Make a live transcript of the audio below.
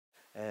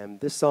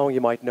This song you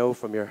might know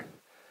from your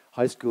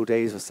high school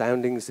days of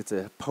soundings. It's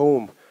a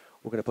poem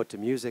we're going to put to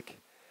music.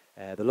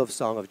 The love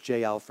song of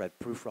J. Alfred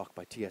Prufrock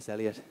by T.S.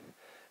 Eliot,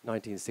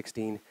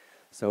 1916.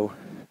 So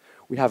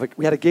we had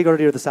a gig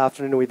earlier this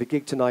afternoon and we have a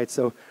gig tonight,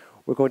 so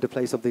we're going to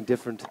play something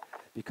different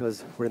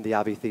because we're in the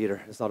Abbey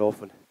Theatre. It's not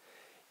often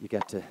you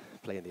get to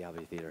play in the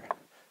Abbey Theatre.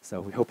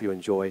 So we hope you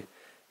enjoy.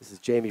 This is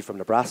Jamie from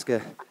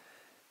Nebraska,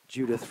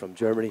 Judith from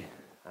Germany,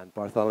 and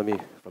Bartholomew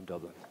from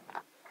Dublin.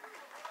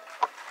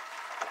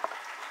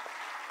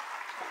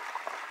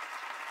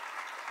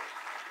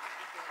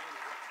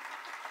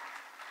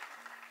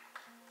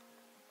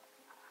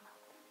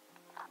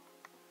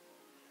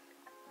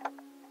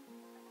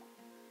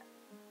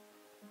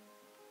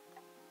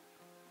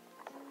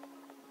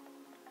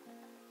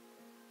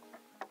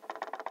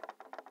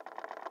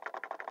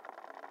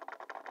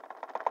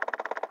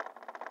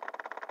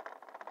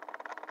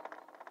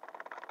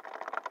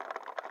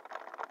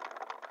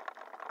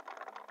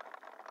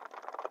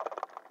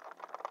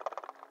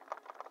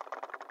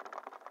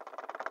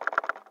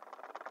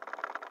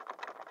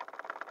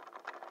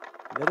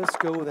 Let us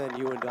go then,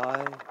 you and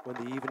I, when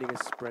the evening is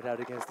spread out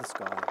against the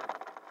sky,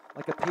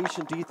 like a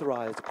patient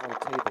etherized upon a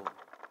table.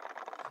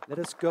 Let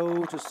us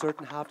go to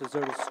certain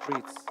half-deserted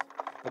streets,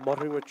 the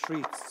muttering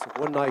retreats of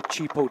one-night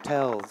cheap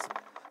hotels,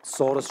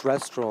 sawdust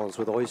restaurants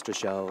with oyster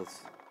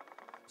shells.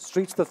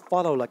 Streets that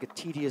follow like a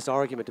tedious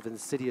argument of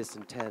insidious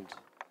intent.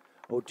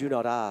 Oh, do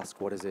not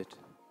ask, what is it?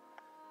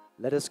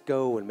 Let us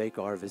go and make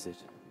our visit.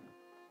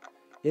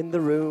 In the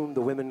room,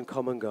 the women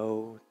come and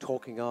go,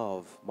 talking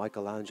of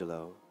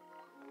Michelangelo.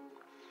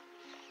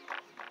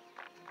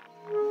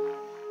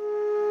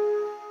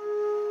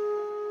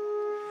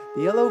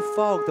 The yellow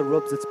fog that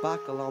rubs its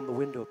back along the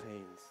window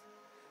panes,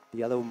 the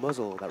yellow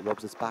muzzle that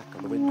rubs its back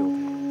on the window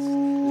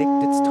panes,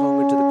 licked its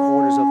tongue into the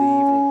corners of the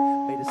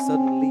evening, made a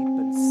sudden leap,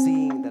 and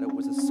seeing that it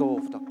was a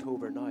soft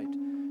October night,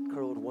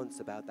 curled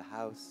once about the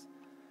house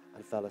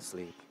and fell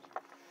asleep.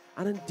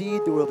 And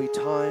indeed there will be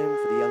time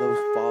for the yellow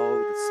fog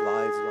that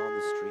slides along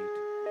the street.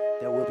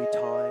 There will be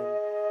time,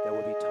 there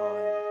will be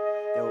time,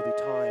 there will be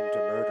time to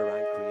murder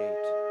and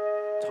create.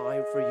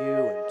 Time for you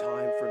and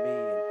time for me,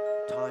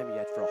 and time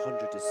yet for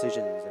 100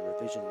 decisions and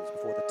revisions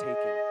before the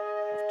taking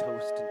of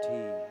toast and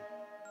tea.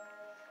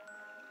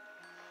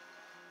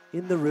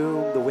 In the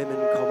room, the women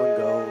come and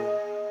go,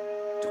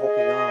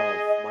 talking of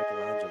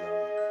Michelangelo.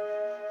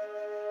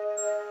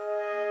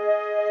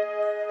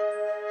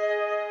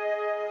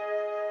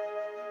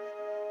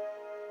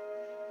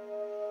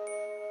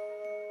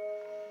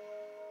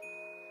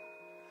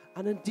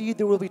 And indeed,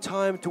 there will be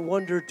time to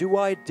wonder, do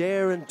I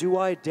dare and do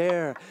I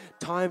dare?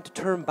 Time to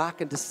turn back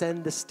and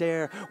descend the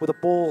stair with a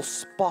bald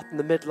spot in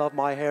the middle of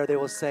my hair. They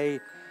will say,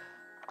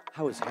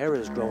 how his hair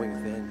is growing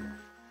thin.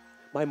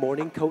 My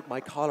morning coat, my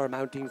collar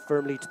mounting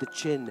firmly to the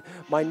chin.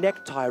 My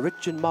necktie,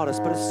 rich and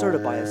modest, but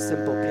asserted by a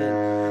simple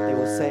pin. They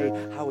will say,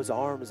 how his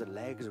arms and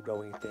legs are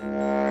growing thin.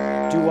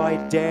 Do I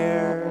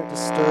dare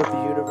disturb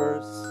the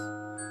universe?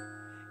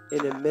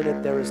 In a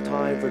minute, there is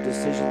time for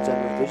decisions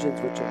and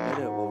revisions, which a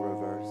minute will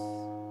reverse.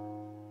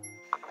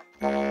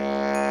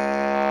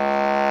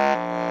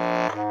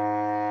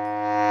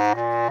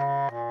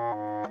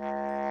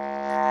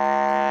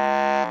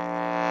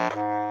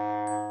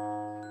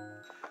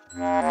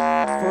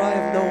 For I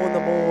have known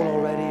them all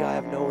already, I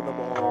have known them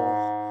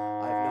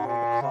all. I have known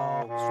the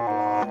clogs from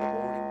behind the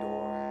morning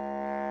door.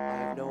 I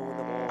have known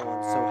them all,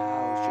 and so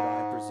how should I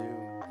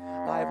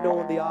presume? I have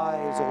known the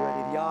eyes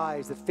already, the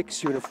eyes that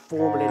fix you in a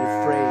formulated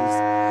phrase.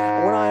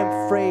 And when I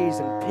am phrased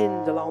and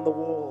pinned along the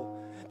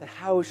wall, then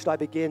how should I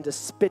begin to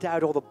spit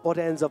out all the butt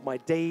ends of my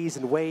days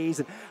and ways,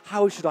 and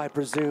how should I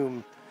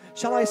presume?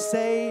 Shall I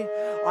say,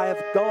 I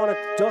have gone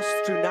at dusk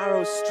through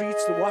narrow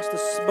streets and watched the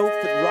smoke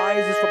that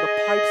rises from the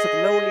pipes of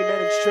lonely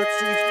men in shirt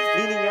sleeves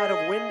leaning out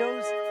of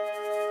windows?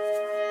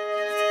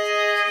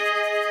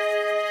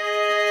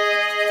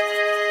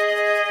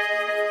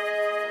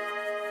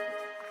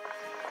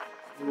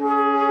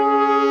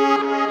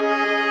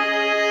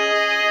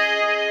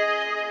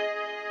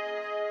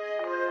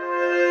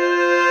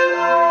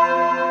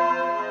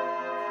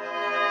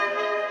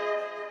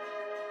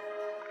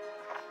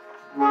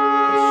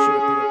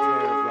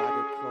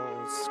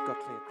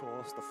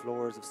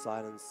 Of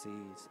silent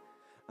seas.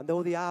 And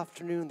though the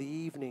afternoon, the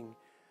evening,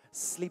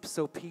 sleeps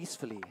so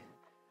peacefully,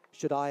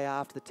 should I,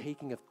 after the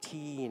taking of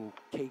tea and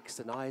cakes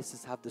and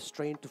ices, have the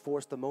strength to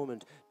force the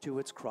moment to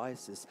its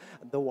crisis?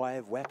 And though I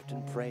have wept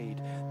and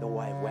prayed, though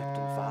I have wept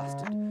and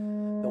fasted,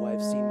 though I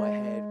have seen my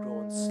head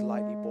grown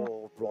slightly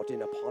bald, brought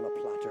in upon a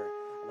platter,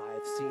 and I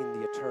have seen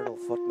the eternal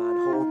footman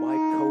hold my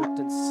coat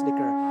and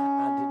snicker,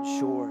 and in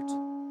short,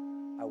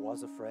 I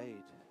was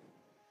afraid.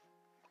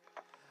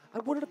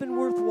 And would it have been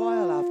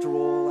worthwhile, after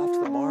all,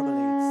 after the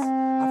marmalades,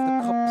 after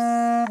the cups,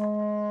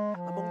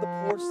 among the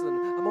porcelain,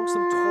 among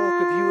some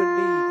talk of you and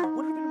me,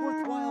 would it have been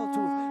worthwhile to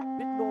have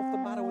bitten off the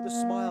matter with a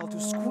smile, to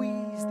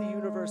squeeze the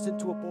universe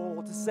into a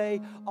ball, to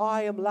say,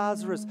 I am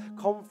Lazarus,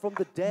 come from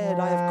the dead,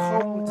 I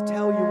have come to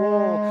tell you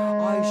all,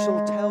 I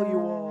shall tell you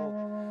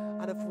all.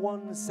 And if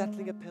one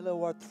settling a pillow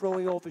or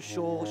throwing off a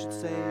shawl should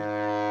say,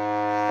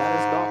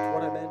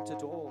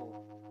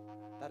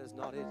 that is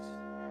not it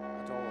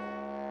at all.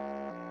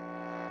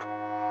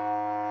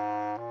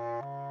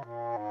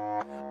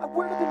 And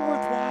would it have been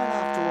worthwhile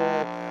after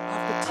all,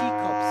 after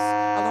teacups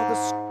and all the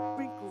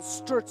sprinkles,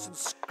 sturts and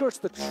skirts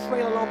that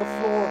trail along the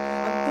floor,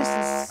 and this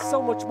is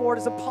so much more. It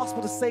is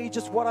impossible to say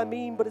just what I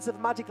mean, but it's a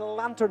magic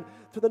lantern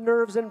through the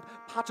nerves and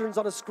patterns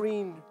on a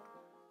screen.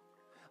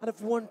 And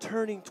if one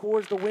turning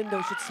towards the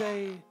window should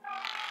say,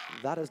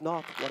 that is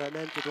not what I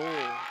meant at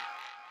all,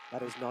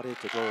 that is not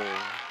it at all.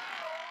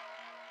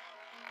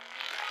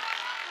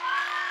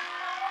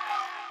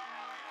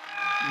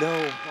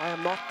 No, I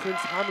am not Prince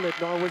Hamlet,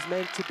 nor was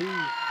meant to be.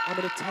 I'm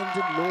an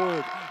attendant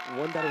lord,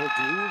 one that will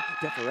do,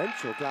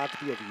 deferential, glad to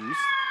be of use,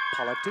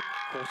 politic,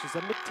 cautious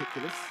and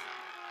meticulous,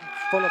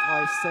 full of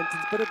high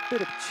sentence, but a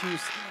bit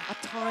obtuse,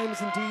 at times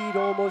indeed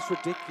almost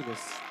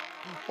ridiculous,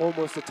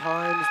 almost at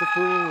times the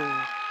fool.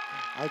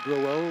 I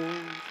grow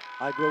old,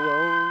 I grow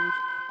old,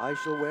 I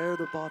shall wear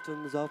the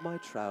bottoms of my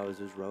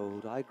trousers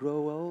rolled. I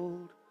grow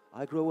old,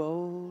 I grow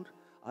old,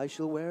 I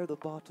shall wear the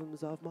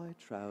bottoms of my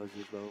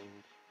trousers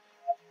rolled.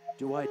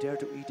 Do I dare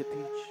to eat a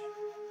peach?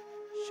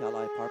 Shall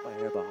I part my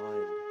hair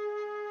behind?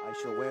 I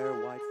shall wear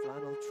white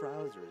flannel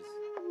trousers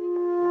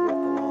and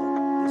walk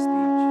along this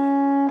beach.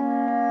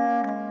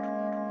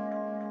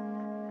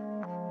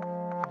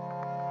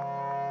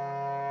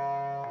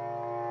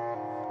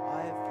 I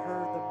have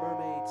heard the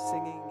mermaids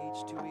singing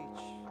each to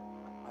each.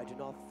 I do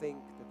not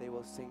think that they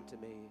will sing to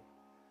me.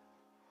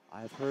 I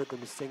have heard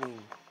them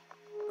singing,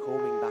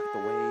 combing back the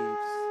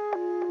waves,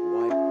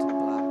 white and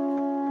black,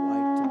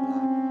 white and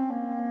black,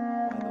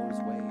 by those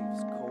waves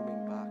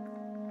combing back,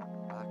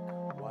 white and back,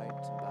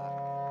 white and back,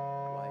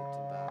 white and back, white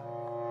and back.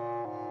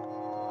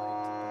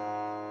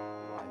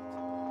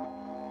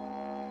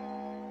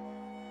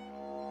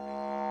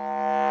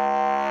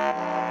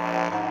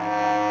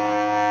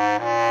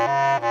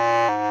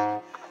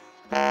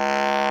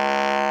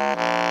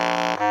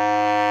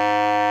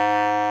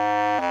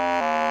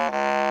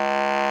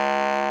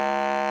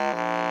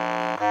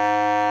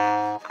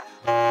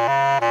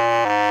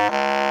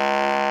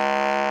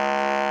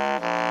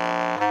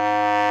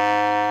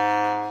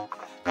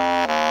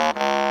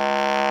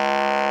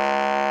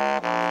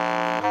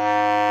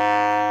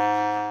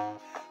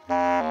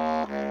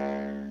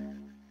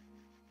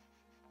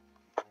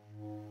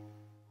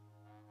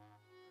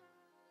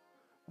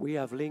 We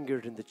have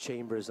lingered in the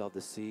chambers of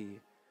the sea,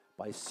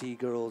 by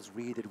seagulls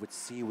wreathed with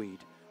seaweed,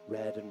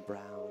 red and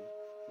brown,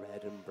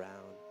 red and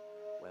brown,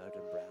 red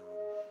and brown.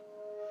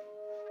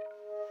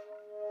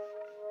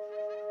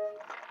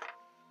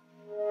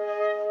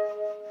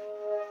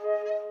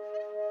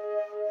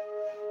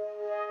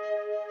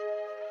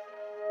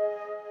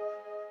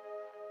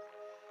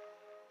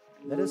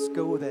 Let us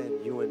go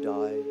then, you and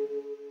I,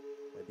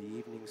 when the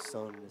evening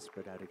sun is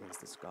spread out against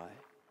the sky.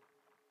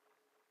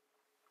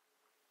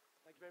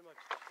 Thank you very much.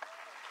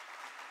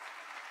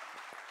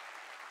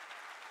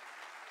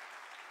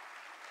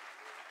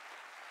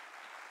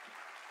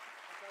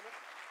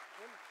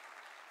 One,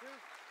 two,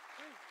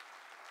 three.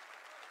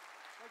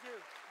 Thank you.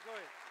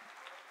 Enjoy.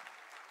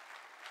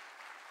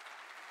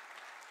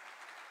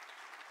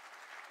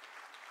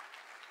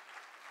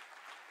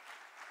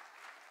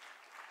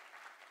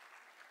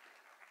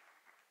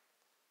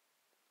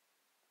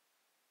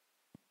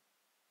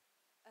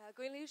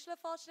 Ladies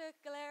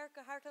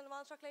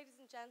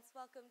and gents,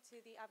 welcome to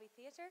the Abbey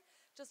Theatre.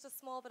 Just a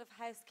small bit of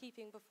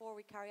housekeeping before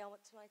we carry on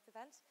with tonight's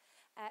event.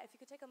 If you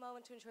could take a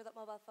moment to ensure that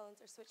mobile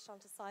phones are switched on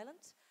to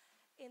silent.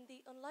 In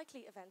the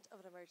unlikely event of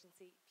an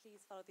emergency,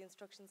 please follow the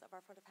instructions of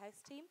our front of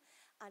house team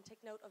and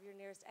take note of your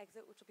nearest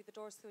exit, which will be the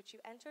doors through which you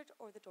entered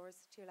or the doors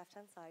to your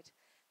left-hand side.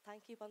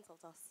 Thank you, Bon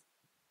Soltas.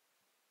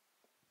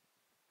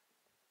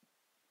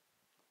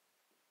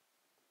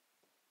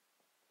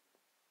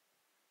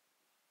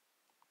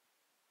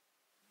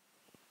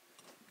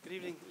 Good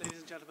evening, ladies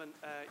and gentlemen.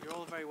 You're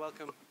all very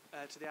welcome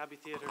to the Abbey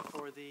Theatre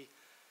for the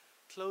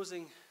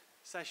closing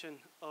session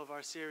of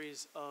our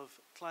series of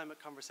climate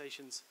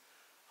conversations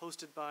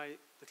hosted by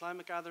the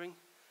Climate Gathering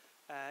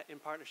in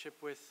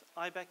partnership with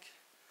Ibec,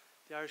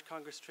 the Irish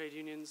Congress Trade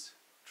Unions,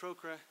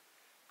 Trócaire,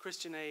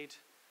 Christian Aid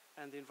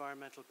and the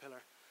Environmental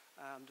Pillar.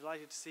 I'm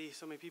delighted to see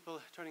so many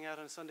people turning out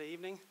on a Sunday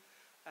evening.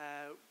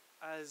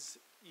 As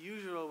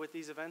usual with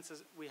these events,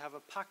 we have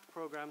a packed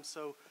programme,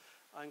 so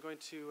I'm going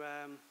to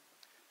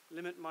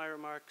limit my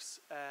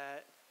remarks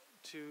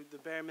to the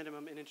bare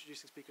minimum in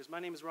introducing speakers. My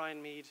name is Ryan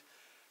Mead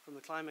from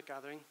the Climate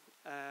Gathering.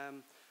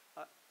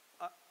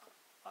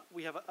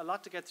 We have a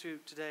lot to get through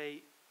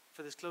today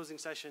for this closing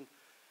session.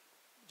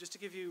 Just to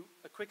give you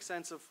a quick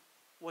sense of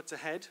what's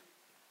ahead.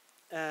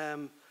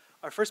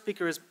 Our first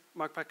speaker is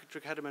Mark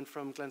Patrick Hederman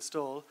from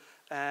Glenstall.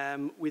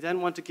 We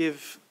then want to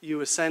give you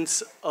a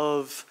sense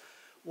of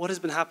what has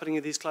been happening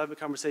in these climate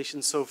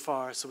conversations so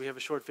far. So we have a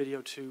short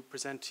video to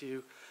present to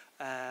you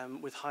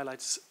with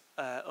highlights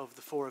of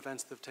the 4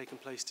 events that have taken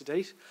place to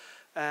date.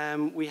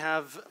 We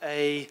have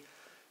a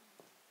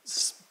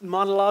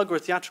monologue or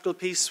theatrical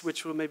piece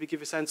which will maybe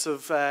give you a sense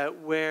of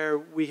where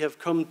we have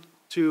come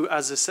to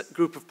as a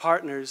group of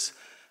partners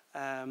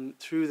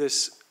through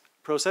this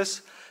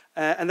process.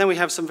 And then we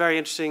have some very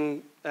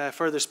interesting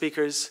further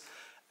speakers,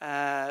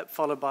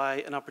 followed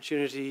by an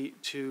opportunity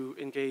to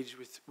engage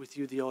with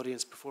you, the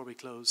audience, before we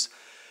close.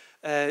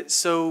 I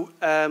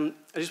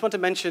just want to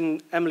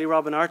mention Emily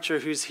Robin Archer,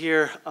 who's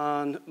here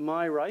on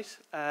my right,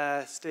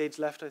 stage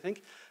left, I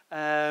think,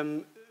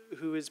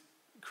 who is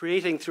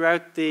creating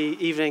throughout the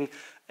evening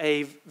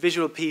a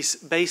visual piece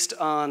based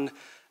on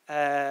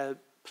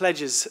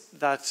pledges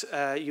that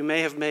you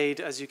may have made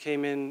as you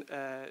came in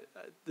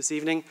this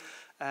evening.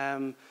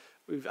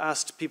 We've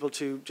asked people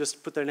to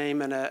just put their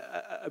name and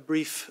a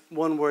brief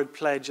one-word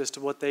pledge as to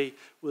what they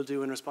will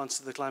do in response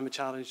to the climate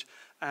challenge,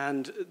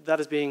 and that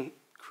is being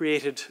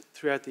created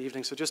throughout the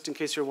evening. So just in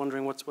case you're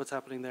wondering what's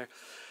happening there.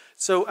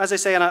 So as I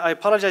say, and I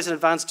apologize in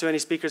advance to any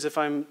speakers if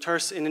I'm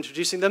terse in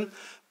introducing them,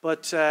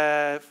 but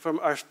from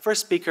our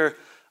first speaker,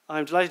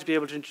 I'm delighted to be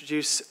able to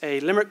introduce a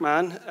Limerick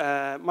man,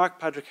 Mark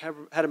Patrick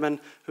Hedeman,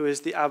 who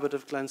is the Abbot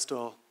of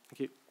Glenstall.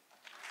 Thank you.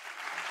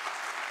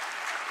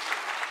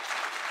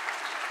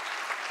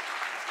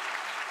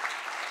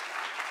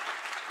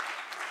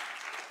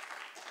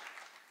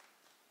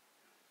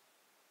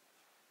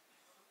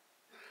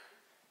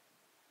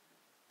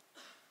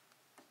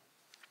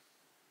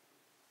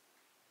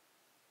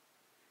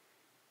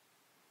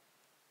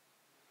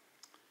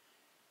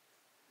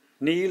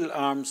 Neil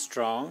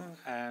Armstrong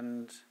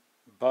and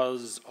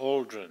Buzz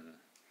Aldrin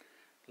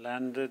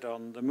landed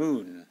on the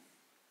moon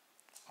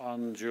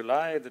on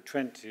July the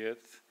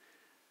 20th,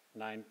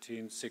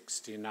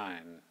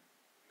 1969,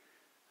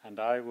 and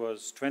I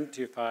was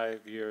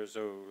 25 years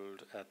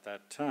old at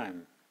that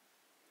time.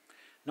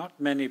 Not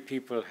many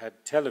people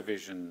had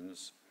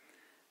televisions.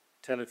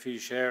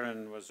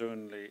 Telefíséireann was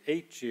only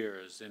 8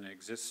 years in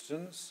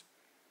existence,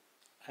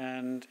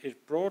 and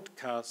it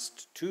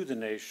broadcast to the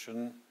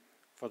nation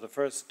for the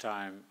first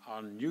time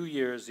on New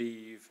Year's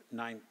Eve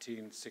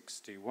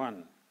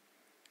 1961.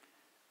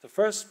 The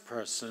first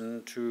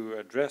person to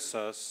address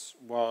us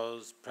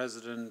was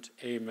President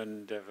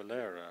Eamon de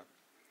Valera.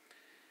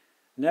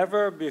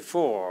 Never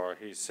before,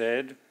 he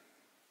said,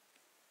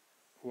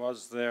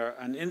 was there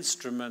an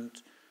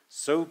instrument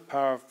so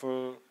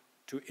powerful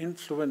to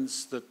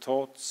influence the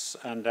thoughts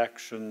and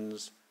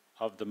actions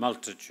of the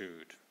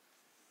multitude.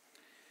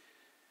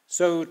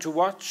 So to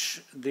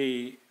watch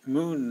the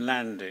moon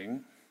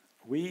landing,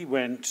 we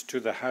went to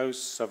the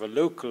house of a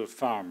local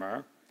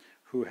farmer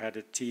who had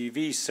a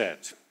TV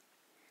set,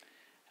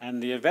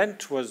 and the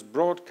event was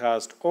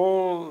broadcast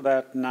all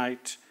that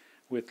night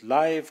with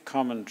live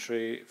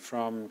commentary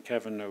from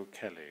Kevin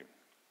O'Kelly.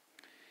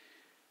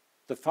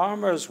 The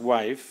farmer's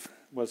wife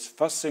was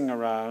fussing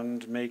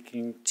around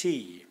making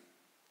tea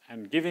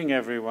and giving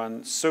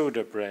everyone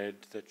soda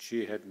bread that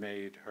she had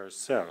made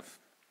herself.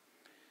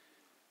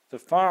 The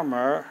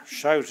farmer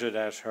shouted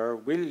at her,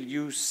 "Will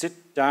you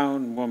sit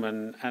down,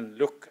 woman, and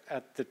look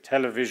at the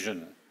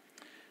television?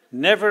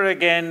 Never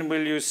again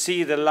will you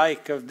see the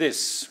like of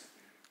this.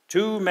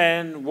 2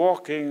 men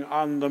walking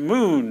on the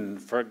moon,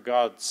 for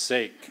God's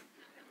sake."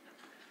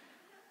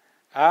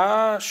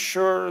 "Ah,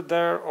 sure,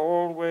 they're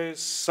always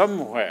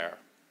somewhere."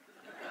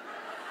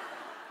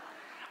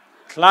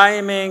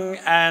 Climbing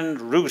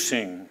and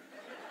rooting.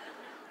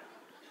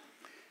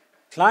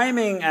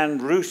 Climbing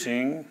and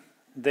rooting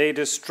they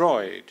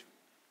destroyed,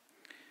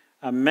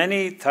 a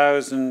many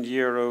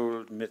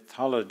thousand-year-old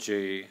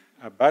mythology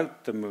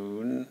about the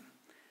moon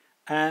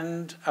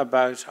and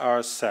about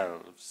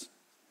ourselves.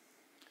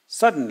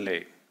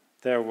 Suddenly,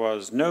 there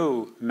was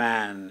no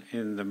man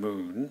in the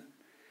moon,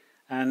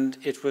 and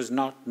it was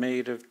not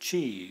made of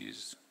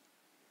cheese.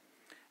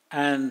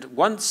 And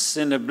once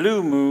in a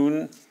blue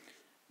moon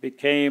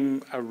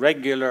became a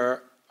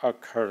regular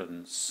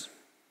occurrence.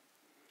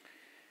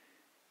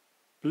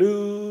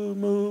 Blue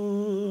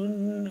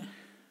moon,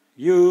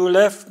 you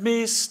left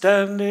me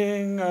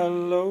standing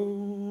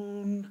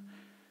alone,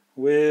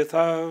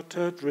 without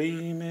a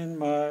dream in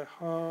my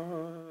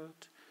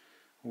heart,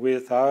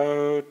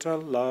 without a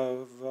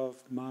love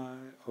of my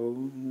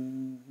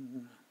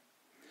own.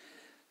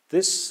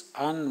 This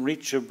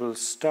unreachable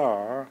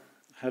star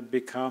had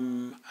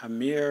become a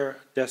mere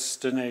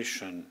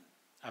destination,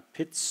 a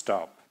pit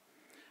stop,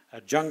 a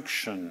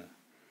junction,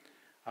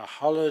 a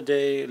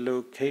holiday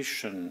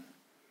location,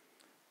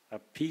 a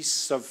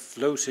piece of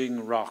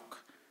floating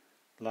rock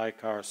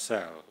like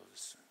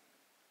ourselves.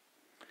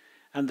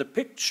 And the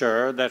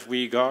picture that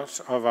we got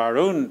of our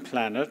own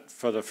planet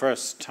for the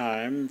first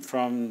time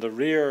from the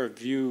rear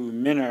view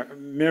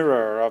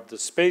mirror of the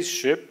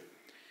spaceship,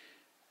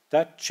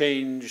 that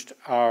changed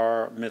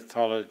our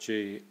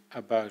mythology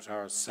about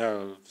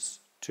ourselves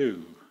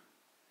too.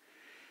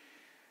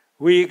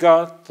 We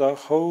got the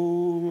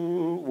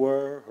whole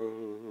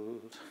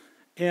world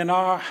in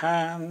our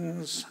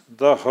hands,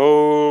 the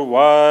whole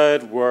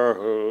wide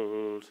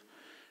world.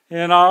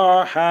 In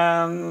our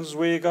hands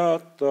we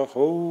got the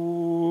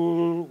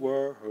whole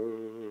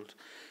world.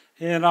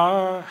 In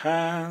our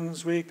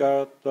hands we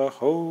got the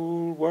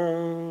whole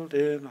world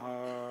in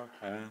our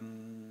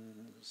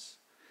hands.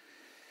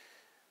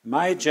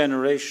 My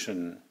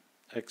generation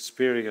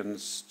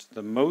experienced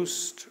the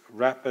most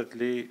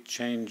rapidly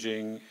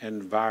changing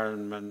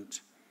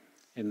environment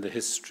in the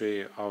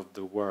history of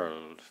the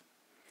world.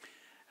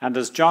 And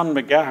as John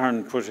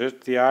McGahern put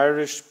it, the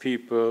Irish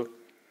people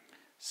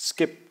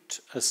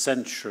skipped a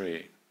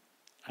century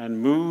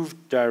and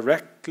moved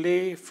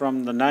directly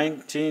from the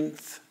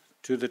 19th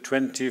to the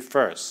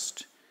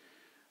 21st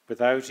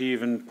without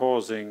even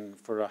pausing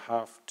for a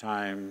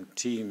half-time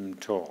team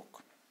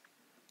talk.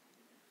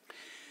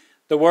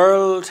 The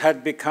world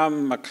had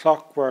become a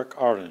clockwork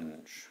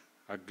orange,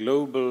 a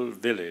global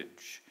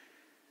village.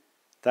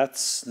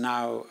 That's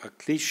now a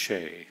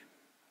cliché,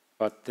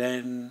 but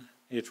then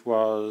it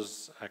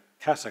was a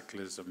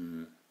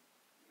cataclysm.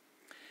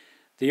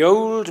 The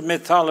old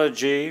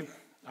mythology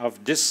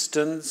of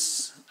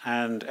distance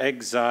and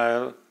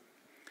exile,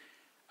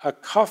 a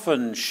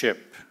coffin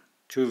ship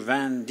to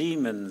Van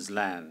Diemen's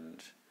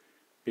Land,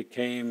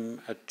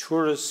 became a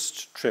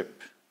tourist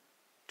trip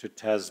to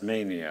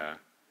Tasmania.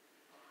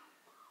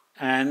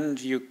 And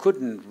you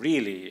couldn't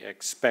really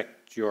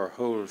expect your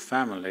whole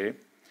family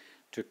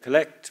to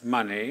collect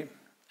money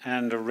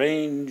and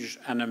arrange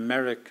an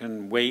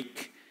American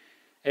wake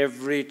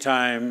every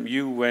time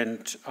you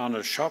went on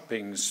a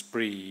shopping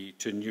spree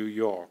to New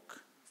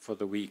York for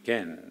the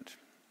weekend.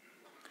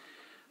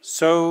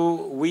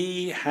 So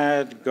we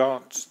had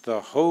got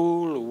the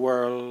whole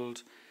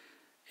world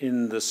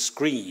in the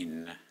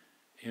screen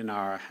in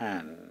our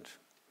hand.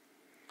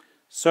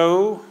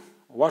 So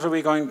what are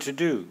we going to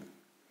do?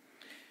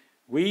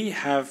 We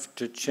have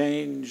to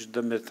change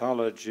the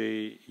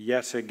mythology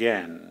yet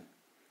again.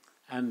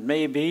 And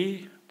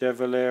maybe De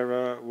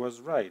Valera was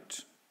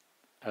right,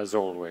 as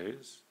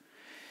always.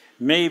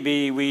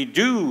 Maybe we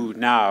do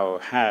now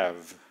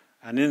have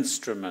an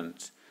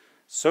instrument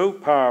so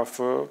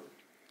powerful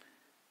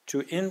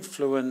to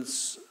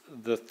influence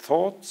the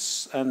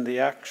thoughts and the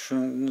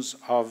actions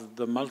of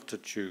the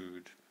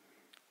multitude,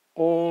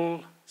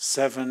 all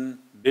 7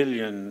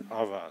 billion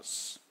of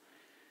us,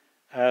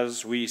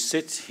 as we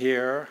sit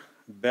here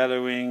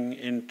bellowing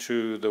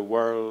into the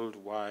World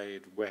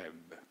Wide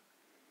Web.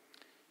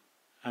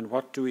 And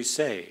what do we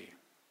say?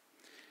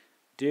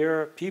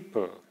 Dear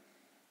people,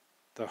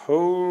 the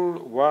whole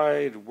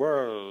wide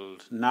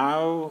world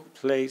now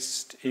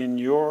placed in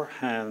your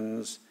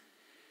hands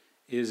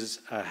is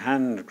a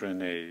hand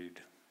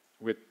grenade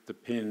with the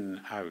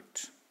pin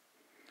out.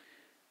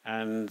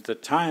 And the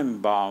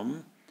time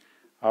bomb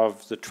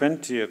of the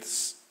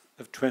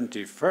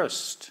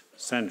 21st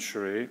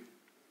century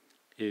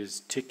is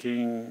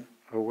ticking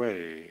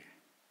away.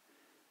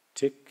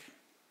 Tick,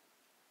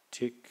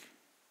 tick,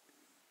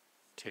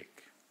 tick.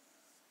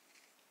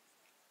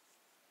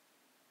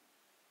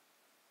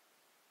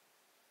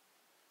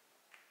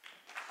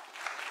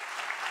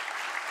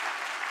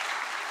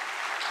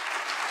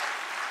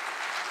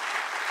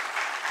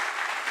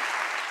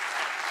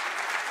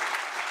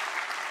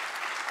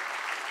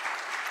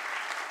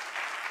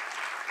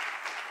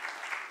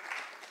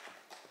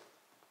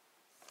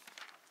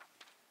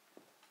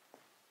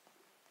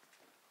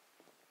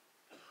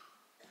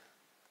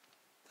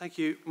 Thank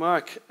you,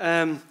 Mark.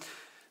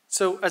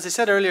 So, as I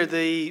said earlier,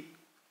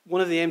 one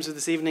of the aims of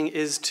this evening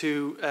is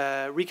to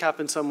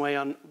recap in some way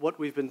on what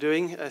we've been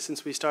doing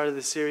since we started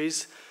this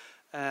series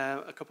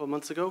a couple of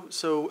months ago.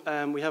 So,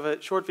 we have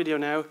a short video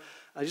now.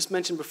 I just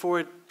mentioned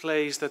before it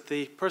plays that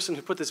the person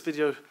who put this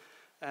video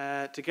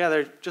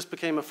together just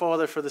became a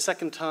father for the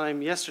second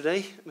time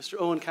yesterday, Mr.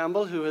 Owen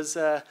Campbell, who has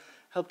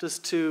helped us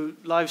to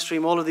live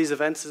stream all of these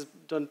events, has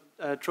done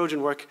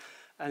Trojan work,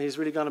 and he's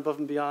really gone above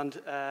and beyond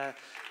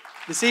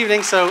this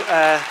evening, so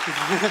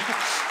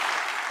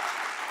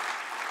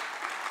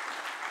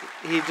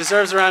he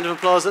deserves a round of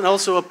applause and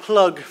also a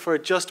plug for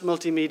Just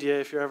Multimedia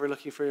if you're ever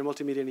looking for your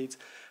multimedia needs.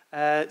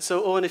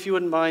 So Owen, if you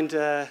wouldn't mind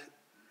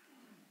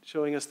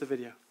showing us the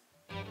video.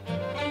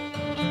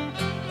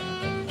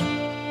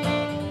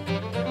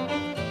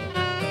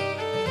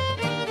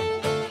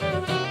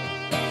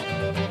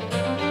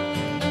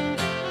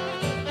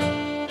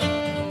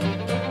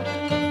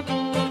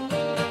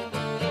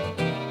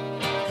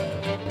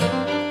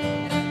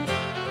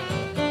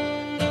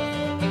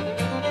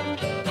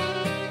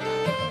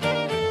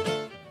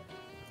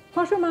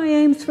 What are my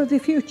aims for the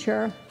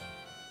future?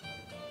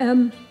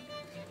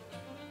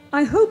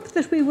 I hope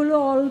that we will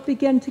all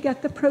begin to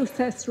get the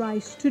process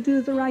right, to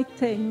do the right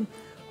thing.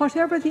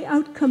 Whatever the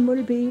outcome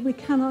will be, we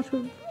cannot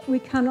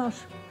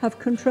have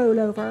control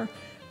over.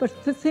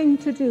 But the thing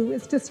to do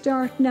is to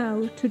start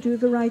now to do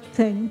the right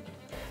thing.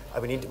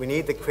 We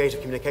need the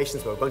creative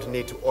communications, but we're going to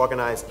need to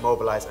organise,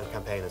 mobilise and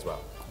campaign as well.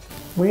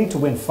 We need to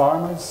win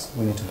farmers,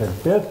 we need to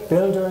build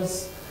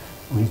builders,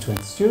 we need to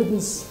win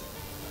students,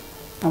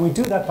 and we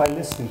do that by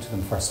listening to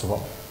them first of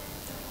all,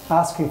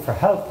 asking for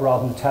help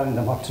rather than telling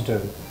them what to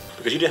do.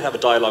 Because you need to have a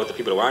dialogue with the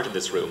people who aren't in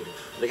this room.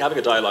 I think having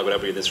a dialogue with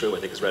everybody in this room I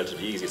think is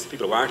relatively easy. It's the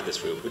people who aren't in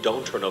this room, who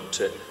don't turn up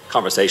to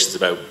conversations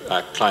about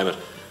climate.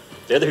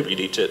 They're the people you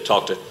need to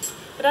talk to.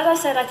 But as I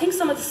said, I think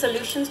some of the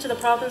solutions to the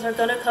problems are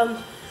going to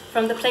come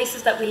from the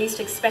places that we least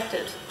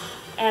expected.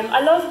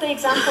 I love the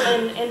example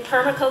in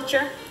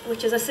permaculture,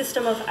 which is a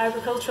system of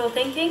agricultural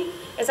thinking.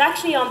 It's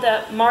actually on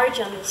the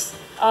margins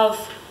of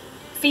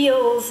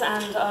fields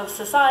and of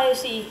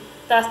society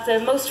that the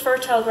most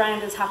fertile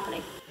ground is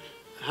happening.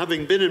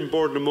 Having been in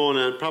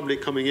Bord-na-Móna and probably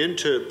coming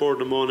into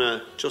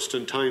Bord-na-Móna just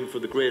in time for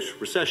the Great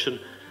Recession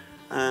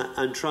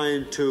and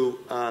trying to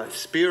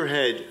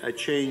spearhead a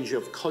change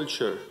of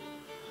culture.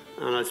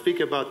 And I speak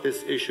about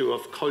this issue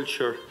of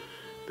culture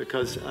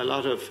because a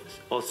lot of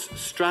us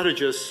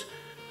strategists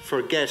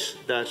forget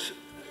that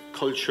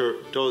culture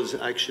does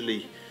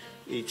actually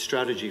eat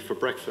strategy for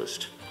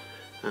breakfast.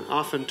 And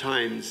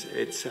oftentimes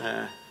it's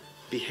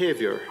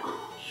behaviour,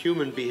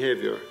 human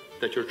behaviour,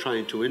 that you're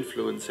trying to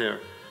influence here.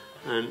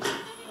 And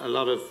a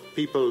lot of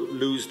people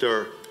lose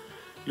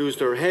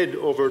their head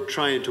over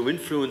trying to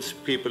influence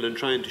people and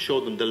trying to show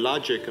them the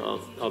logic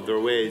of their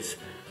ways.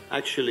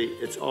 Actually,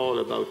 it's all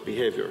about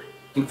behaviour.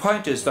 The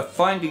point is that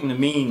finding the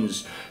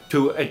means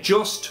to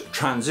adjust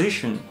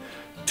transition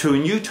to a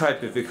new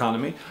type of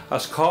economy,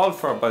 as called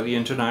for by the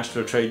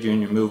international trade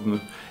union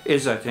movement,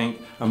 is, I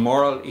think, a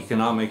moral,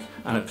 economic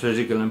and a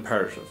political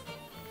imperative.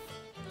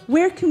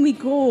 Where can we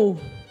go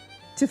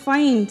to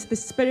find the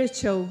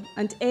spiritual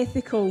and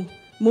ethical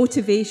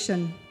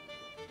motivation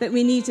that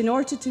we need in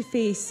order to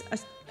face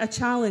a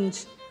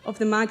challenge of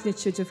the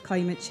magnitude of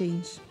climate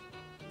change?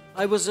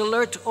 I was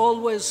alert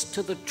always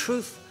to the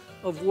truth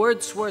of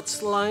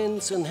Wordsworth's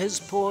lines in his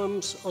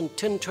poems on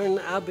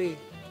Tintern Abbey,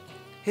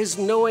 his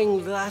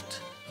knowing that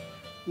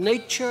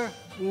nature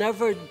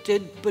never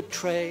did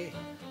betray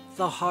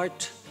the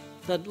heart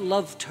that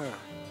loved her.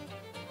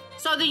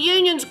 So the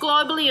unions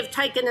globally have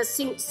taken a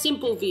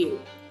simple view.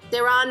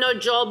 There are no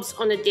jobs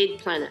on a dead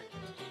planet.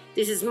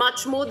 This is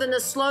much more than a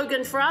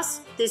slogan for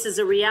us. This is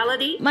a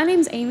reality. My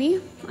name's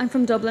Amy. I'm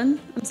from Dublin.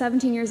 I'm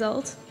 17 years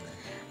old.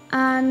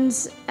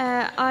 And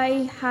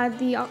I had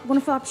the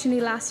wonderful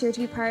opportunity last year to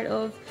be part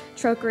of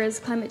Trócaire's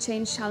Climate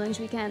Change Challenge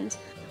weekend.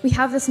 We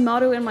have this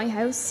motto in my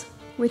house,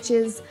 which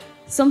is,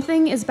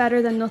 something is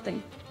better than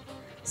nothing.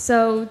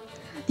 So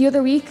the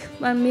other week,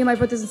 when me and my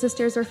brothers and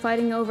sisters were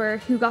fighting over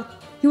who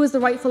was the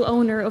rightful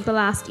owner of the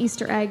last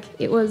Easter egg,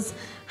 it was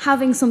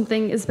having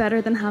something is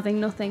better than having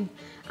nothing.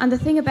 And the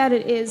thing about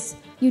it is,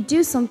 you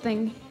do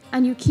something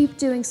and you keep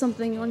doing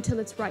something until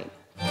it's right.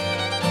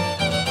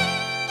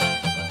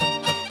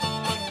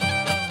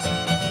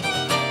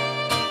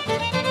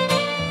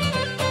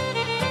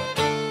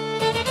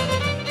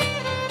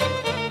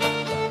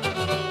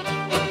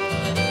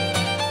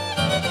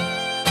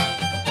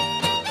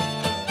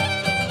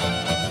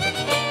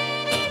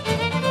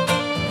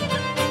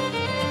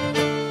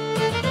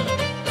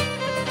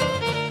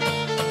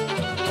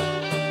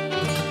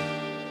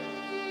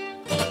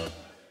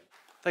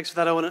 Thanks for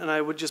that, Owen. And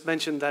I would just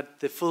mention that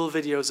the full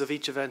videos of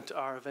each event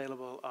are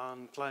available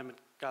on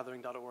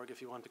climategathering.org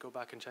if you want to go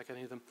back and check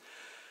any of them.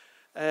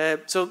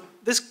 So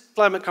this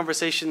Climate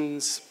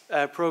Conversations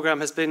program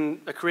has been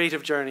a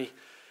creative journey.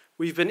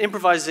 We've been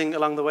improvising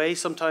along the way,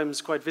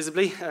 sometimes quite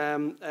visibly,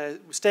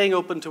 staying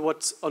open to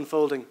what's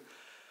unfolding.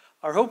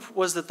 Our hope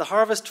was that the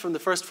harvest from the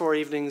first 4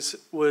 evenings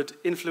would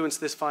influence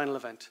this final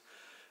event.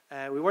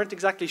 We weren't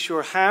exactly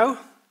sure how,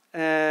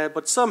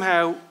 but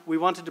somehow we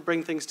wanted to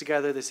bring things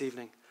together this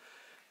evening.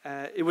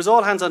 It was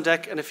all hands on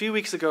deck, and a few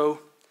weeks ago,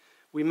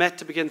 we met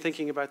to begin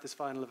thinking about this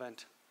final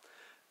event.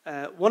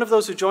 One of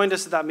those who joined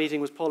us at that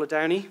meeting was Paula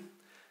Downey.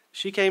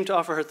 She came to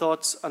offer her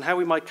thoughts on how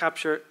we might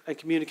capture and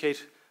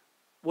communicate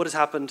what has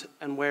happened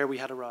and where we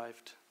had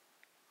arrived.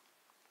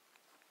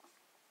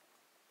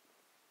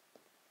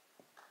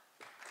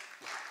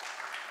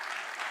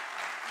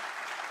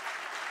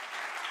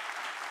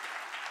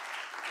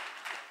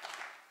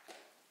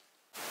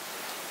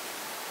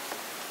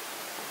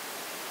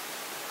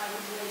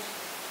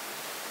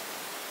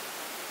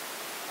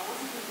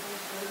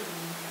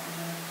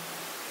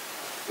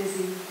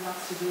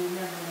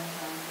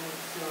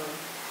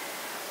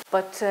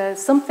 But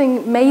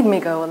something made me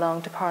go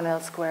along to Parnell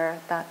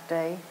Square that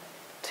day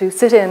to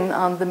sit in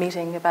on the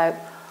meeting about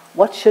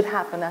what should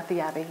happen at the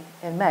Abbey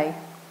in May.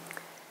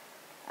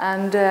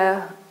 And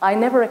I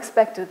never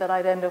expected that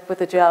I'd end up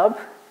with a job,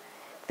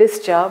 this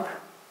job,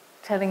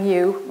 telling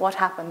you what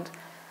happened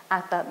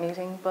at that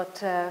meeting,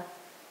 but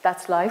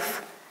that's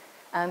life,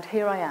 and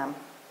here I am.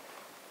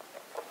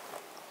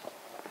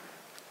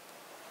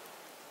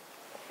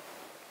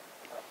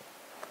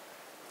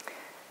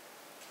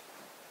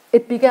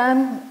 It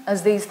began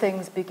as these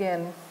things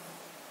begin,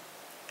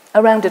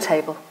 around a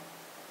table.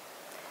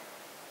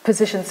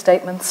 Position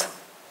statements,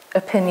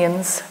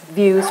 opinions,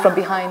 views from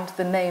behind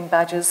the name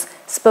badges,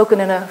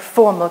 spoken in a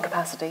formal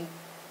capacity,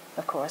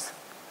 of course.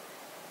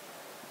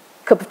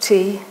 Cup of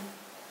tea,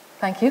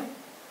 thank you.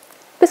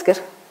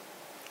 Biscuit,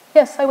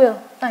 yes, I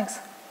will, thanks.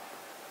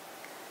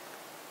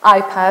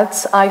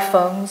 iPads,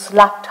 iPhones,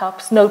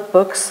 laptops,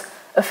 notebooks,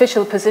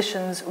 official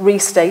positions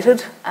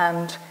restated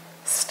and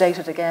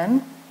stated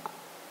again.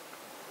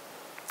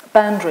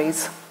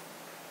 Boundaries,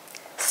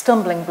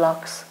 stumbling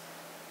blocks,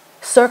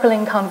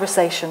 circling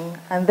conversation,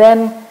 and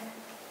then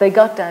they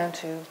got down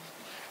to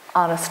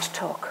honest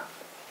talk.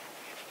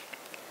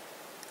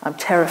 I'm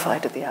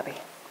terrified at the Abbey.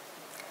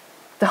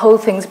 The whole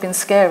thing's been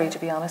scary, to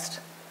be honest.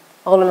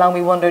 All along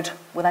we wondered,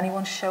 will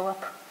anyone show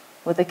up?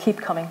 Will they keep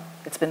coming?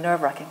 It's been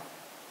nerve-wracking.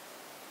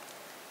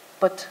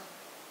 But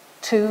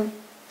 2,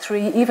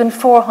 3, even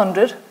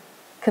 400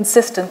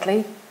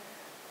 consistently,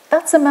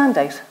 that's a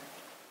mandate.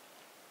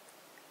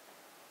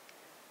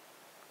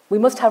 We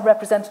must have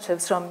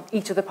representatives from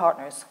each of the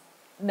partners.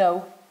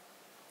 No,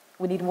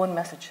 we need one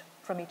message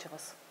from each of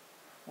us.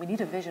 We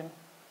need a vision.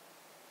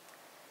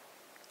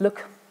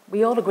 Look,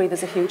 we all agree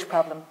there's a huge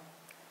problem.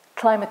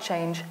 Climate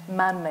change,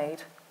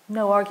 man-made,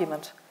 no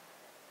argument.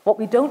 What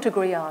we don't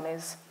agree on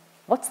is,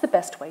 what's the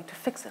best way to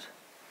fix it?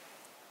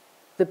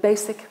 The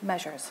basic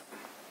measures.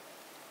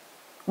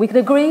 We can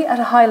agree at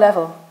a high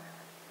level.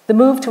 The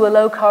move to a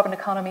low-carbon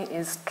economy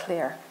is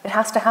clear. It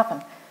has to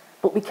happen.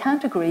 But we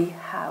can't agree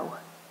how.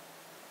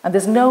 And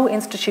there's no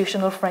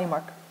institutional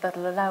framework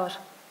that'll allow it.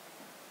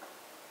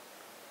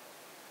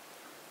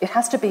 It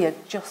has to be a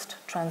just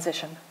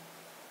transition.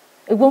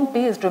 It won't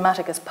be as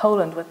dramatic as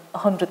Poland with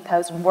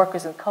 100,000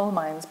 workers in coal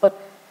mines, but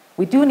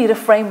we do need a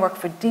framework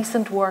for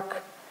decent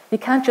work. You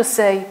can't just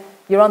say,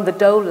 you're on the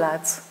dole,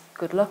 lads.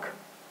 Good luck.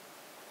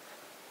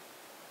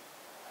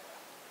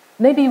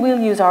 Maybe we'll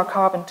use our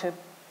carbon to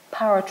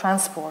power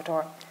transport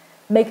or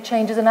make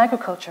changes in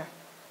agriculture.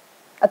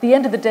 At the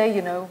end of the day,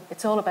 you know,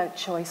 it's all about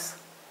choice.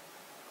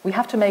 We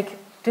have to make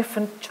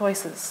different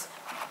choices.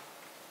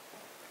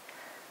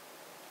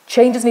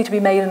 Changes need to be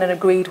made in an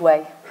agreed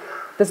way.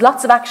 There's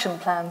lots of action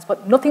plans,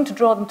 but nothing to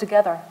draw them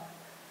together.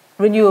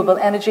 Renewable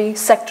energy,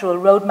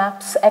 sectoral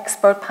roadmaps,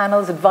 expert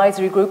panels,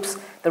 advisory groups,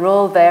 they're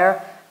all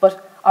there,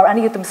 but are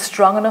any of them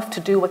strong enough to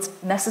do what's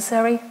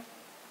necessary?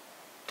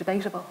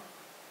 Debatable.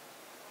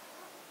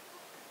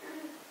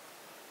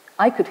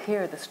 I could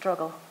hear the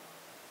struggle.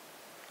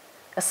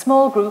 A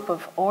small group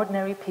of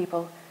ordinary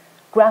people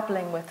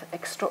grappling with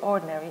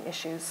extraordinary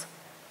issues,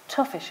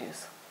 tough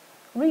issues,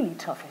 really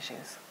tough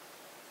issues.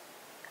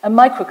 A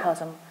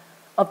microcosm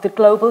of the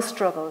global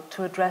struggle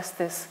to address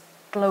this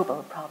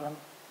global problem.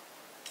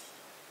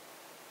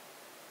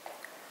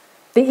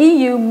 The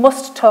EU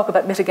must talk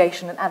about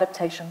mitigation and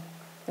adaptation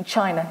in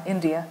China,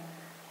 India.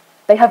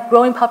 They have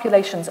growing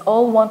populations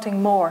all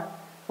wanting more.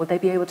 Will they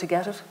be able to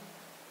get it?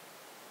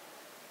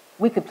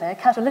 We could play a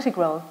catalytic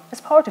role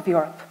as part of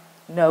Europe.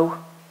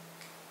 No.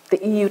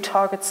 The EU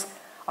targets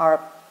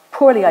are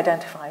poorly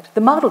identified.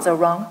 The models are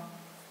wrong.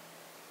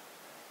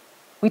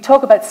 We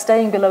talk about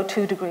staying below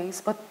 2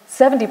 degrees, but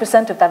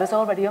 70% of that is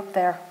already up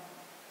there.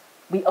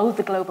 We owe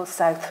the global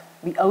south.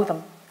 We owe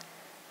them.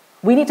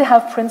 We need to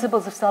have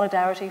principles of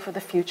solidarity for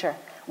the future.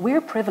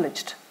 We're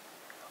privileged.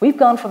 We've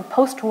gone from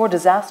post-war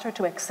disaster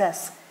to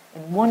excess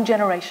in 1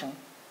 generation.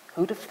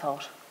 Who'd have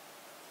thought?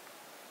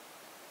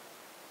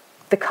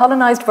 The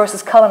colonized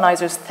versus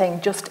colonizers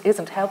thing just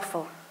isn't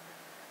helpful.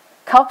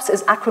 COPS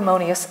is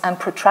acrimonious and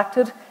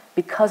protracted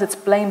because it's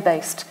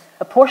blame-based.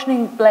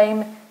 Apportioning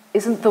blame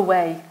isn't the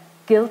way.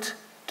 Guilt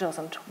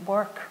doesn't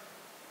work.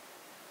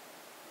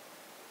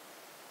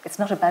 It's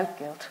not about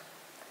guilt.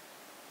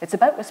 It's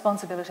about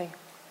responsibility.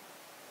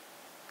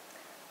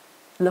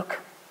 Look,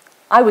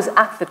 I was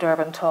at the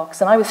Durban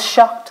talks and I was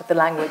shocked at the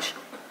language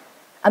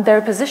and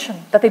their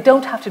position that they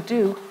don't have to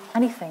do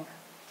anything.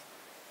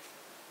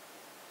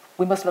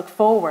 We must look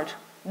forward,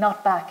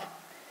 not back.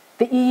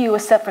 The EU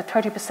is set for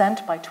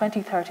 30% by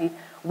 2030.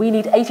 We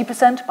need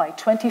 80% by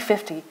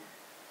 2050.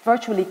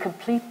 Virtually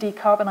complete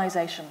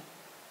decarbonisation.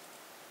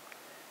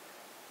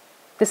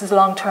 This is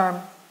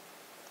long-term,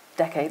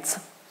 decades.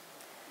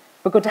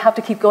 We're going to have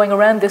to keep going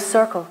around this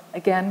circle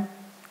again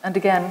and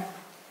again.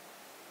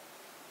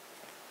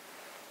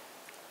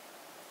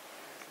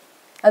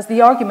 As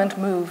the argument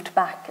moved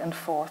back and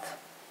forth,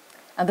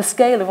 and the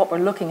scale of what we're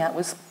looking at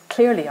was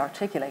clearly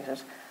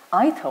articulated,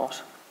 I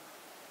thought,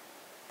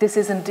 this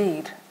is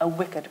indeed a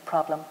wicked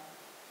problem.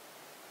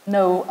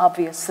 No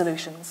obvious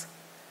solutions.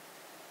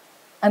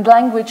 And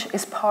language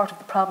is part of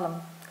the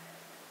problem.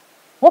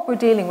 What we're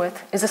dealing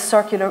with is a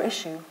circular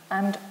issue,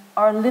 and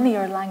our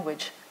linear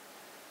language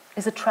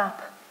is a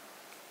trap.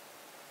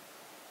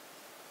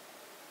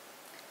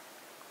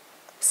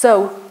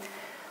 So,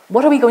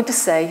 what are we going to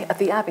say at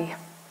the Abbey?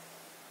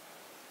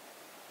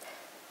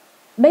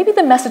 Maybe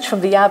the message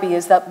from the Abbey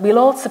is that we'll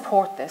all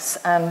support this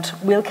and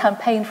we'll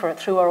campaign for it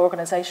through our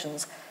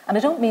organisations. And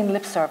I don't mean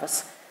lip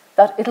service,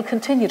 that it'll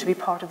continue to be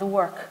part of the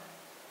work.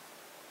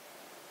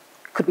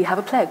 Could we have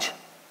a pledge?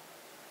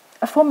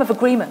 A form of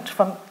agreement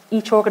from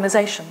each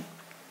organisation?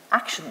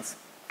 Actions,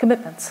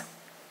 commitments?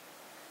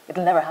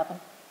 It'll never happen.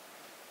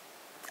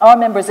 Our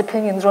members'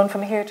 opinions run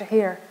from here to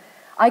here.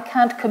 I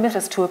can't commit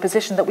us to a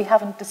position that we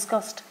haven't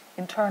discussed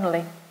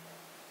internally.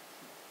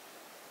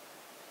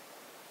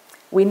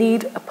 We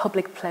need a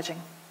public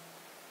pledging,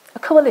 a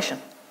coalition.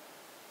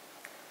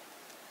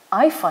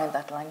 I find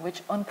that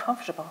language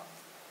uncomfortable.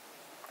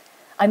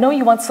 I know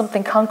you want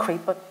something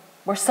concrete, but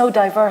we're so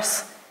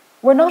diverse.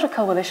 We're not a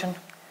coalition.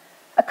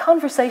 A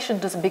conversation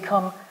doesn't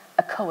become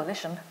a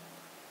coalition.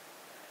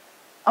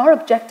 Our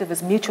objective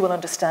is mutual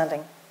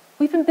understanding.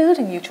 We've been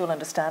building mutual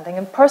understanding,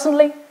 and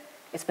personally,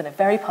 It's been a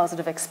very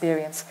positive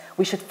experience.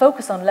 We should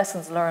focus on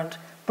lessons learned,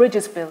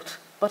 bridges built,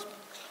 but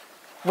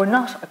we're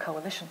not a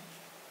coalition.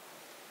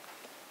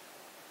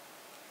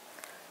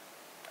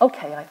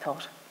 Okay, I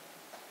thought.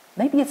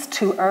 Maybe it's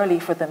too early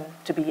for them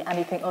to be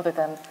anything other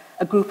than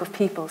a group of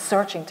people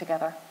searching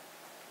together.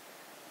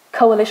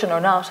 Coalition or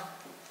not,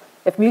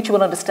 if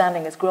mutual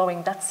understanding is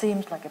growing, that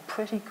seems like a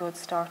pretty good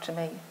start to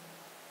me.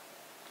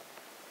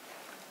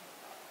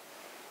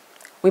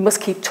 We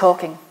must keep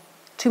talking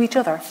to each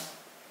other.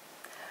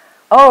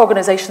 Our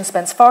organisation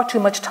spends far too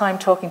much time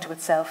talking to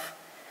itself.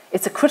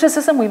 It's a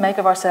criticism we make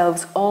of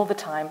ourselves all the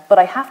time, but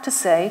I have to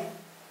say,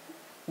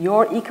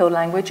 your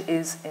eco-language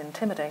is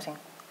intimidating.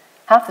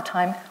 Half the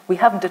time, we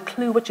haven't a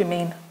clue what you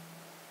mean.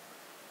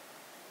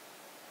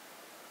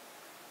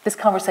 This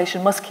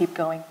conversation must keep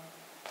going.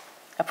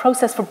 A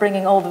process for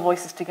bringing all the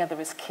voices together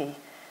is key.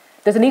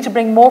 There's a need to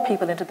bring more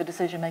people into the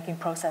decision-making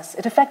process.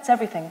 It affects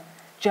everything.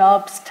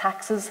 Jobs,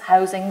 taxes,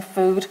 housing,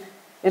 food.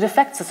 It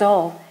affects us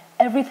all.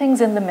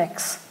 Everything's in the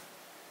mix.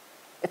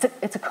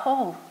 It's a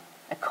call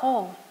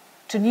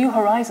to new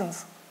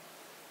horizons.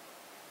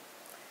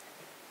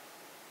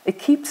 It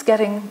keeps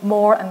getting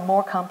more and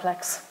more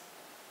complex.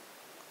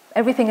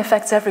 Everything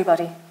affects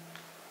everybody.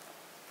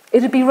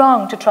 It'd be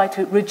wrong to try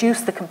to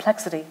reduce the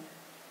complexity.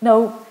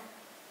 No,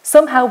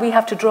 somehow we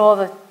have to draw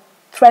the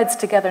threads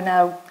together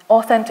now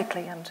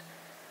authentically and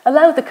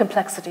allow the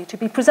complexity to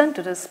be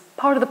presented as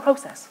part of the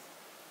process.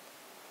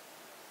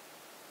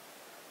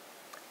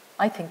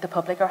 I think the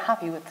public are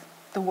happy with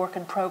the work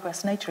in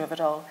progress nature of it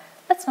all.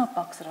 Let's not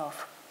box it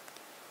off.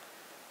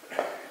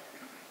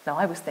 Now,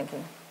 I was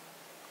thinking,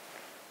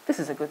 this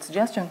is a good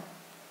suggestion.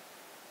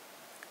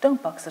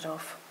 Don't box it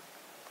off.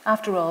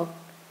 After all,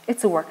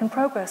 it's a work in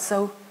progress,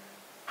 so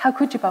how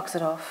could you box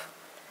it off?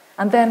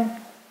 And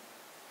then,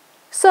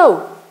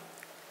 so,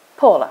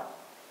 Paula,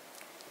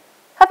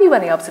 have you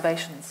any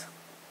observations?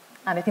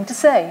 Anything to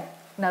say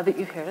now that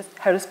you've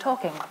heard us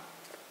talking?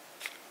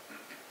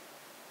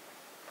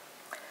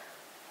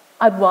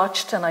 I'd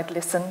watched and I'd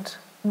listened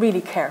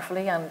really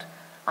carefully, and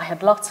I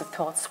had lots of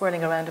thoughts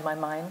swirling around in my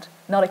mind,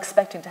 not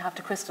expecting to have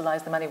to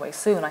crystallise them anyway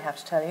soon, I have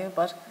to tell you,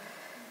 but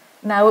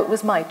now it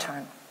was my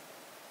turn.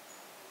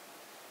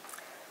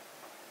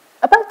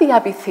 About the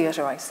Abbey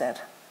Theatre, I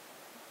said,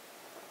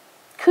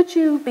 could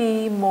you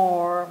be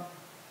more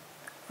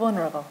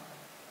vulnerable,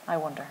 I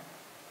wonder?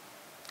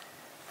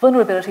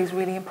 Vulnerability is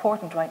really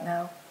important right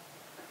now.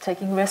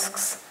 Taking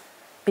risks,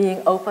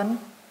 being open,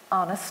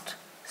 honest,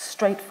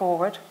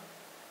 straightforward,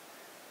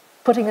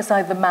 putting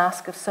aside the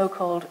mask of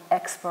so-called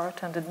expert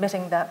and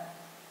admitting that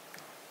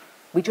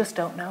we just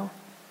don't know,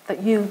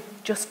 that you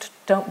just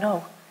don't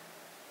know.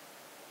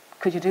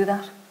 Could you do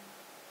that?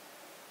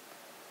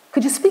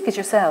 Could you speak as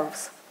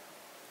yourselves?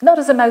 Not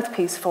as a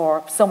mouthpiece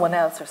for someone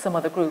else or some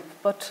other group,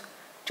 but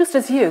just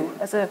as you,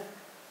 as a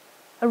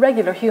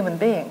regular human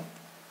being.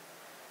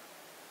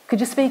 Could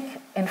you speak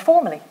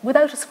informally,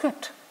 without a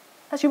script,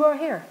 as you are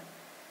here?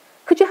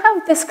 Could you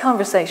have this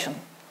conversation,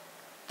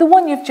 the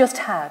one you've just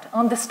had,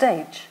 on the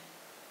stage?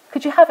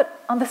 Could you have it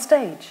on the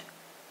stage,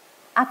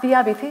 at the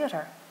Abbey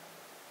Theatre?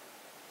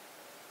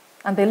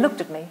 And they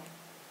looked at me,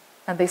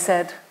 and they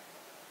said,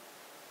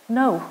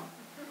 no.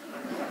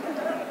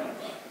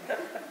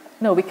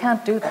 No, we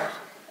can't do that.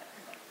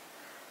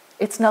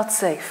 It's not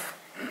safe.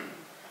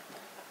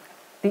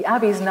 The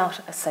Abbey's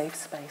not a safe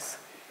space.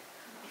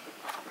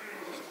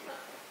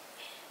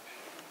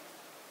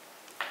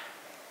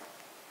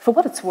 For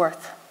what it's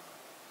worth,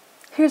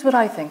 here's what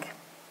I think.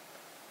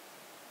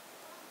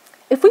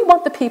 If we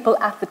want the people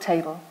at the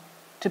table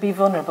to be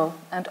vulnerable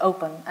and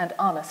open and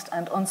honest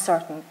and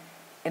uncertain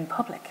in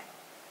public,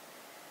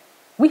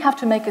 we have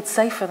to make it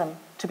safe for them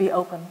to be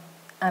open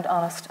and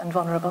honest and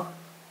vulnerable.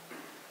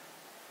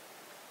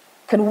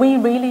 Can we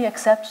really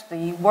accept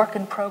the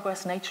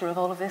work-in-progress nature of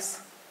all of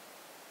this?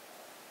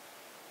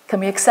 Can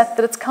we accept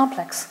that it's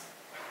complex?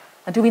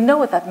 And do we know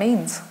what that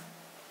means?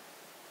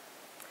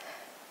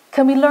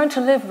 Can we learn to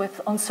live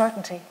with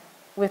uncertainty,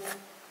 with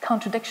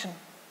contradiction,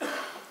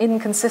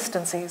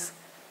 inconsistencies,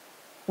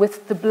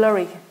 with the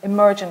blurry,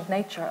 emergent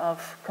nature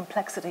of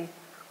complexity,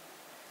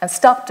 and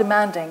stop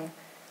demanding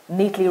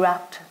neatly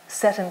wrapped,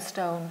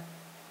 set-in-stone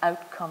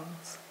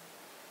outcomes?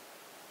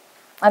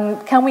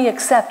 And can we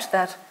accept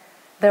that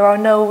there are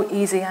no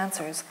easy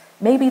answers?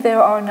 Maybe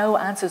there are no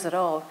answers at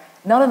all,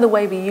 not in the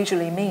way we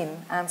usually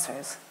mean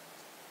answers.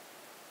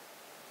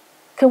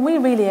 Can we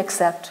really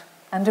accept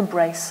and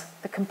embrace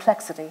the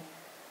complexity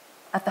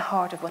at the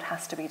heart of what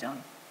has to be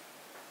done?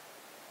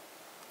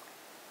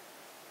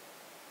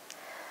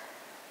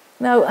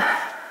 Now,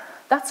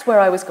 that's where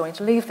I was going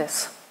to leave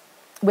this,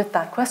 with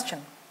that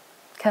question.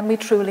 Can we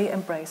truly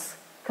embrace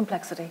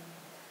complexity?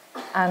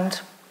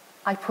 And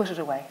I put it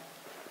away.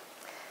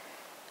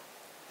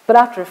 But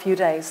after a few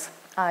days,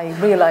 I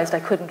realised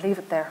I couldn't leave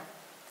it there.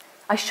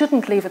 I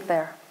shouldn't leave it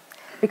there,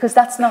 because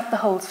that's not the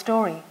whole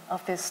story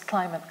of this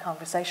climate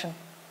conversation.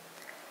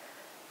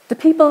 The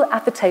people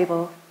at the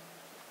table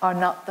are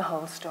not the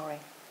whole story.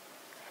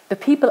 The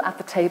people at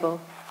the table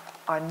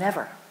are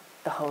never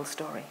the whole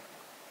story.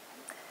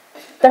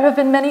 There have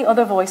been many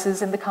other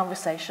voices in the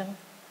conversation,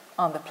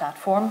 on the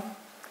platform,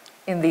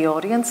 in the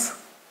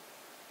audience.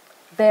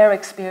 Their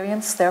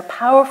experience, their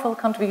powerful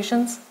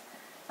contributions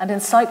and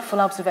insightful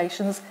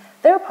observations,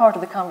 they're part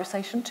of the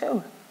conversation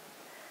too,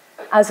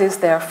 as is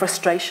their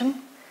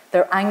frustration,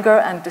 their anger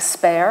and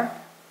despair,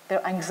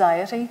 their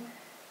anxiety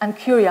and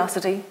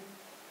curiosity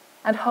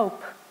and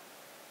hope.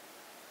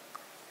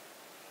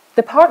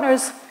 The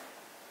partners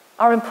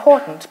are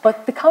important,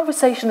 but the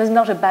conversation is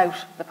not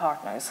about the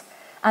partners,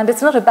 and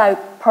it's not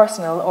about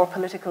personal or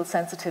political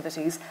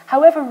sensitivities,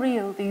 however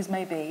real these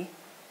may be.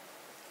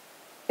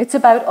 It's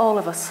about all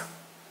of us,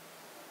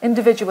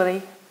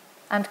 individually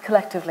and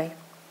collectively.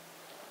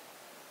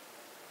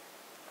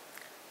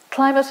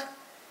 Climate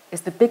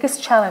is the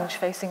biggest challenge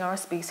facing our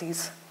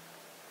species.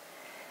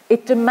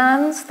 It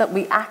demands that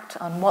we act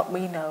on what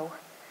we know,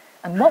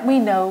 and what we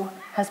know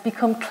has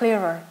become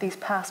clearer these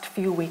past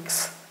few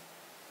weeks.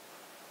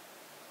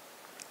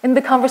 In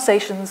the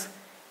conversations,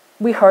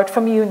 we heard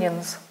from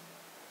unions,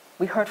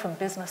 we heard from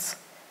business,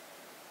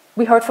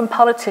 we heard from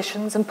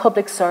politicians and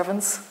public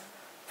servants,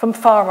 from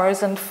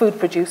farmers and food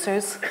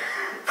producers,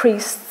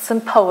 priests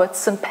and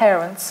poets and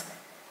parents,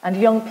 and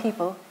young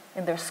people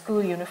in their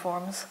school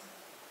uniforms.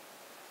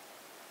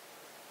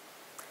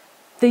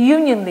 The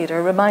union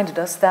leader reminded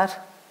us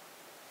that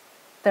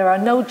there are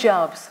no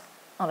jobs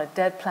on a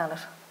dead planet.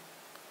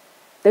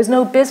 There's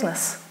no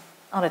business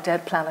on a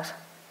dead planet.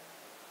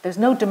 There's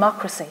no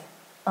democracy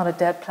on a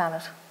dead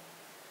planet.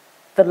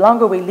 The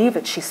longer we leave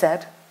it, she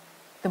said,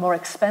 the more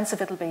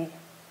expensive it'll be.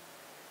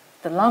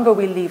 The longer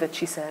we leave it,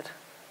 she said,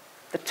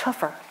 the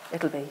tougher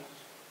it'll be.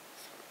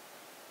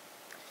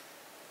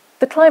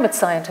 The climate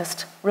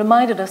scientist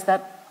reminded us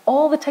that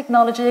all the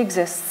technology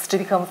exists to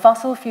become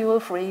fossil fuel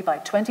free by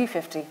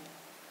 2050.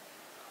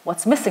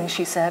 What's missing,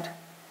 she said,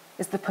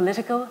 is the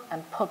political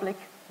and public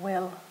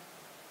will.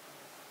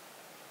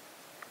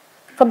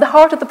 From the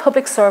heart of the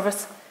public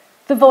service,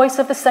 the voice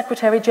of the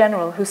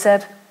Secretary-General, who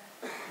said,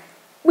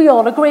 "We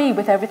all agree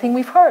with everything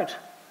we've heard,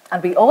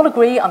 and we all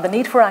agree on the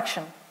need for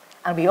action,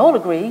 and we all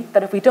agree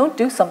that if we don't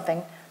do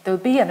something, there'll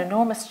be an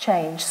enormous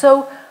change.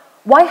 So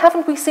why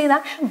haven't we seen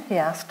action?" he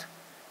asked.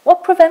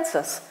 "What prevents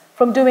us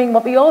from doing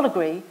what we all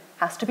agree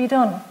has to be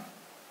done?"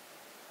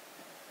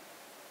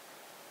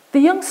 The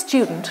young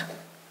student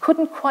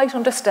couldn't quite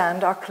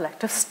understand our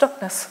collective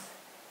stuckness.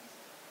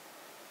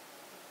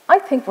 "I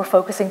think we're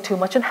focusing too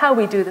much on how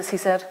we do this," he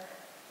said.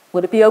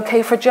 "Would it be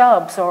okay for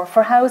jobs or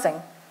for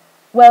housing?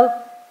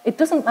 Well, it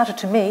doesn't matter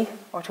to me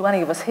or to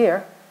any of us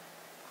here,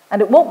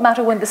 and it won't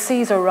matter when the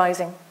seas are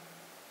rising,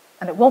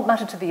 and it won't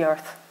matter to the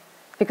earth,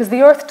 because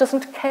the earth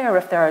doesn't care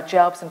if there are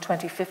jobs in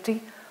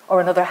 2050 or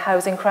another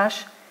housing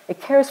crash.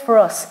 It cares for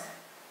us,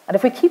 and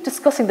if we keep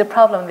discussing the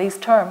problem in these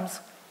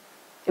terms,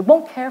 it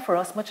won't care for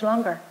us much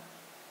longer."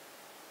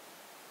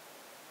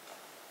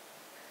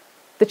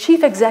 The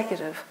chief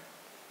executive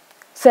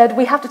said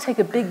we have to take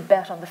a big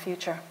bet on the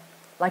future,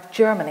 like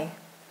Germany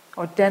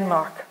or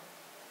Denmark.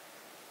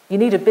 "You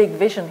need a big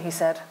vision," he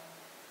said,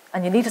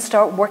 "and you need to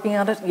start working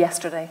on it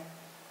yesterday."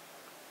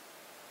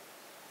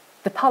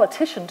 The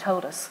politician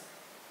told us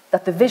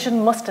that the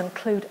vision must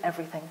include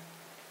everything.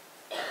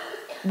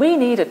 "We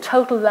need a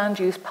total land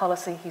use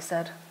policy," he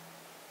said,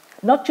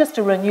 "not just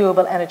a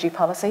renewable energy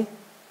policy,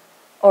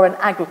 or an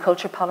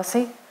agriculture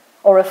policy,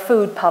 or a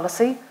food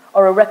policy,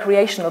 or a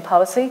recreational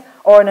policy,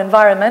 or an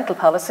environmental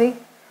policy.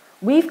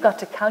 We've got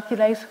to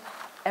calculate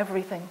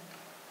everything."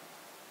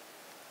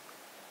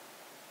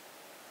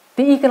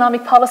 The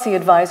economic policy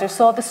advisor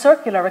saw the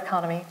circular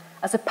economy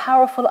as a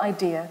powerful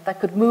idea that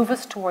could move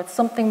us towards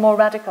something more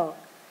radical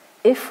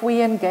if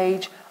we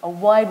engage a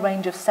wide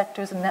range of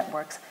sectors and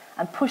networks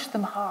and push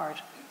them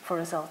hard for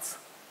results.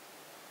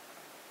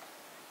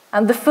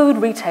 And the food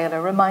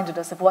retailer reminded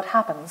us of what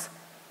happens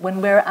when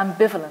we're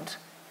ambivalent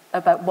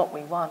about what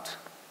we want.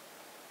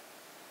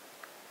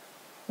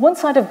 One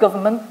side of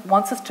government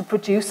wants us to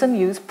produce and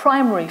use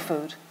primary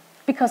food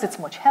because it's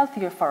much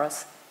healthier for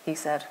us, he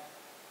said.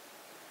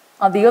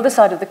 On the other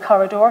side of the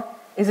corridor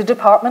is a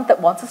department that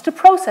wants us to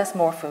process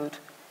more food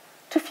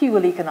to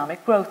fuel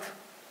economic growth.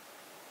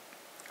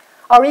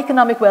 Our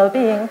economic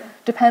well-being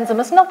depends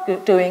on us not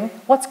doing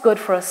what's good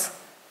for us.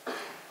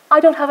 "I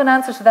don't have an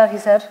answer to that," he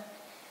said.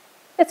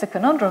 "It's a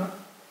conundrum."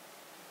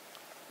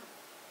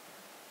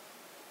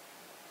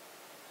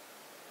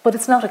 But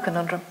it's not a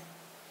conundrum.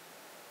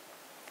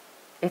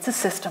 It's a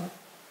system,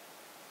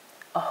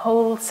 a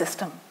whole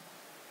system.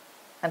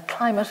 And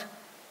climate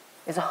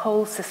is a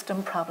whole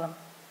system problem.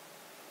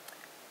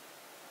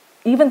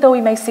 Even though we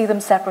may see them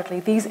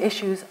separately, these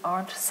issues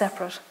aren't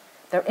separate.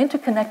 They're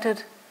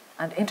interconnected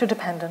and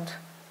interdependent.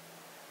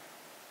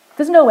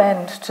 There's no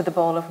end to the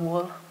ball of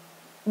wool,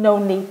 no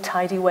neat,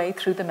 tidy way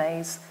through the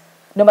maze,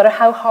 no matter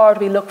how hard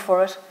we look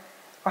for it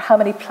or how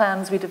many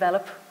plans we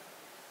develop.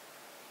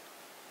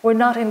 We're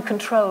not in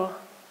control.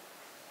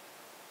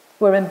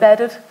 We're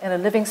embedded in a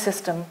living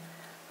system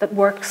that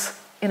works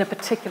in a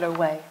particular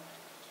way.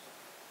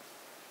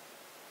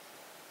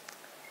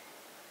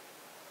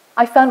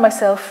 I found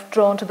myself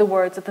drawn to the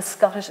words of the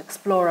Scottish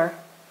explorer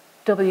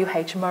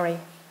W.H. Murray,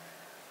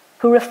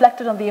 who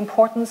reflected on the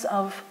importance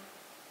of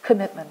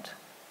commitment.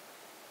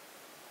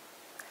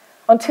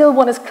 Until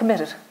one is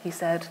committed, he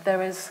said,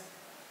 there is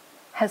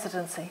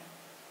hesitancy,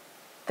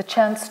 the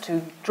chance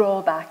to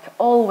draw back,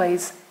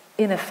 always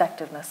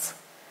ineffectiveness.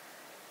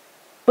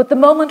 But the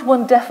moment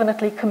one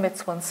definitely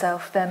commits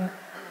oneself, then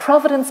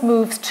providence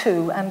moves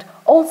too, and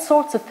all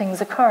sorts of things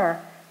occur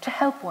to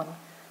help one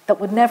that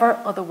would never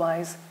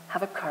otherwise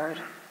have occurred.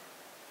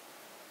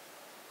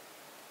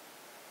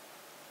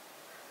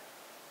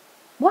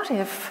 What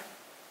if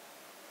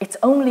it's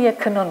only a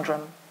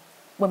conundrum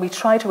when we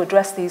try to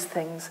address these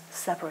things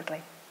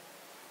separately?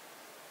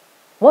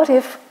 What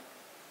if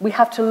we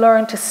have to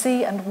learn to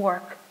see and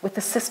work with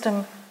the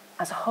system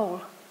as a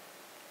whole?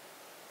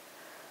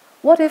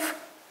 What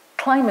if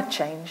climate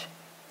change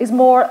is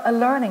more a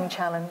learning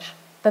challenge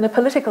than a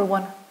political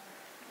one?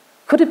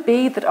 Could it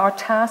be that our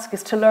task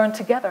is to learn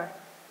together,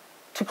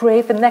 to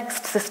create the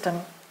next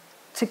system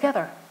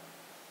together?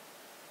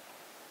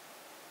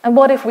 And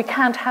what if we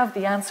can't have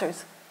the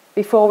answers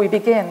before we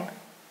begin?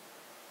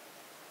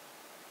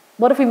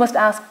 What if we must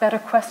ask better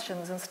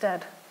questions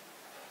instead?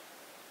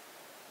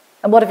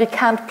 And what if you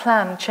can't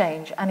plan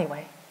change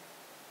anyway?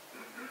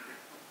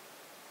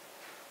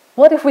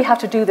 What if we have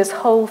to do this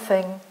whole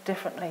thing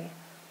differently?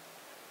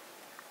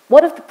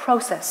 What if the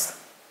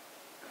process,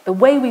 the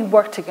way we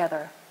work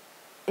together,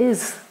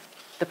 is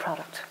the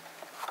product?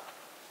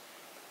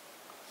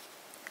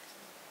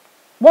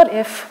 What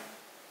if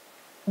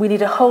we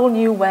need a whole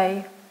new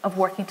way of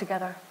working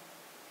together?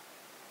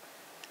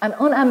 An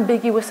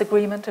unambiguous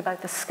agreement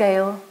about the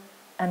scale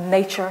and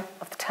nature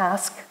of the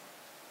task?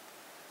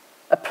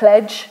 A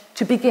pledge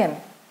to begin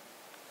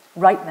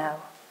right now.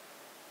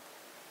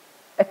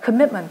 A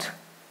commitment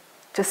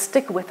to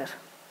stick with it,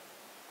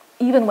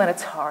 even when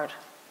it's hard,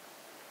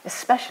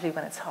 especially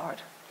when it's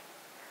hard.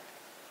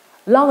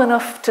 Long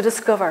enough to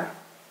discover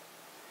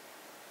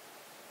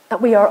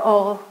that we are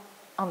all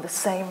on the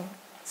same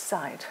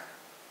side.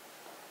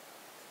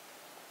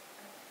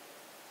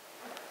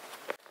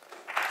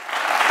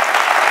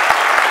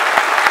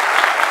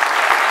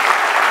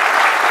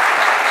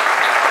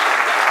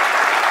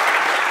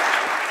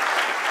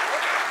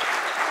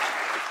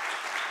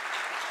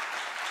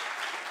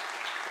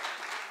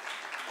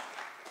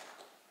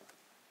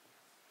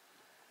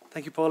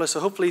 Thank you, Paula. So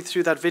hopefully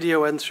through that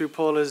video and through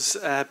Paula's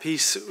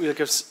piece, we'll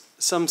give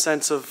some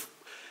sense of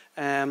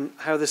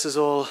how this has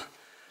all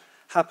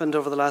happened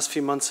over the last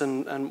few months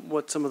and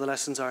what some of the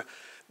lessons are.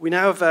 We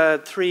now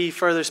have 3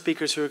 further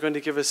speakers who are going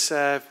to give us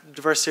a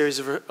diverse series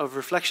of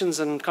reflections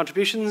and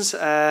contributions.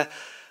 Our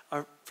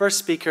first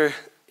speaker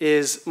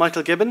is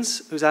Michael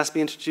Gibbons, who's asked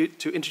me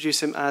to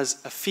introduce him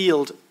as a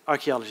field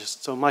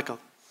archaeologist. So, Michael.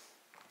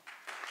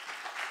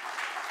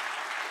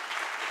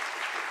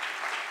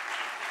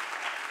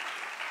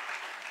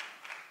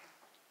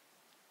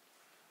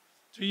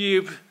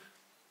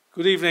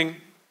 Good evening.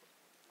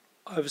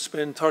 I've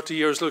spent 30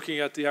 years looking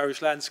at the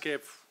Irish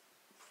landscape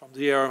from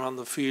the air, on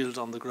the field,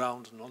 on the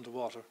ground and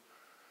underwater.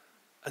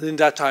 And in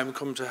that time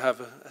come to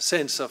have a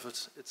sense of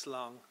its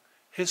long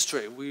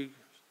history. We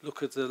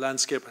look at the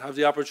landscape and have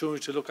the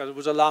opportunity to look at it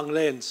with a long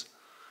lens.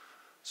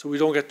 So we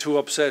don't get too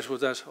upset with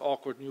that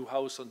awkward new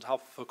house on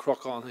top of a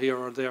crock on here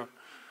or there.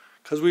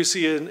 Because we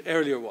see an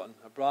earlier one,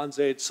 a Bronze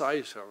Age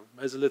site or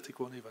a Mesolithic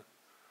one even.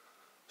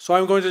 So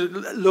I'm going to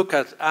look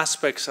at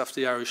aspects of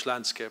the Irish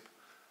landscape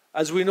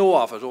as we know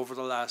of it over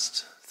the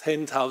last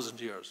 10,000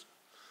 years.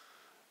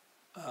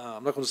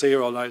 I'm not going to stay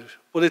here all night,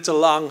 but it's a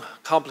long,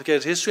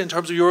 complicated history. In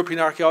terms of European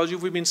archaeology,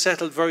 we've been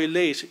settled very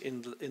late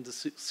in the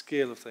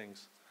scale of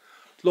things.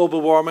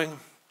 Global warming,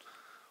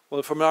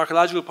 well, from an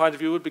archaeological point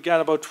of view, it began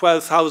about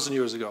 12,000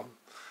 years ago,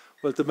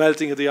 with the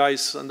melting of the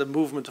ice and the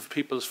movement of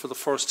peoples for the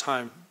first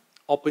time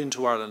up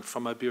into Ireland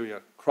from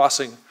Iberia,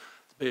 crossing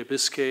Bay of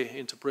Biscay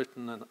into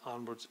Britain and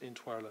onwards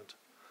into Ireland.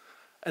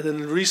 And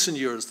in recent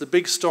years, the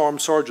big storm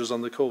surges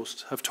on the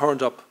coast have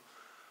turned up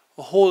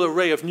a whole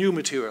array of new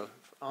material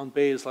on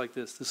bays like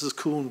this. This is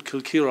Coon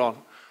Kilkieran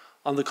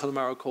on the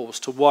Connemara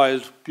coast, a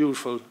wild,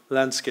 beautiful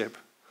landscape.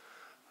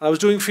 And I was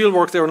doing field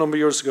work there a number of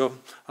years ago,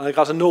 and I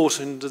got a note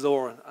in the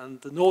door,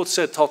 and the note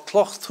said, "Tá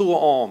cloch tú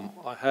am,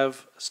 I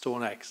have a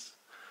stone axe."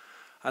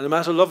 And I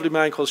met a lovely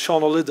man called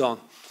Sean O'Lidon,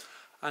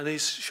 and he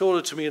showed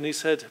it to me, and he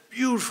said,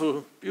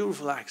 "Beautiful,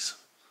 beautiful axe.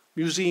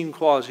 Museum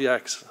quality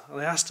axe."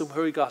 And I asked him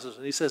where he got it,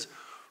 and he says,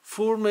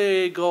 "Fur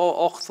me go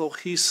ochtoch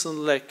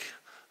hisen lek,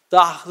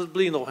 dachad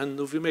blino hen,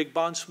 nu vi meg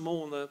banch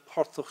mona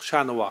portoch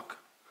shanawak."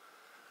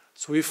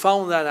 So we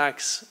found that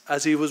axe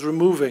as he was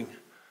removing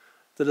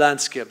the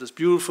landscape, this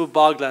beautiful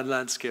bogland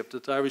landscape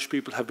that the Irish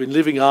people have been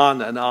living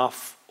on and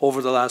off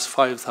over the last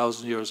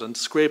 5,000 years, and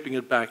scraping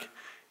it back,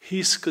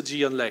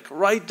 hiskajian lek,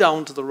 right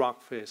down to the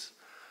rock face.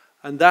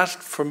 And that,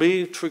 for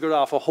me, triggered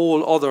off a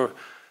whole other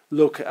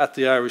look at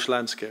the Irish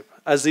landscape.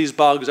 As these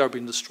bogs are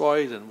being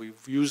destroyed and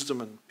we've used them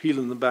and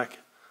peeling them back,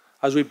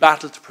 as we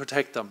battle to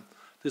protect them,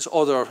 these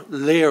other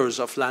layers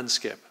of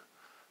landscape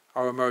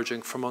are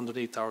emerging from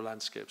underneath our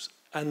landscapes,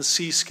 and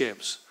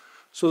seascapes.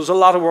 So there's a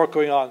lot of work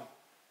going on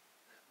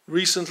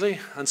recently,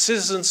 and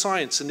citizen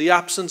science, in the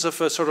absence of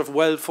a sort of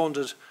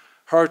well-funded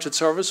heritage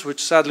service,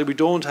 which sadly we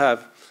don't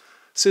have,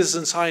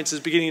 citizen science is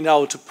beginning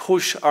now to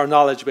push our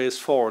knowledge base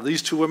forward.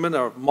 These two women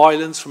are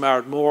Moylans from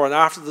Ardmore, and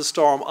after the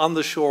storm on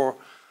the shore,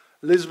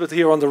 Elizabeth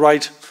here on the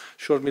right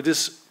showed me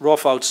this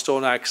rough out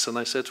stone axe, and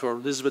I said to her,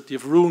 Elizabeth,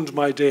 you've ruined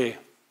my day.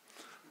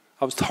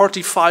 I was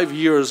 35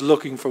 years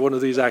looking for one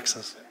of these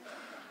axes.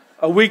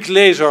 A week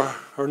later,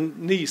 her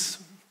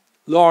niece,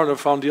 Lorna,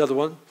 found the other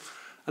one,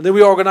 and then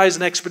we organised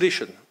an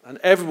expedition, and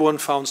everyone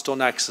found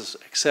stone axes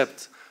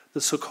except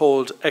the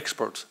so-called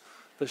expert,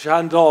 the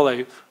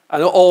Shandali,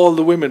 and all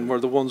the women were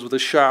the ones with the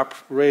sharp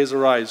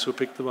razor eyes who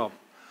picked them up.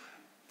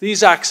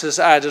 These axes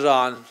added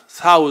on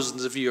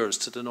thousands of years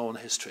to the known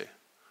history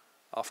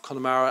of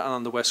Connemara and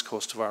on the west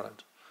coast of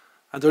Ireland.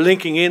 And they're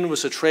linking in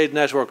with a trade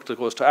network that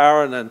goes to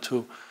Arran and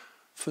to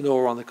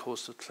Fenora on the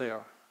coast of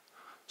Clare.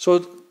 So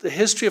the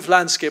history of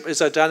landscape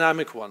is a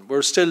dynamic one.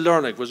 We're still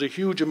learning. There's a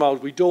huge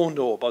amount we don't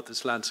know about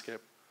this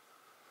landscape.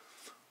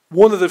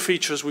 One of the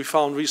features we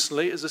found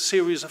recently is a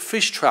series of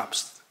fish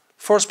traps.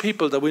 First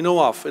people that we know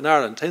of in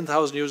Ireland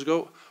 10,000 years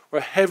ago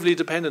were heavily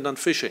dependent on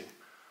fishing.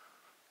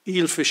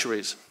 Eel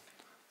fisheries,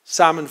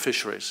 salmon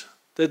fisheries.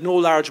 They had no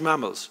large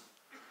mammals.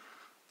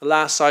 The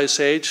last ice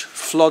age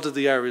flooded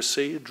the Irish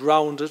Sea,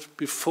 drowned it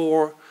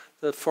before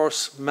the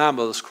first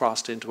mammals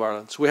crossed into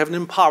Ireland. So we have an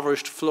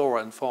impoverished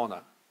flora and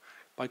fauna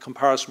by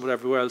comparison with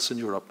everywhere else in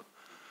Europe.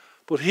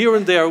 But here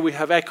and there we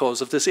have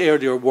echoes of this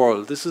earlier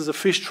world. This is a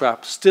fish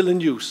trap still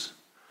in use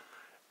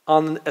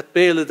at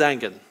Béle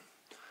Dangan.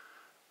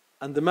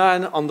 And the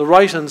man on the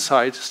right-hand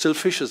side still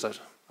fishes it.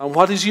 And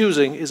what he's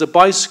using is a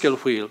bicycle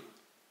wheel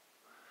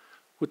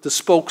with the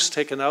spokes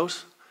taken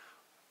out,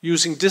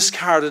 using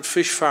discarded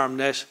fish farm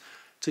net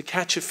to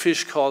catch a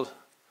fish called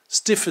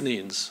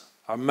stiffinines,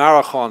 or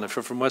marachon if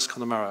you're from West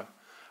Connemara.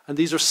 And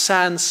these are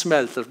sand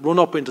smelt that run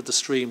up into the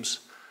streams.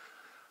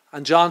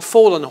 And John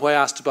Folan, who I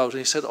asked about, and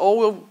he said, oh,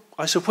 well,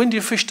 I said, when do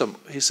you fish them?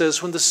 He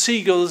says, when the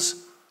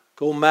seagulls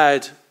go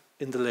mad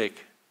in the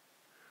lake.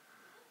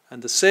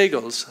 And the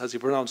seagulls, as he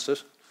pronounced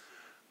it,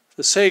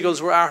 the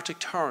seagulls were Arctic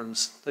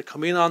terns that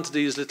come in onto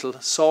these little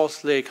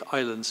salt lake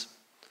islands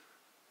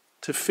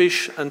to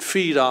fish and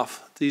feed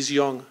off these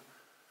young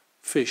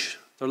fish.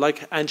 They're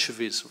like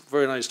anchovies,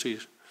 very nice to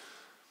eat.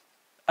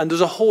 And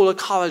there's a whole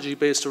ecology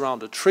based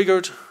around it,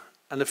 triggered,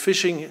 and a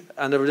fishing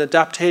and an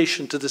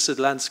adaptation to this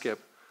landscape,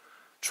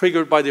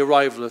 triggered by the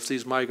arrival of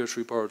these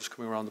migratory birds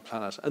coming around the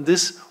planet. And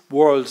this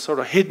world, sort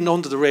of hidden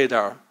under the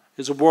radar,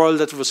 is a world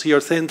that was here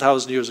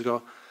 10,000 years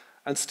ago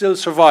and still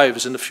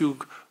survives in a few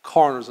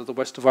corners of the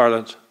west of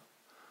Ireland.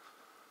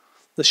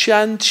 The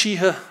Sean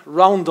Tíche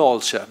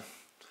Roundalse,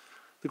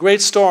 the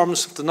great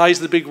storms of the night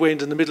of the big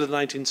wind in the middle of the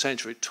 19th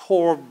century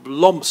tore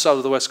lumps out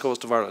of the west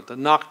coast of Ireland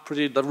and knocked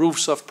the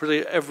roofs off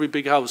pretty every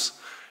big house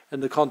in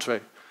the country.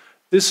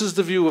 This is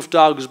the view of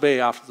Dogs Bay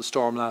after the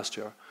storm last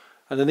year,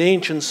 and an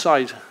ancient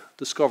site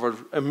discovered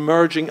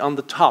emerging on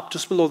the top,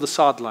 just below the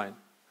sod line.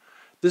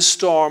 This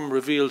storm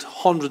revealed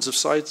hundreds of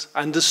sites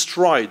and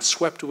destroyed,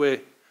 swept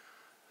away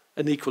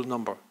an equal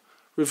number,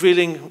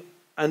 revealing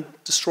and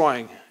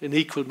destroying in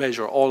equal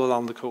measure all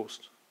along the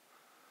coast.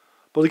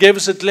 But it gave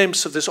us a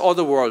glimpse of this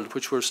other world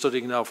which we're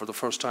studying now for the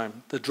first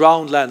time. The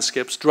drowned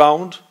landscapes,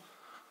 drowned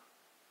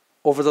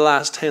over the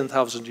last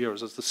 10,000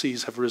 years as the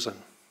seas have risen.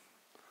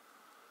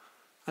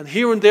 And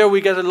here and there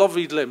we get a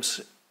lovely glimpse.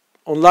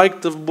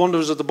 Unlike the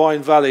wonders of the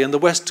Boyne Valley and the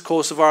west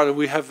coast of Ireland,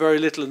 we have very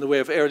little in the way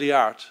of early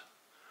art.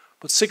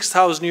 But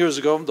 6,000 years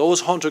ago,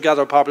 those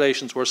hunter-gatherer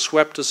populations were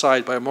swept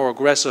aside by a more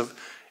aggressive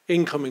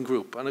incoming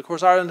group. And of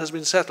course Ireland has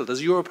been settled,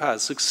 as Europe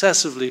has,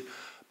 successively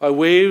by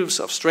waves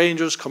of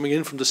strangers coming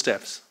in from the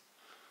steppes.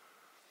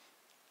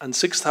 And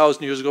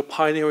 6,000 years ago,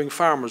 pioneering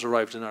farmers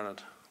arrived in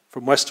Ireland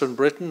from Western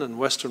Britain and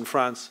Western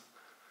France.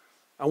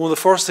 And one of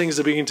the first things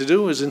they begin to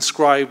do is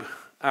inscribe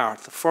art,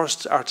 the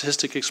first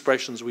artistic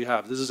expressions we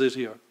have. This is it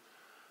here.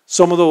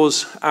 Some of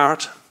those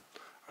art,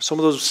 some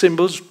of those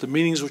symbols, the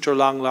meanings which are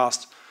long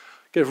lost,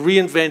 get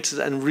reinvented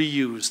and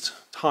reused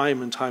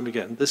time and time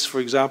again. This, for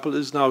example,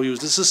 is now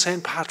used. This is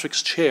St.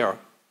 Patrick's chair,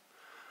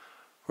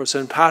 where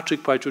St.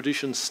 Patrick, by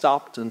tradition,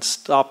 stopped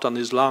on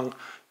his long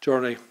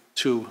journey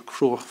to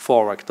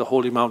Prophetic, the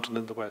holy mountain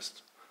in the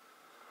west.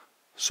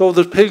 So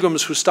the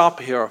pilgrims who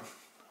stop here,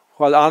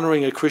 while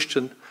honouring a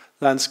Christian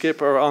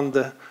landscape, are on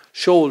the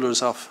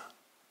shoulders of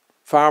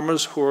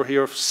farmers who were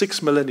here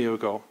 6 millennia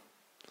ago.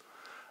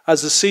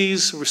 As the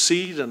seas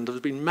recede, and there's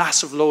been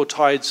massive low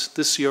tides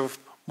this year,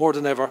 more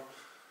than ever,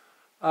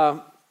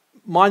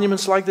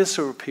 monuments like this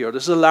have appeared.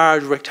 This is a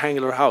large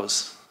rectangular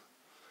house.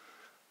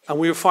 And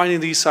we are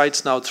finding these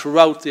sites now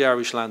throughout the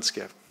Irish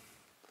landscape.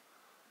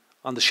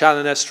 On the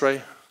Shannon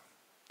Estuary,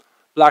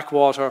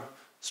 Blackwater,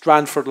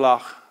 Strandford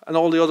Lough, and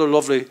all the other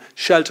lovely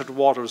sheltered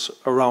waters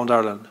around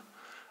Ireland.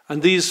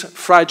 And these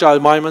fragile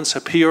monuments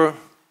appear,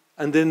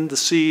 and then the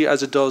sea,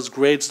 as it does,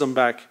 grades them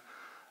back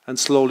and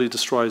slowly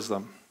destroys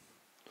them.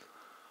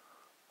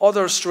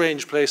 Other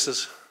strange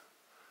places,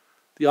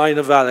 the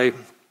Ina Valley,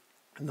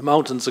 in the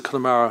mountains of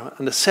Connemara,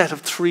 and a set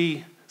of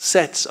 3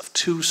 sets of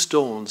 2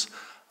 stones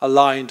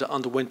aligned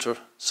on the winter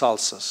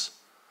solstice.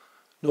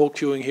 No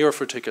queuing here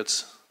for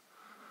tickets.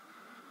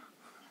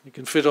 You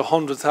can fit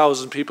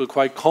 100,000 people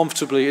quite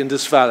comfortably in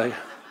this valley.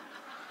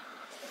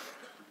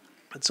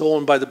 It's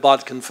owned by the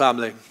Bodkin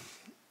family.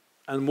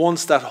 And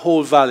once that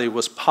whole valley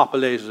was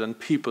populated and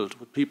peopled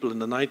with people in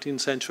the 19th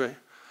century,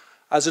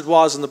 as it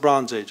was in the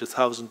Bronze Age,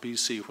 1000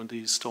 BC, when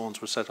these stones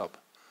were set up.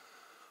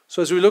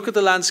 So as we look at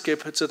the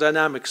landscape, it's a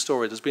dynamic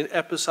story. There's been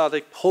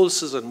episodic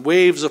pulses and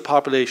waves of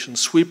population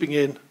sweeping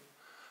in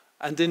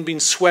and then being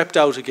swept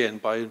out again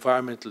by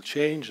environmental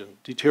change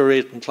and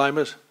deteriorating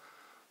climate,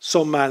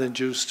 some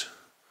man-induced,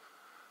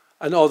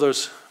 and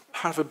others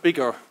part of a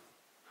bigger,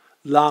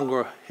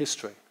 longer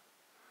history.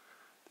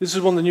 This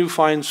is one of the new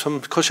finds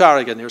from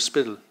Cusharrigan near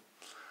Spiddle,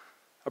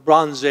 a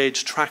Bronze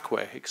Age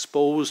trackway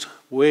exposed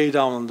way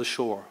down on the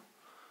shore.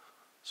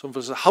 Some of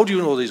us say, how do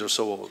you know these are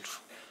so old?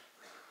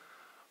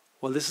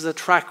 Well, this is a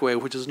trackway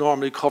which is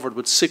normally covered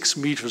with 6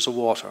 meters of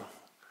water.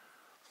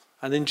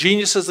 And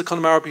ingenious as the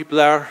Connemara people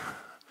are,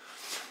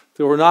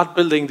 they were not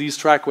building these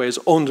trackways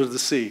under the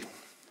sea.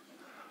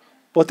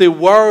 But they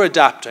were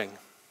adapting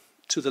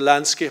to the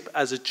landscape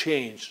as it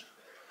changed.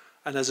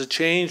 And as it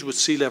changed with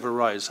sea level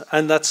rise.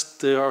 And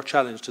that's our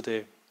challenge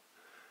today.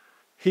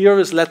 Here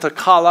is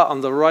Letakala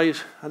on the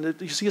right, and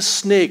you see a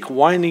snake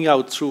winding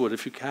out through it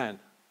if you can.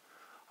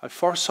 I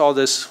first saw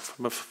this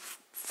from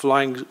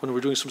flying when we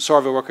were doing some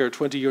survey work here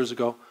 20 years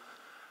ago.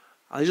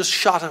 And I just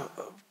shot a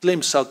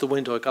glimpse out the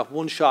window. I got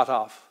one shot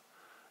off.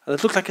 And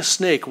it looked like a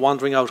snake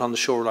wandering out on the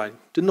shoreline.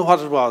 Didn't know what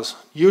it was.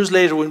 Years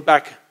later, went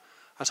back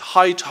at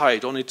high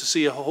tide, only to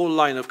see a whole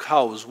line of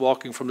cows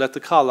walking from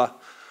Letakala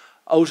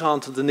out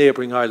onto the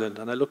neighbouring island.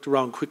 And I looked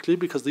around quickly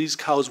because these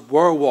cows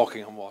were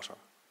walking on water.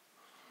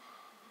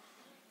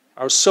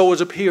 Or so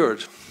it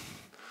appeared.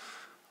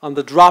 On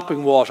the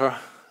dropping water,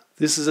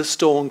 this is a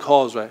stone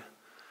causeway,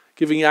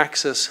 giving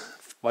access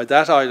by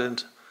that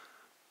island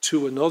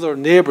to another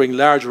neighbouring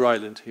larger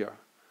island here.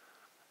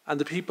 And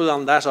the people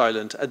on that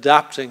island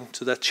adapting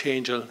to that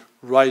change in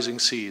rising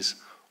seas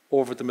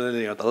over the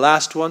millennia. The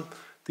last one,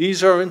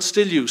 these are in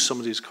still use, some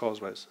of these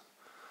causeways.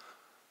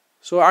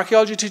 So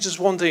archaeology teaches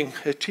one thing.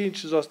 It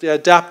teaches us the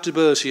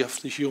adaptability of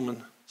the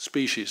human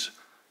species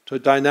to a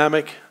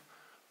dynamic,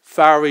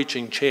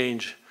 far-reaching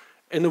change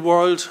in a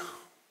world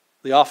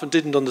they often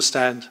didn't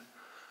understand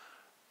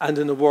and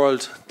in a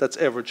world that's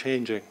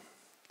ever-changing.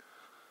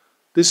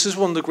 This is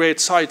one of the great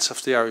sights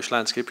of the Irish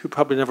landscape. You've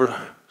probably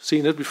never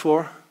seen it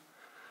before.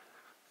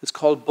 It's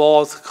called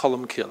Báth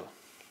Columkill.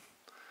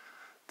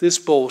 This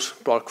boat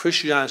brought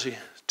Christianity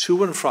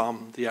to and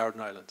from the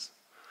Arden Islands.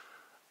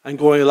 And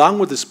going along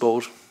with this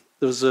boat,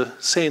 there was a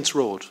Saints'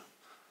 Road.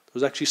 There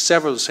was actually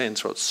several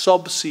Saints' Roads,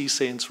 sub-sea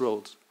Saints'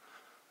 Roads.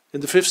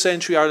 In the 5th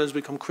century, Ireland has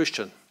become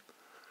Christian.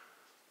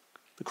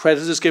 The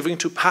credit is given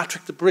to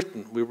Patrick the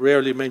Briton. We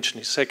rarely mention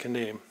his second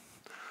name.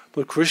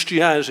 But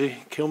Christianity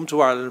came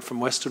to Ireland from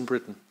Western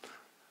Britain.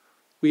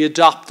 We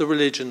adopt the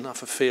religion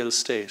of a failed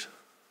state.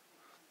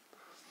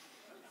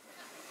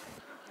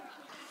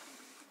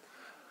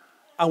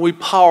 And we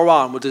power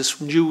on with this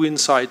new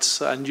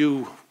insights and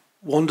new,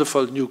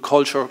 wonderful new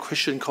culture,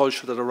 Christian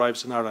culture that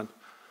arrives in Ireland,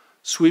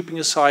 sweeping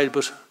aside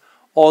but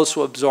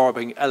also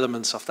absorbing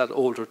elements of that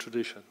older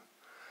tradition.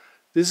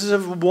 This is a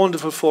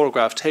wonderful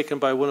photograph taken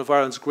by one of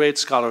Ireland's great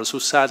scholars who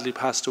sadly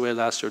passed away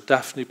last year,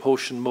 Daphne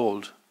Potion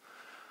Mould.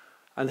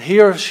 And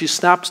here she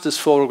snaps this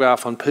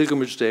photograph on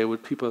Pilgrimage Day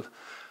with people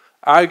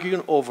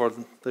arguing over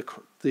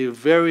the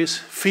various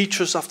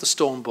features of the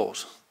stone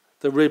boat,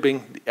 the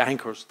ribbing, the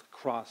anchors, the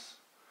cross,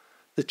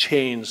 the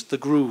chains, the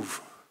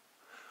groove.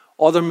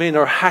 Other men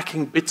are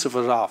hacking bits of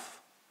it off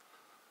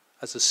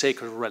as a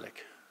sacred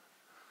relic.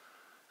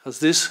 Because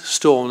this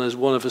stone is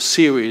one of a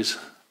series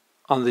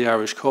on the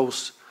Irish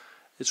coast.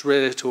 It's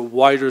related to a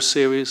wider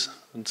series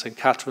in St.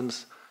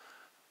 Catherine's,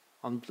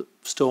 on the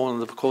stone on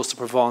the coast of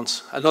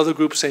Provence. Another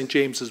group, St.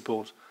 James's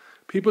Boat.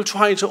 People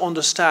trying to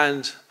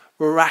understand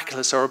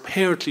miraculous or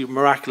apparently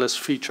miraculous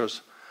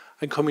features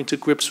and coming to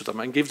grips with them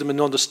and give them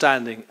an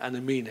understanding and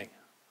a meaning.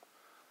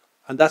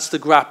 And that's the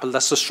grapple,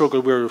 that's the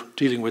struggle we're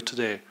dealing with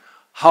today.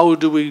 How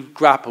do we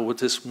grapple with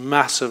this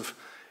massive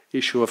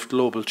issue of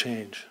global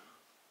change?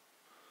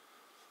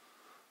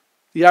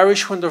 The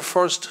Irish, when they're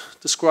first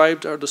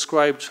described, are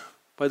described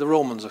by the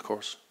Romans, of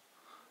course.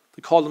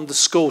 They call them the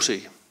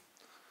Scoti.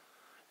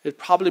 It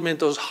probably meant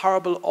those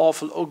horrible,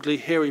 awful, ugly,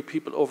 hairy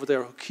people over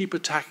there who keep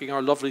attacking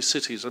our lovely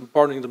cities and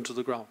burning them to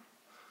the ground.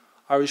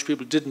 Irish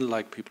people didn't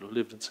like people who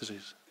lived in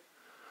cities.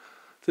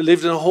 They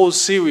lived in a whole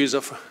series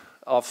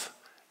of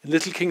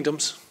little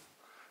kingdoms,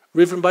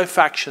 riven by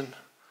faction,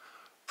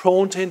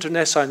 prone to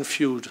internecine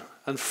feud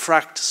and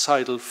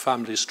fratricidal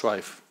family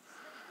strife.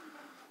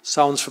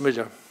 Sounds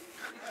familiar.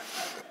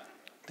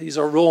 These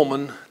are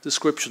Roman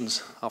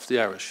descriptions of the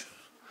Irish.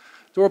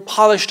 They were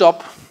polished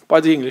up by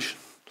the English,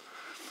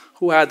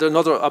 who had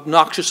another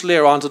obnoxious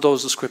layer onto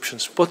those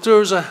descriptions. But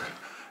there is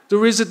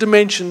a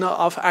dimension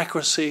of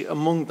accuracy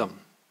among them,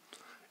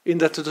 in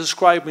that they're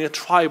describing a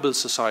tribal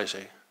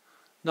society,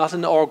 not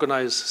an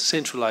organized,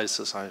 centralized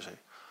society.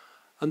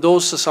 And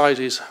those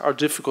societies are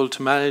difficult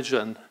to manage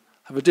and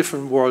have a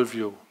different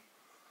worldview.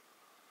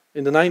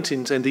 In the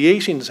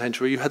 18th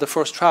century, you had the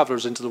first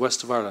travellers into the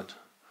west of Ireland.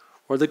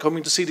 Were they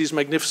coming to see these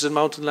magnificent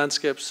mountain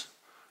landscapes?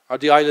 Or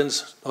the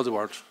islands? No, they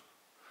weren't.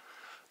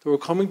 They were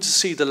coming to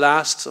see the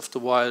last of the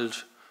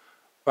wild,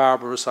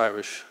 barbarous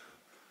Irish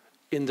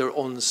in their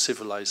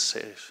uncivilized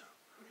state.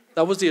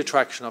 That was the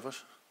attraction of it.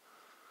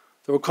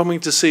 They were coming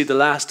to see the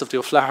last of the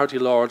O'Flaherty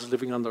lords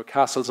living on their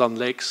castles on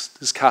lakes.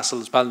 This castle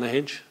is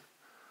Ballynahinch.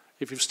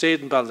 If you've stayed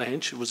in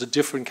Ballynahinch, it was a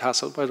different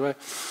castle, by the way.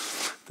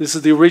 This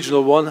is the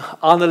original one,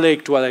 on a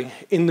lake dwelling,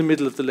 in the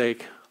middle of the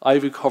lake.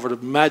 Ivy covered a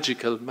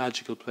magical,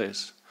 magical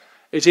place.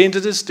 It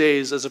ended its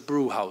days as a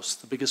brew house,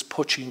 the biggest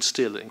poaching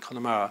still in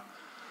Connemara,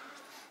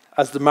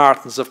 as the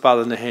Martins of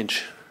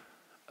Ballynahinch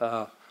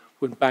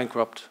went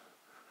bankrupt.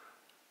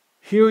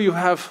 Here you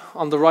have,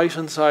 on the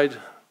right-hand side,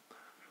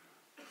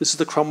 this is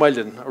the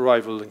Cromwellian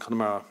arrival in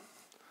Connemara.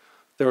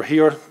 They're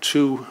here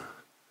to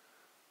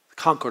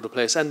conquer the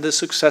place, and they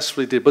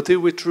successfully did, but they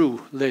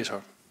withdrew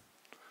later.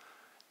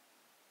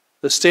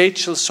 The state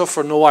shall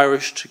suffer no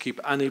Irish to keep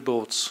any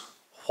boats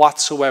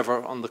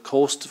whatsoever on the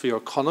coast of your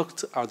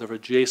Connacht or their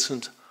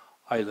adjacent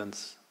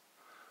islands.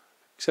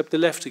 Except they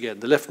left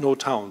again, they left no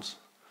towns.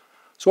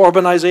 So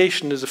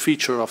urbanisation is a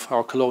feature of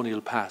our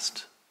colonial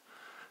past.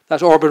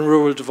 That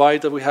urban-rural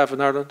divide that we have in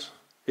Ireland,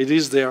 it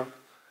is there.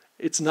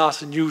 It's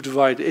not a new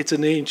divide, it's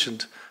an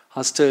ancient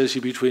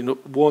hostility between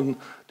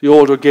the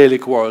older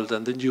Gaelic world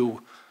and the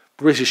new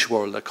British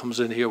world that comes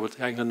in here with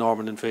the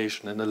Anglo-Norman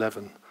invasion in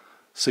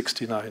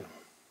 1169.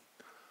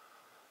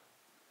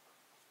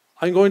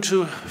 I'm going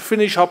to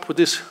finish up with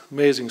this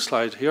amazing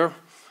slide here.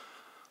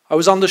 I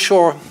was on the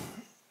shore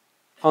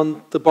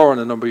on the Burren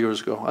a number of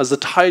years ago. As the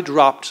tide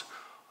dropped,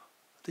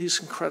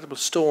 this incredible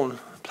stone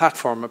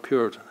platform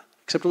appeared,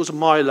 except it was a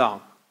mile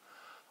long,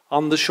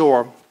 on the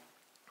shore.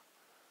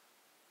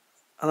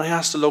 And I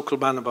asked the local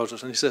man about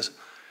it, and he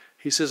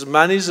says,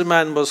 many's a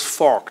man was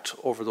forked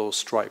over those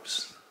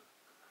stripes.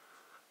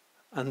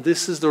 And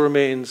this is the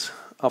remains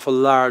of a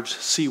large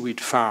seaweed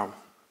farm,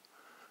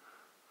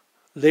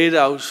 laid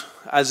out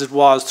as it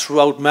was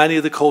throughout many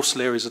of the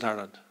coastal areas in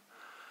Ireland.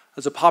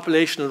 As the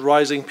population is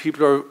rising,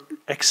 people are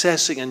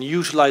accessing and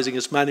utilising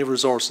as many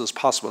resources as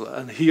possible.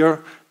 And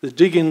here, they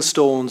dig in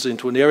stones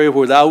into an area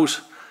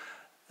without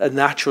a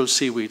natural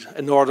seaweed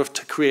in order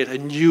to create a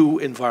new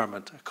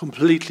environment. A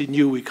completely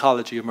new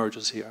ecology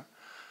emerges here.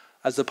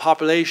 As the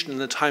population,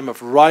 in a time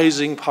of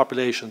rising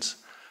populations,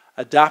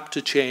 adapt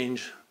to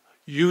change,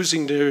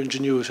 using their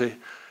ingenuity,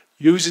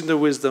 using their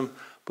wisdom,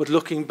 but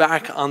looking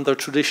back on their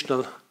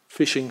traditional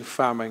fishing,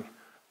 farming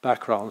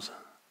backgrounds.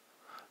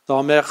 If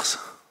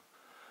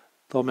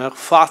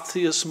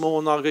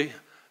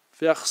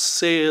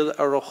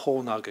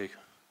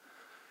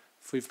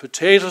we've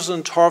potatoes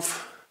and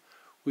turf,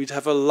 we'd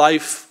have a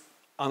life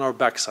on our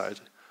backside.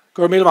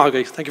 Thank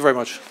you very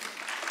much.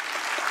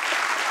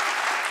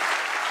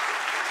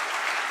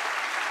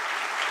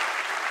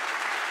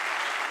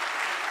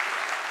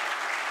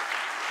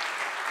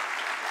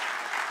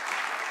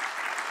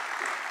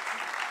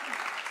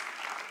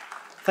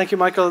 Thank you,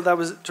 Michael. That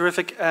was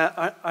terrific.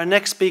 Our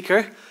next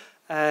speaker,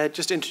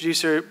 just to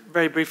introduce her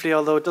very briefly,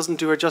 although it doesn't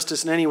do her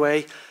justice in any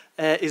way,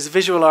 is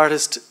visual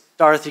artist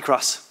Dorothy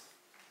Cross.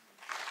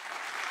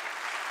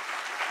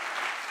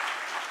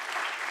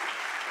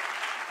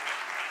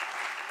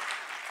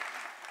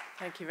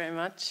 Thank you very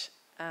much.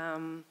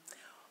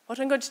 What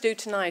I'm going to do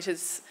tonight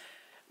is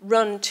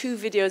run two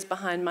videos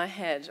behind my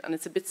head, and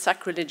it's a bit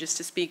sacrilegious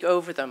to speak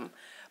over them.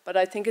 But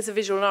I think as a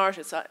visual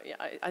artist,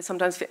 I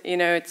sometimes,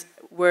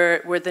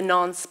 we're the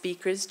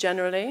non-speakers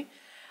generally.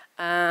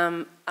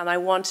 And I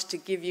wanted to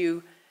give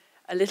you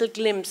a little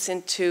glimpse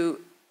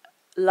into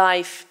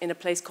life in a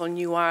place called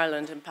New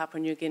Ireland in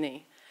Papua New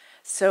Guinea.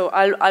 So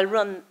I'll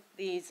run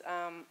these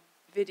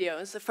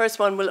videos. The first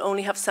one will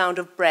only have sound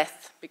of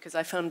breath because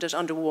I filmed it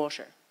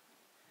underwater.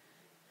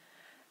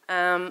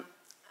 As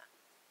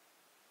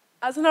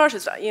an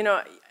artist,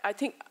 I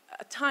think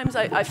at times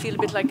I feel a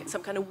bit like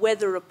some kind of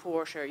weather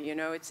reporter,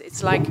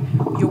 It's like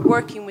you're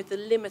working with the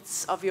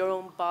limits of your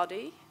own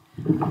body,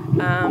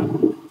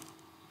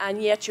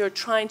 and yet you're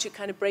trying to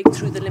kind of break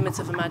through the limits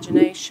of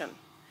imagination.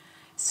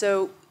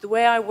 So the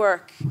way I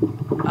work,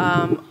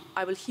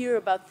 I will hear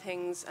about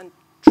things and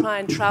try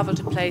and travel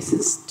to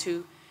places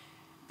to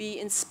be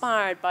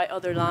inspired by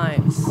other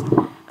lives.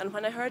 And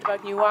when I heard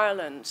about New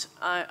Ireland,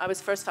 I was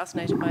first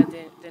fascinated by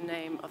the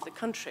name of the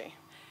country.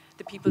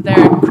 The people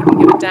there couldn't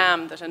give a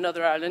damn that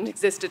another Ireland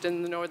existed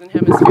in the Northern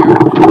Hemisphere,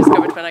 I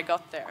discovered when I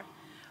got there.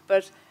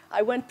 But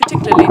I went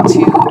particularly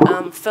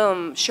to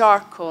film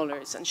shark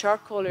callers, and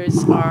shark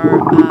callers are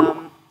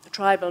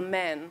tribal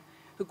men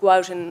who go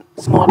out in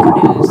small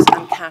canoes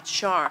and catch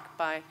shark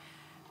by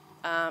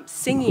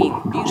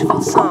singing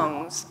beautiful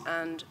songs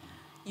and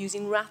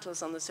using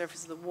rattles on the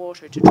surface of the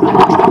water to try and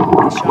attract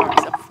the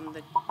sharks up from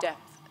the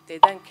depth. They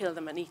then kill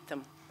them and eat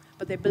them.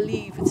 But they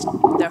believe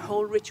their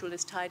whole ritual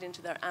is tied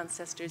into their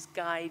ancestors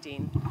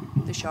guiding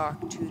the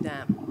shark to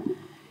them.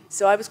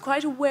 So I was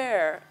quite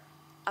aware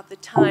at the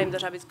time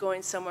that I was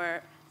going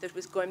somewhere that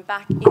was going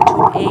back into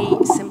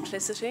a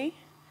simplicity,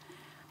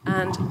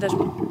 and that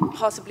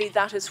possibly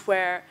that is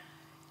where,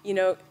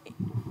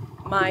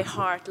 my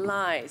heart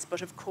lies,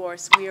 but of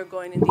course we are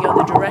going in the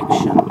other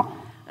direction.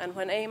 And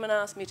when Eamon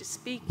asked me to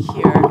speak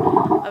here,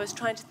 I was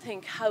trying to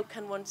think, how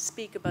can one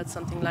speak about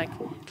something like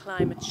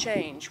climate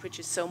change, which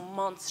is so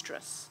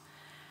monstrous?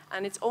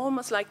 And it's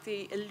almost like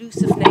the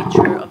elusive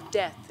nature of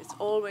death. It's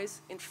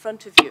always in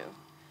front of you,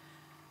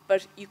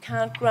 but you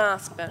can't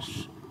grasp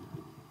it,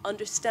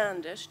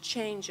 understand it,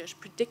 change it,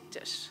 predict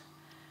it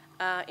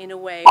in a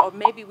way. Or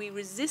maybe we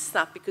resist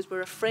that because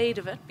we're afraid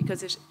of it,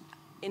 because it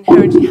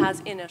inherently has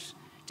in it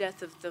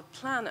death of the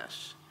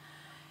planet.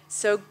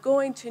 So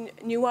going to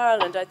New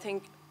Ireland, I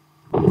think,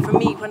 for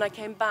me, when I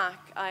came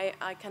back, I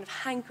kind of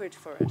hankered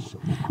for it.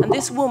 And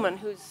this woman,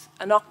 who's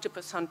an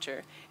octopus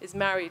hunter, is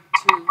married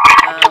to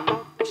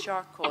a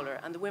shark caller,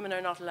 and the women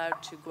are not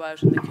allowed to go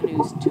out in the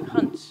canoes to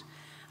hunt.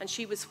 And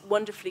she was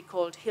wonderfully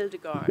called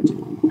Hildegard.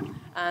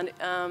 And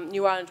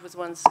New Ireland was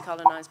once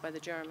colonized by the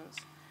Germans.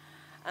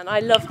 And I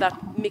love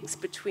that mix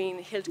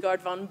between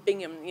Hildegard von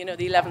Bingen, you know,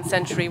 the 11th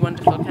century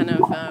wonderful kind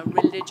of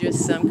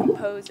religious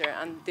composer,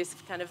 and this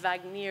kind of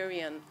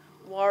Wagnerian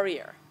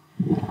warrior.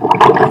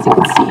 As you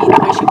can see, the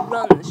way she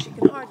runs, she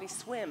can hardly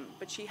swim,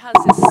 but she has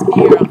this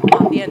spear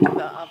on the end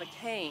of a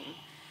cane.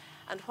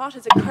 And what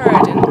has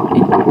occurred in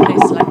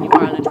places like New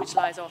Ireland, which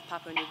lies off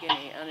Papua New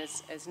Guinea and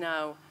is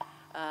now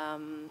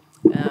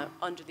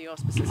under the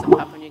auspices of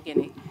Papua New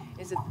Guinea,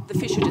 is that the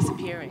fish are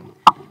disappearing.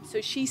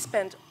 So she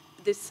spent,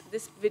 this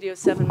video is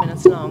 7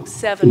 minutes long,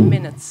 7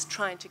 minutes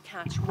trying to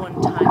catch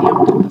one tiny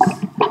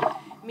octopus.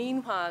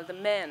 Meanwhile, the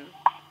men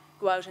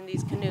go out in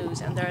these canoes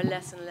and there are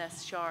less and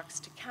less sharks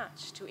to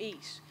catch, to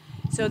eat.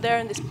 So they're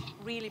in this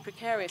really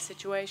precarious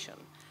situation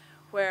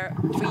where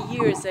for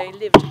years they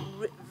lived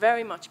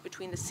very much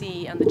between the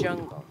sea and the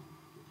jungle.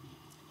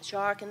 A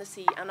shark in the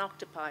sea and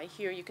octopi.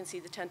 Here you can see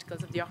the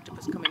tentacles of the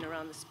octopus coming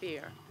around the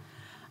spear.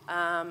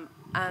 And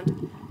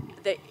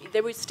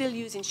they were still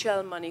using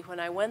shell money when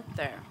I went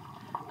there,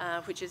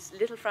 which is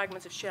little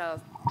fragments of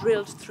shell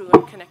drilled through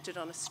and connected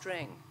on a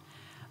string.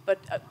 But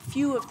a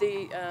few of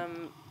the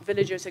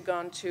villagers had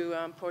gone to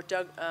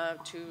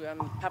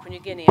Papua New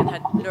Guinea and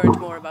had learned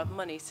more about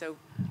money, so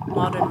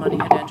modern money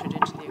had entered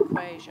into the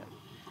equation.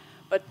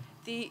 But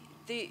the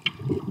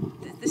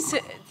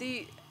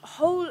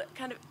whole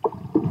kind of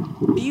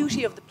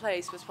beauty of the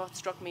place was what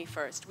struck me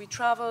first. We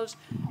traveled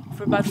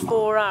for about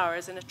 4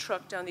 hours in a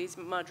truck down these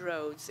mud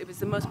roads. It was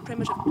the most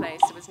primitive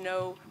place. There was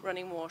no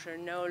running water,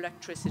 no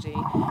electricity,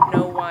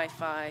 no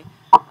Wi-Fi.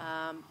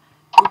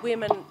 The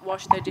women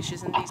washed their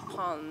dishes in these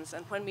ponds,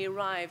 and when we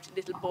arrived,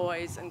 little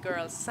boys and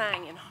girls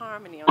sang in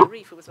harmony on the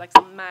reef. It was like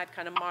some mad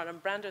kind of Marlon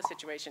Brando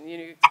situation. You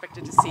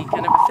expected to see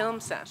kind of a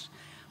film set.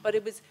 But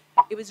it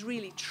was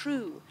really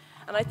true.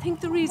 And I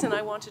think the reason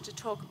I wanted to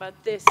talk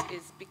about this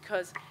is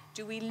because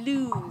do we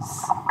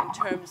lose in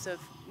terms of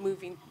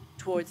moving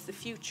towards the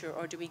future,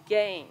 or do we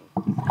gain?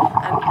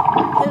 And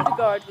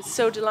Hildegard was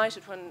so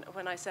delighted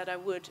when I said I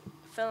would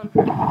film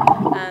her.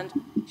 And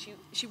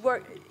she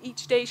worked,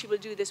 each day she will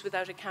do this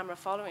without a camera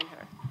following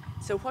her.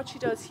 So what she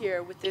does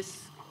here with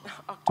this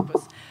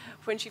octopus,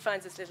 when she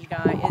finds this little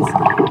guy, is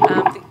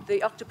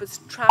the octopus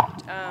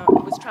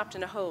was trapped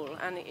in a hole,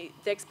 and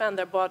they expand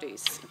their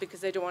bodies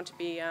because they don't want to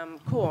be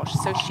caught.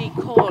 So she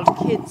called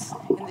kids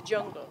in the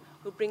jungle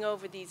who bring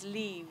over these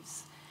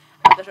leaves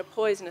that are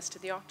poisonous to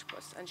the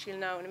octopus, and she'll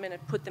now in a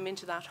minute put them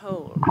into that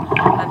hole,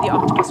 and the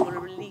octopus will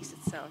release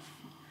itself.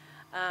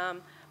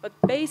 But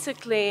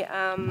basically,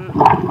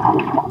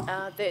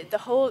 that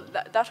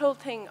whole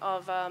thing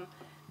of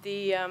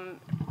this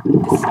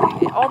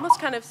almost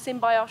kind of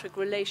symbiotic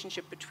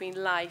relationship between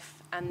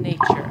life and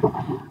nature.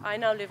 I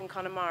now live in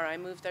Connemara. I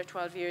moved there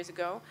 12 years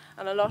ago,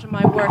 and a lot of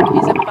my work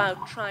is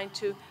about trying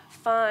to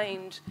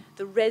find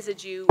the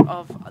residue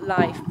of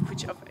life,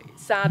 which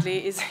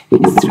sadly is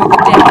through the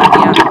death of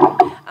the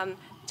animal, and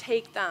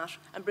take that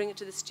and bring it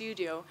to the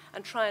studio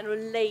and try and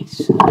relate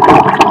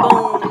the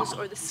bones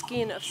or the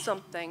skin of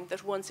something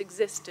that once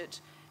existed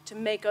to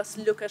make us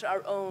look at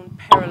our own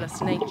perilous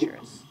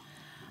natures.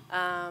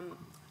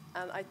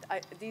 And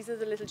these are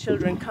the little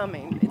children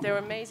coming. They're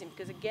amazing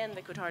because, again,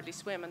 they could hardly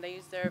swim, and they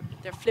use their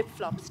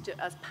flip-flops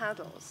as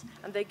paddles,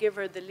 and they give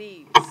her the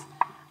leaves,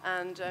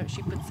 and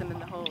she puts them in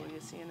the hole, you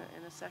see, in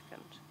a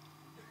second.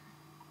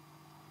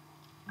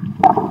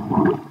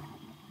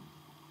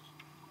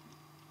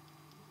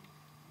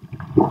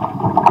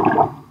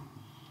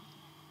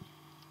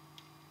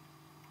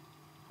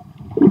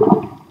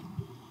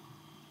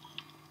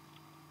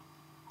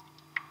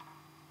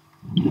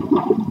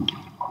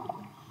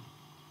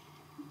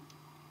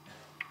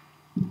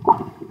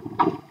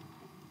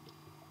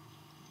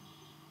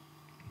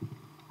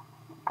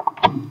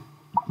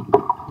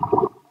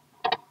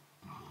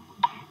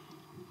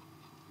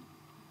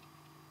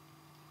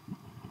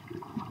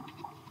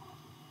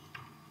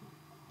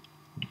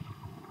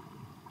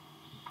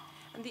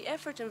 The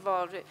effort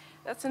involved,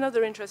 that's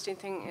another interesting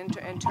thing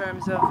in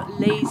terms of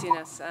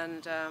laziness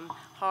and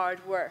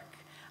hard work.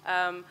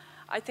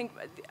 I think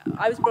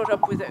I was brought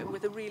up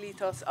with a real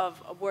ethos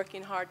of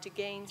working hard to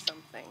gain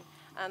something.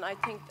 And I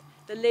think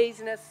the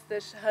laziness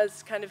that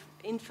has kind of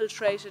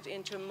infiltrated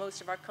into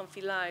most of our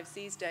comfy lives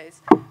these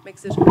days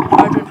makes it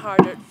harder and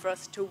harder for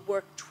us to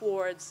work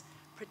towards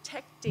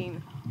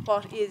protecting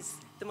what is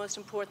the most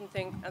important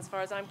thing, as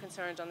far as I'm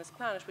concerned, on this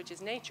planet, which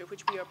is nature,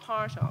 which we are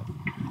part of.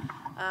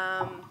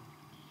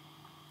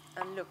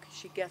 And look,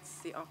 she gets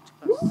the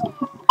octopus.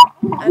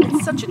 And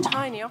it's such a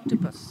tiny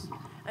octopus.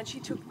 And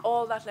she took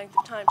all that length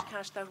of time to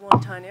catch that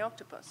one tiny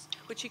octopus,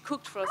 which she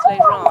cooked for us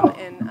later on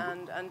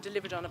and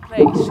delivered on a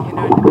plate. You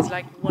know, it was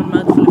like one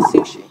mouthful of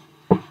sushi.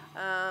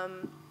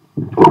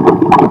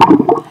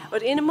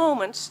 But in a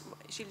moment,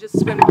 she'll just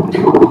swim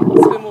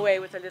away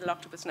with her little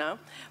octopus now.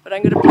 But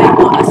I'm going to play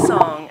a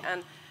song.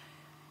 And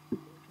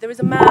there was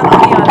a man on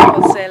the island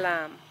called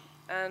Selam.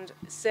 And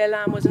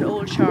Selam was an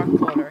old shark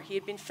caller. He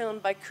had been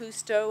filmed by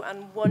Cousteau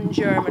and one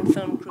German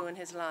film crew in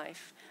his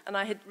life. And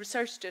I had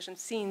researched it and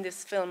seen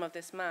this film of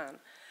this man.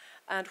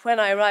 And when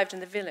I arrived in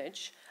the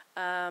village,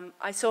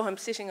 I saw him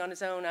sitting on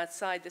his own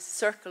outside this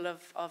circle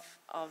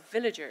of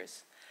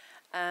villagers.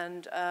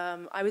 And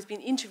I was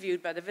being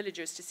interviewed by the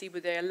villagers to see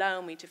would they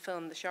allow me to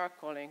film the shark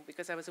calling,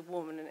 because I was a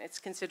woman, and it's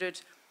considered,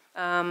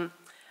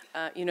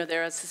 you know,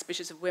 they're as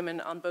suspicious of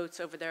women on boats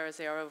over there as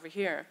they are over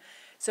here.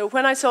 So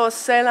when I saw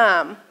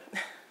Selam,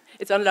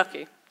 it's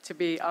unlucky to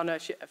be on a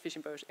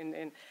fishing boat.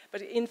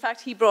 But in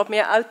fact, he brought me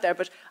out there.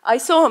 But I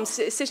saw him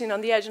sitting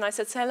on the edge, and I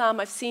said, Selam,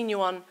 I've seen you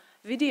on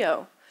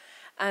video.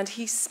 And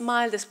he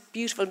smiled this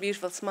beautiful,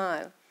 beautiful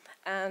smile.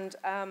 And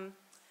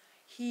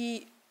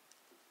he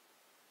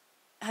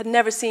had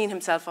never seen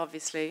himself,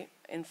 obviously,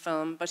 in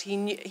film, but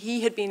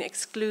he had been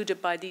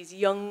excluded by these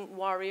young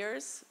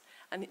warriors,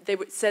 and they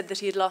said that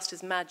he had lost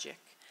his magic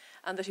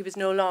and that he was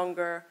no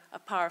longer a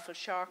powerful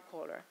shark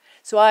caller.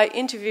 So I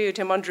interviewed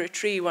him under a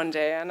tree one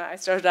day, and I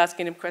started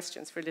asking him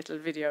questions for a little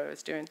video I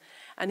was doing.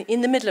 And in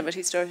the middle of it,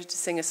 he started to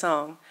sing a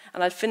song.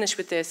 And I'll finish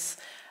with this,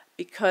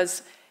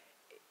 because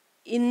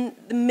in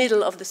the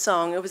middle of the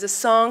song, it was a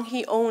song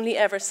he only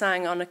ever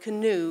sang on a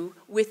canoe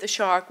with a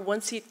shark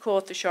once he'd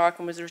caught the shark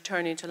and was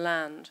returning to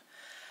land.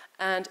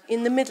 And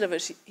in the middle of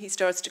it, he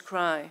starts to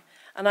cry.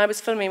 And I was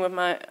filming with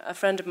a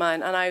friend of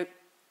mine, and I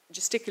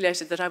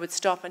gesticulated that I would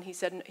stop, and he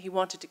said he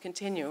wanted to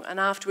continue. And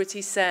afterwards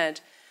he said,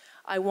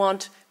 I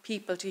want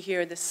people to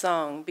hear this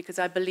song because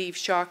I believe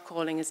shark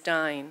calling is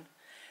dying.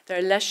 There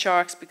are less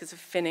sharks because of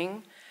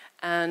finning,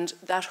 and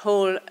that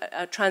whole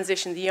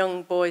transition, the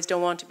young boys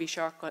don't want to be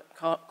shark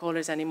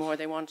callers anymore,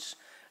 they want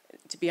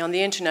to be on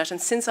the internet. And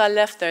since I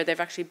left there, they've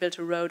actually built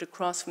a road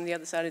across from the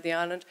other side of the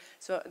island.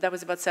 So that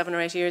was about 7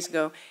 or 8 years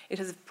ago. It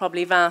has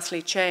probably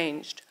vastly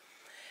changed.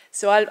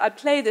 So I'll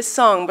play this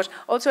song, but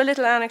also a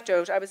little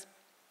anecdote. I was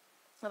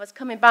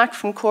coming back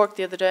from Cork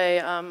the other day.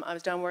 I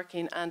was down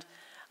working, and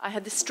I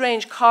had this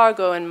strange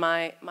cargo in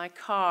my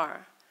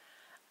car.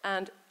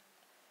 And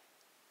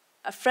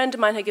a friend of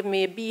mine had given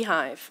me a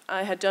beehive.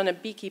 I had done a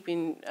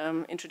beekeeping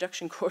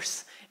introduction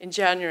course in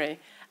January,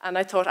 and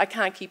I thought, I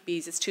can't keep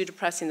bees, it's too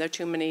depressing, there are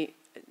too many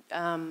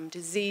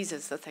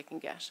diseases that they can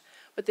get.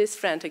 But this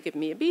friend had given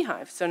me a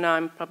beehive, so now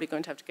I'm probably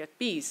going to have to get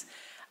bees.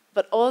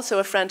 But also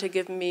a friend had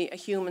given me a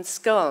human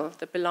skull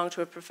that belonged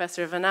to a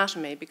professor of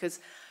anatomy, because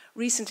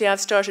recently I've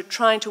started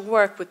trying to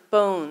work with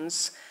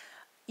bones,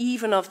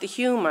 even of the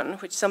human,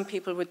 which some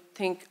people would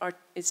think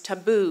is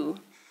taboo,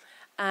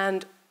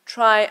 and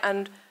try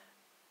and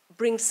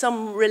bring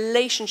some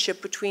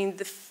relationship between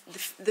the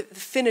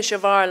finish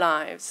of our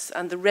lives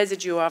and the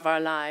residue of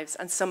our lives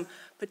and some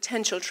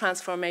potential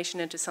transformation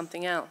into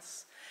something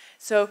else.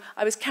 So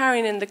I was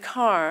carrying in the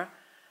car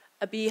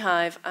a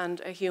beehive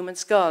and a human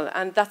skull,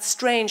 and that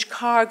strange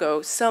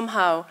cargo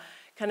somehow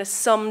kind of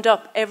summed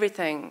up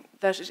everything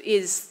that it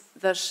is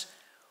that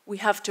we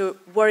have to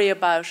worry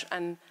about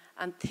and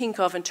think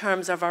of in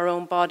terms of our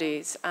own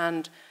bodies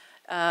and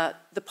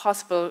the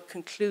possible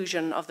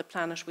conclusion of the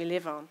planet we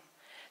live on.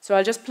 So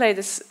I'll just play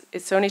this.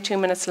 It's only 2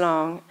 minutes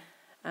long,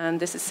 and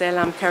this is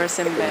Selam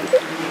Karasimbe.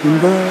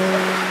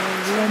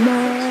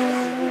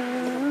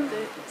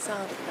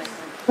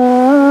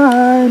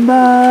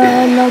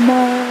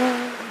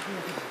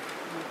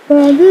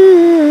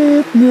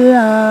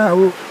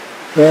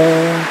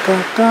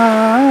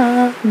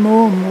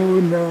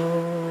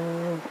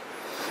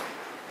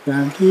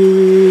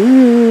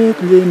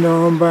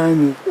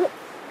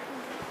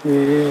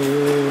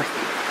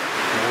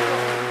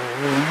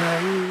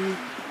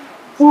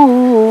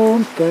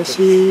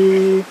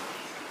 Kasi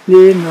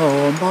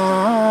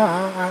linomano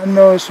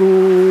su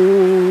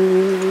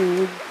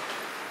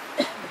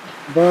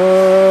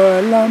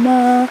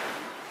balama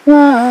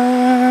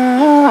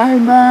ay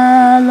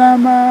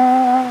balama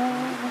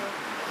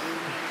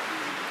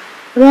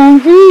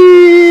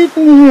ranggit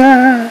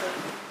niya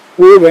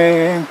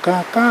uweng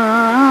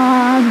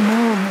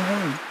kakano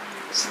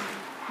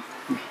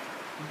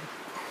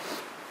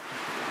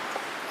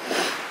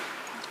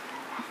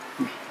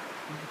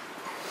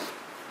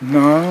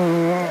no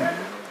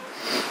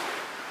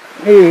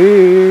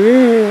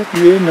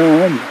you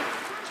know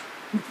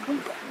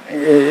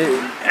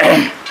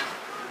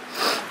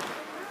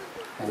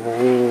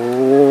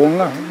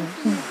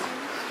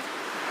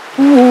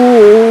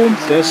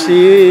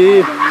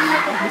kasi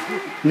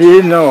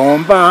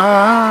Ninomba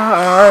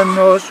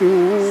no su.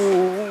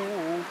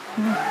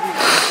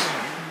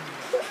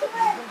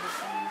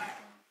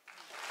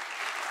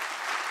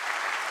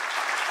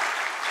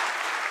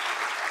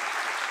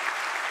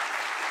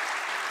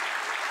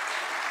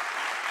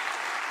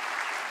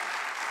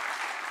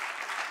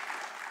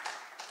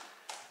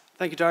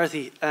 Thank you,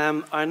 Dorothy.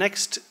 Our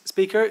next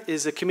speaker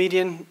is a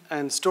comedian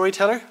and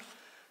storyteller,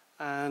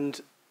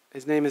 and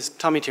his name is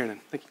Tommy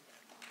Tiernan. Thank you.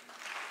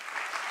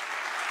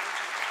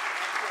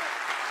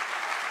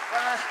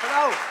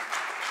 Hello.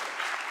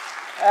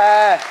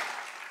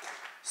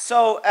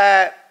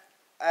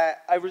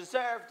 I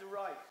reserve the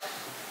right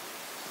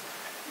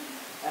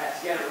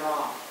to get it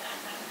wrong.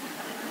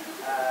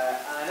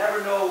 And I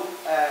never know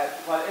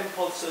what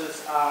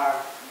impulses are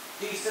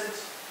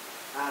decent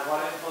and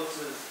what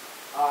impulses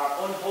are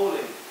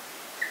unholy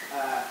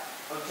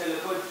until a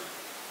good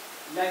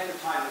length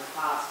of time has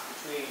passed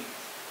between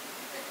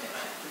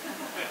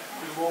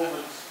the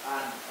moment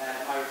and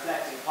my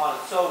reflecting upon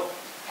it. So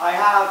I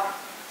have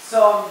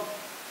some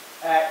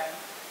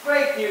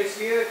great news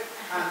for you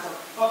and some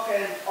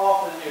fucking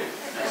awful news.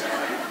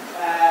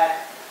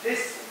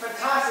 This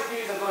fantastic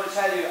news I'm going to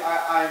tell you,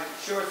 I'm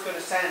sure it's going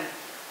to send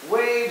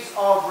waves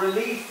of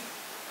relief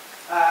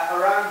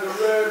around the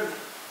room.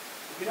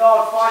 You can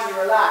all finally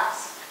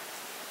relax.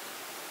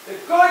 The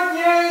good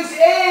news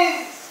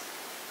is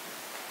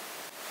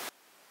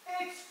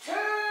it's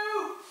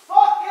too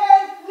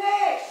fucking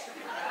late.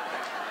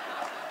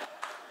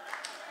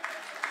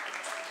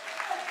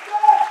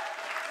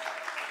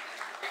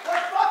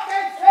 We're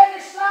fucking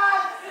finished,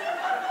 lads.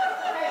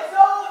 It's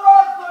over.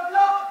 Good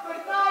luck.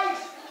 Good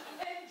night.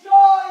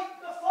 Enjoy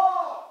the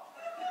fall.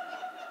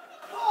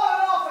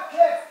 Falling off a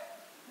cliff.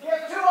 You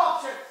have two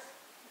options.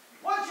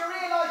 Once you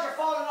realise you're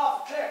falling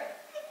off a cliff,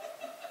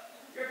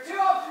 your two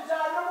options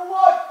are, number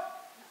one,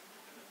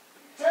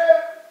 to,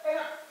 in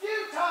a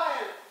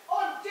futile,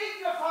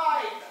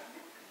 undignified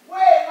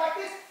way, like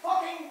this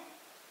fucking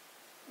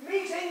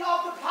meeting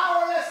of the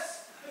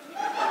powerless,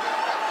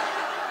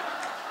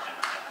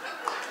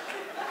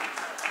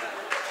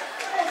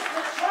 is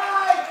to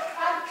try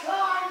and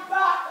climb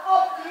back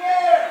up the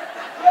air.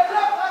 You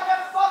look like a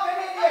fucking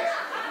idiot.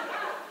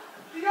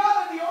 The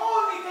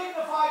only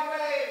dignified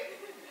way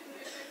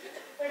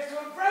is to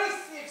embrace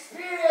the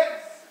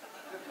experience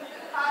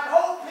and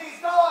hope, please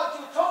God,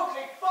 you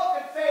totally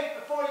fucking fade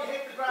before you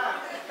hit the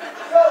ground.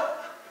 So,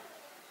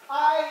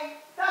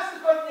 that's the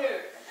good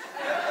news.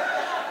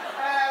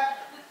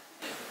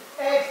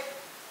 It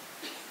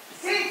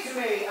seems to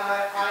me,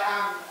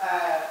 I'm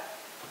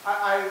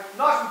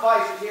not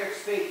invited here to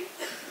speak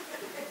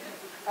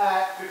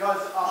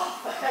because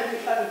of any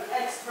kind of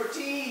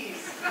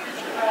expertise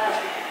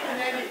in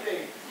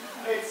anything.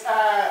 It's,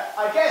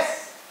 I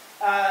guess,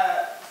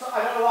 so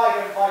I don't know why I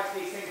get invited to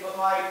these things, but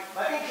my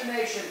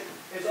inclination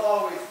is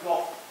always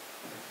bluff.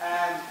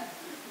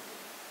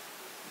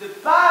 The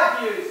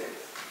bad news is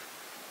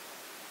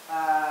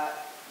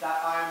that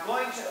I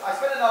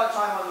spent a lot of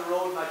time on the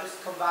road, and I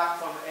just come back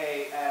from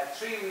a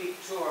 3-week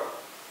tour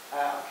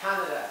of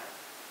Canada,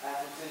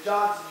 from St.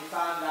 John's in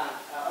Newfoundland,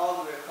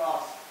 all the way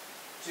across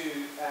to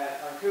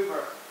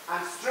Vancouver,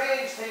 and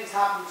strange things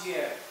happen to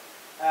you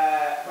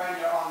when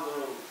you're on the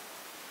road.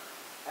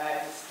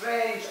 It's a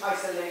strange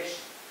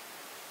isolation.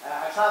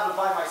 I travel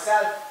by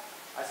myself.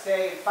 I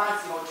stay in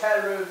fancy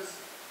hotel rooms.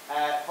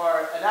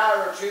 For an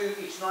hour or two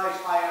each night,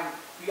 I am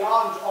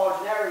beyond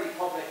ordinarily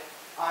public.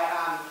 I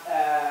am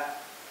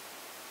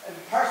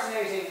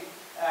impersonating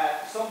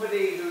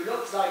somebody who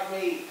looks like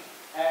me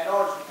in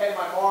order to pay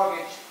my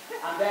mortgage,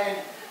 and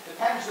then the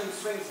pendulum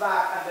swings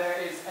back and there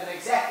is an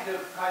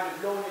executive kind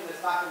of loneliness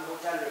back in the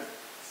hotel room.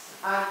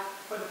 And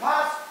for the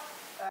past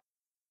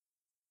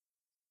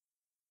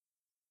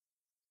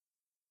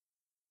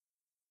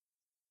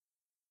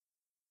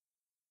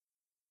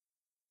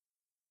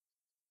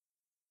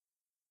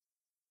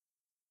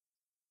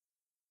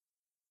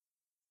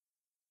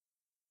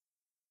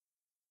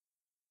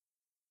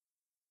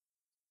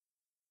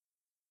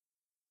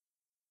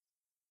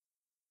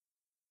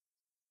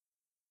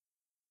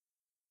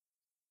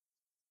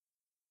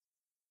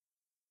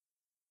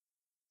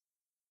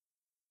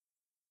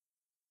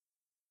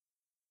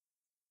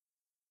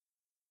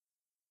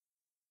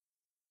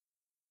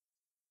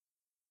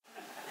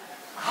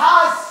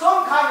has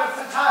some kind of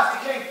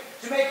fantastic link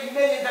to making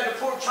millions out of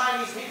poor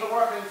Chinese people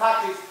working in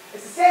factories.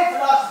 It's the same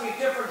philosophy,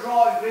 different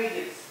raw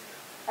ingredients.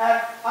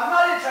 I'm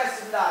not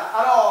interested in that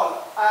at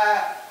all.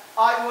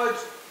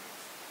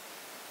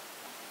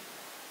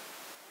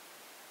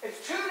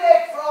 It's too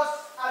late for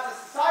us as a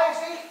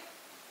society,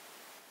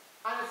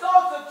 and it's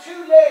also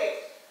too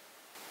late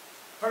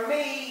for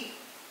me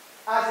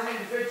as an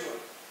individual.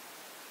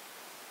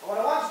 And what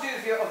I want to do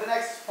with you over the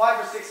next 5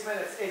 or 6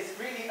 minutes is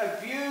really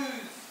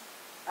abuse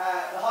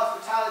the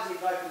hospitality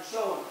that I've been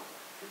shown.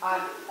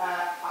 And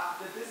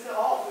this is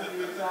awful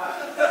news now.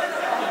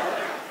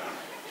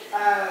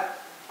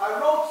 I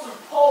wrote some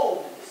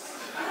poems.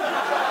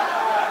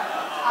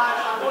 And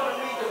I'm going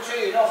to read them to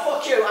you. No,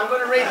 fuck you, I'm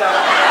going to read them.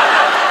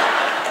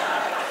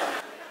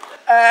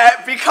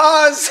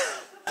 Because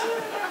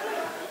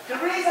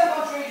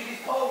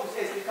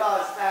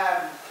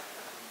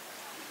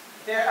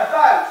They're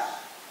about,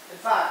 in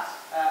fact,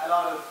 a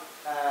lot of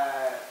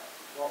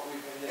what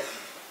we've been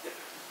listening to.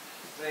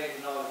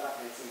 Strange and all of that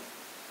may seem.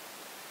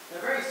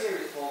 They're very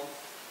serious poems,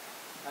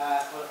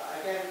 but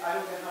again, I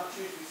don't get an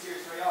opportunity to be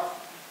serious very often.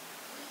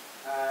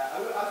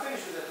 I'll finish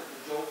with a couple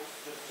of jokes,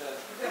 just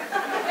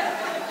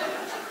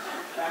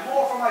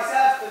more for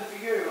myself than for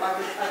you. I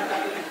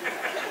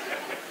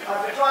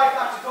have to drive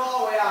back to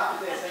Galway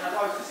after this, and if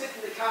I was to sit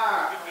in the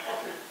car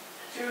for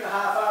 2.5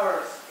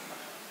 hours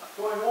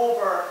going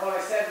over what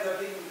I said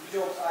about thinking of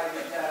jokes, I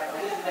didn't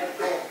make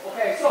it go.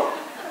 Okay, so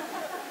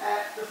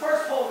the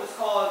first poem is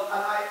called,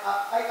 and I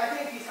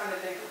think these kind of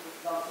link up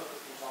with a lot of stuff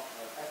that we talked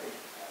about, I think,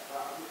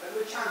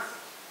 with chances.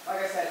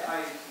 Like I said,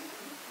 I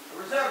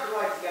reserve the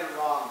right to get it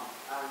wrong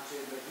and to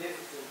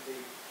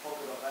magnificently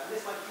fuck it up. And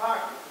this might be part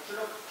of it, but sure,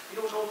 look,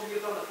 you don't know until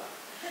you've done it.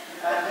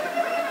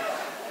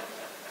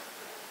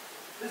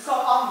 This is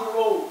called On the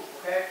Road,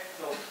 okay?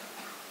 So,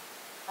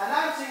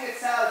 announcing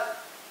itself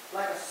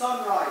like a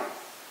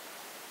sunrise,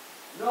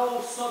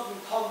 no sudden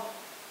thump,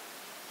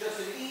 just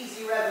an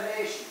easy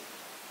revelation.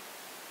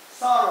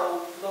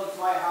 Sorrow floods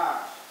my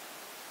heart.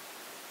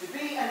 To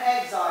be an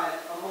exile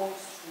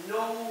amongst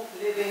no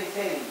living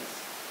things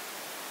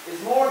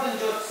is more than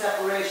just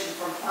separation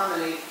from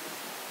family.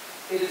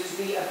 It is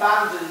to be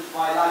abandoned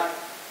by life.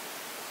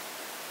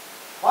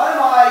 What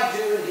am I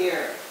doing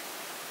here?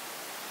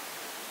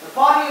 The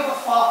body of a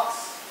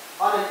fox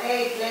on an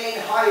 8-lane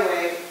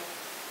highway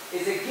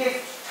is a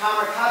gift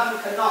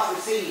Tamarcadan cannot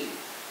receive.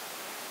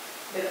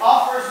 It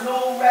offers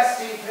no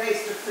resting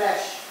place to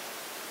flesh.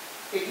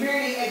 It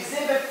merely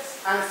exhibits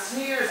and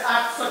sneers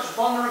at such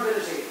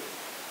vulnerability.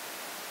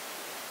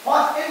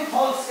 What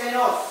impulse in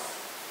us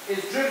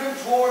is driven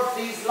towards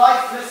these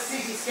lifeless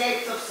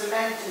cityscapes of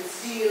cement and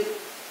steel?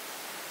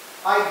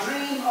 I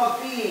dream of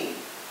being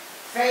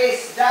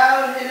face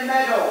down in a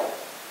meadow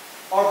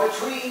or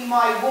between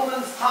my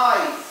woman's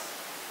thighs,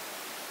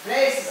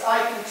 places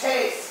I can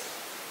taste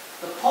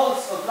the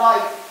pulse of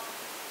life,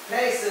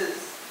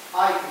 places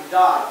I can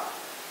die.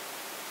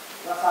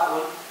 That's that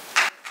one.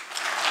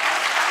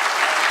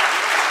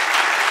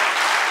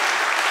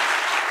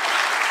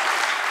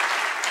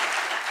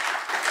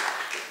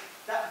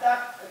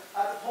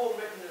 That's a poem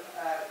written,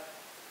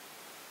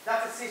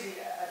 that's a city,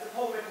 it's a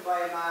poem written by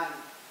a man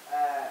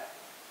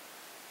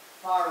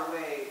far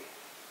away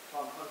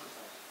from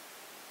countryside.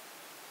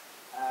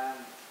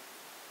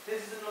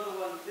 This is another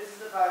one, this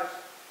is about,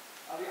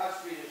 I'll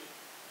just read it.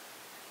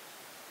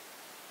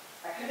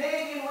 A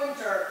Canadian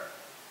winter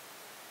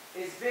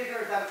is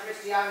bigger than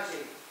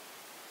Christianity.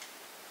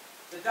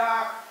 The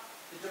dark,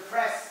 the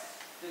depressed,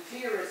 the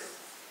theorists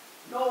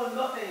know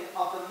nothing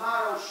of the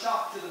marrow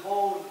shock to the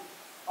bone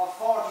of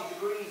 40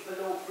 degrees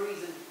below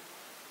freezing.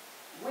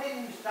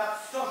 Wind that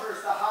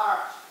stutters the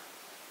heart,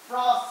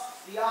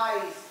 frosts the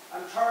eyes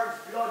and turns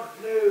blood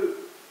blue.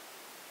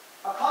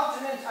 A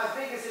continent as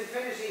big as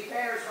infinity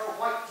bares her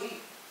white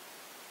teeth,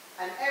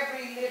 and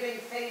every living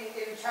thing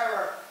in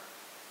terror.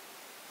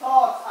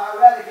 Thoughts are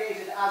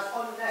relegated as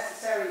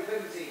unnecessary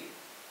whimsy.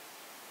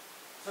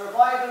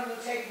 Survival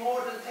will take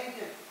more than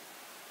thinking,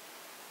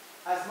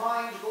 as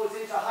mind goes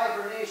into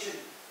hibernation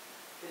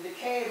in the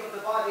cave of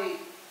the body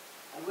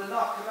and will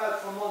not come out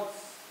for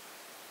months.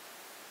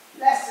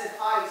 Blessed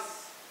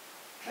ice,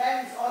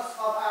 cleanse us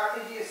of our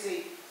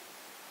idiocy.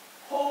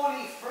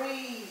 Holy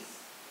freeze,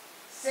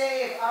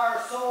 save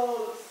our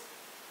souls.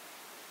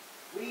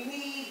 We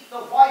need the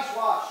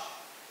whitewash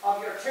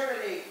of your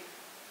tyranny,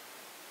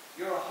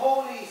 your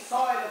holy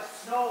soil of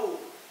snow,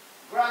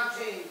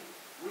 granting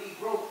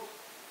regrowth.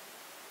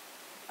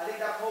 I think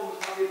that poem was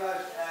probably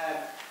about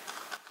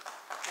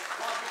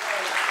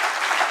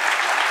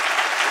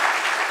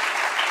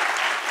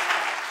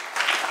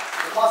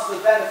the possible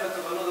benefits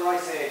of another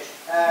ice age.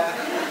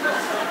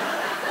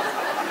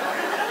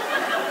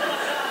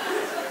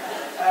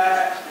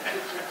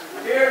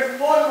 Here's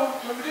one,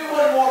 we'll do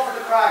one more for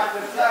the crack,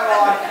 but now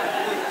on.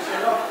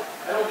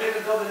 I don't live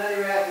in Dublin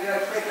anyway, I have to get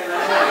out quicker.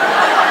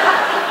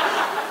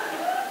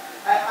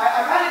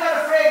 I kind of got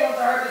afraid once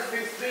I heard this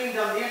being streamed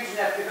on the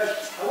internet,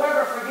 because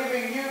however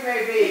forgiving you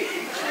may be,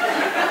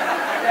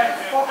 them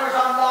fuckers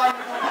online.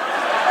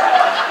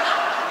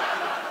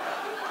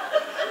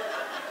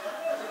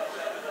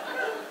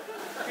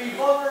 Be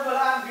vulnerable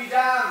and be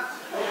damned.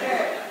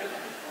 Okay.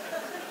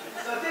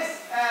 So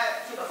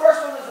so the first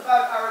one was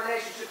about our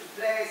relationship to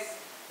place.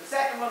 The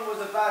second one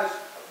was about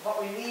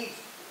what we need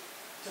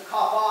to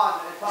cop on,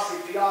 and it's probably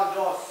beyond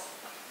us.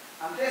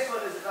 And this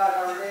one is about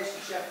our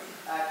relationship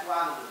to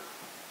animals.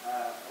 I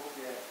hope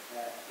you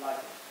like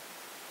it.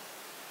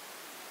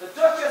 The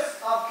Duchess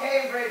of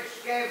Cambridge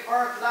gave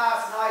birth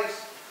last night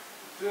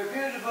to a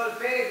beautiful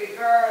baby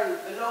girl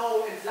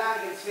below in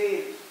Flanagan's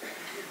Field.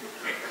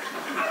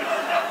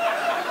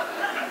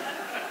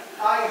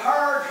 I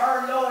heard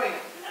her lowing,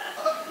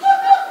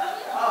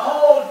 a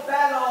whole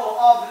bellow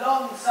of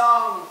lung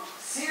song,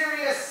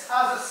 serious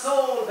as a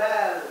soul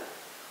bell.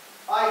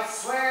 I'd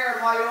swear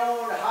my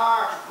own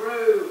heart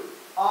grew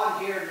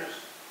on hearing it.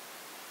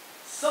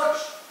 Such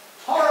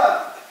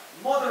thorough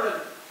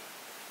mothering.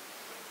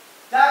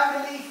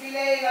 Down the leafy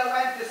lane I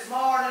went this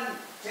morning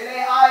to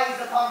lay eyes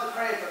upon the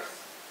craters.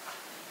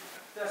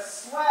 The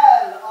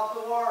swell of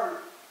the world.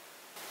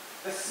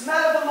 The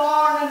smell of the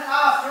morning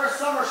after a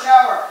summer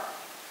shower.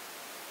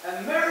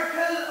 A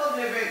miracle of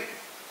living.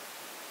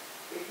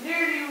 It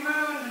nearly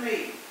ruined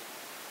me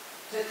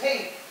to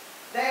think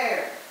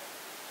there,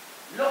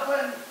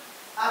 looking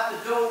at the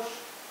dote,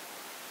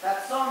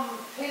 that some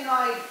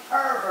thin-eyed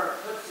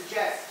pervert could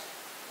suggest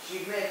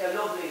she'd make a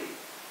lovely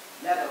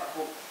leather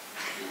coat.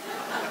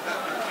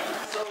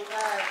 So,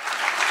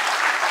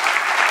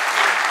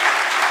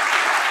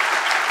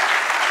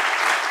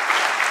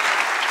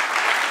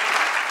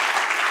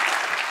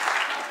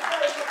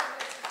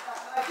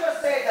 I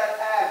just say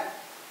that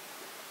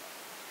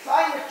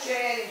climate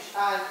change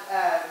and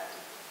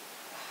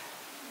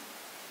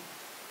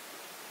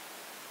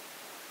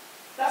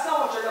that's not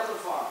what you're looking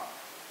for.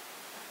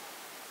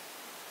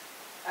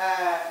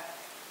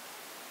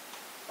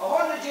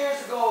 100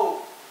 years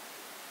ago,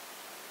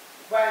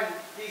 when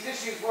these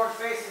issues weren't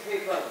facing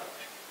people,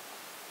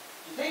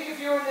 do you think if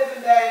you were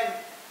living then,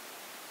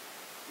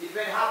 you'd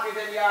been happier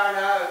than you are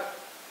now?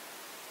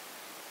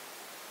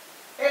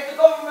 If the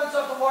governments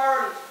of the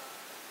world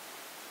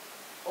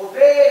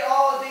obeyed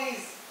all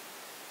these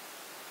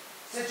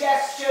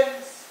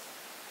suggestions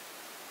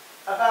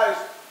about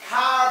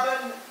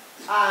carbon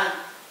and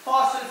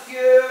fossil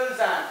fuels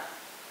and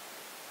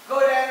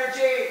good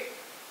energy,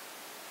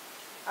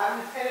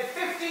 and in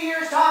 50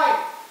 years'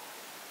 time,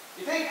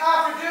 you think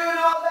after doing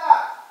all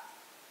that,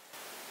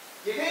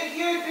 you think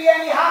you'd be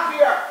any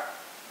happier?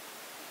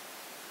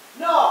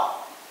 No.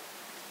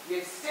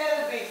 You'd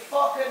still be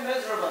fucking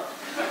miserable.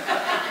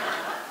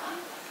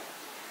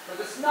 But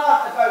it's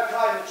not about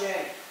climate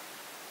change.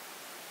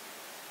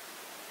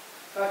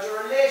 It's about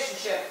your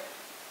relationship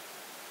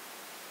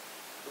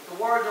with the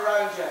world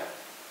around you.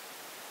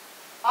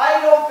 I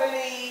don't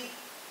believe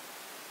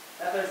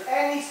that there's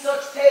any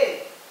such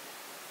thing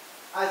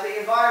as the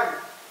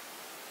environment.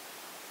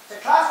 To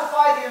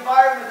classify the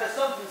environment as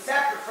something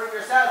separate from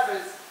yourself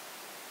is,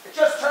 it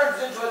just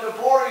turns into a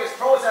laborious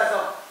process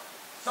of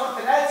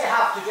something else you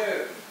have to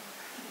do.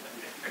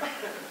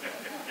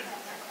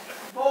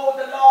 Mow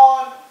the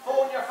lawn,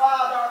 phone your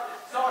father,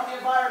 sort the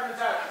environment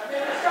out. I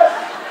mean, it's just...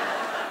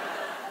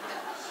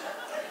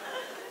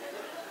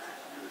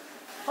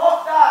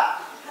 Fuck that.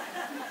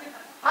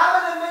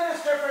 Having a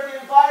minister for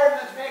the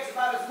environment makes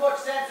about as much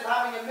sense as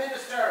having a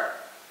minister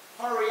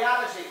for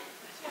reality.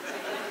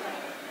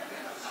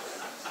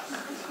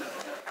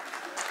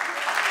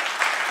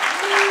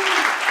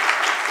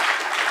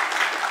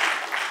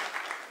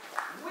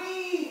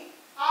 We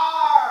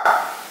are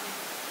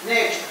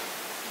nature.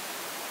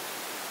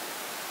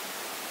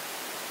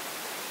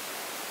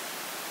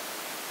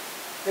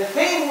 The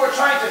thing we're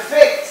trying to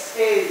fix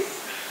is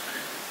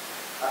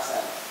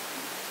ourselves.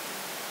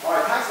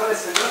 Alright, thanks for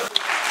listening.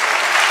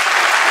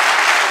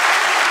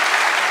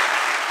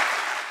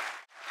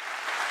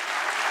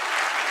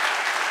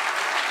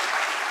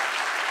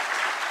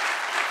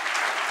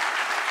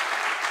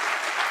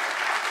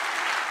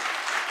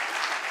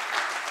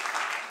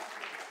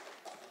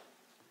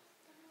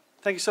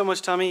 Thank you so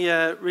much, Tommy.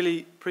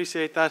 Really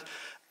appreciate that.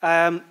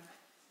 I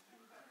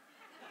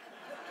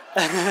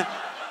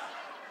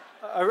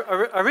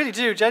really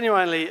do,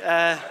 genuinely.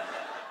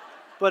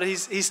 But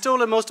he's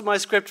stolen most of my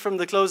script from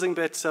the closing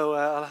bit, so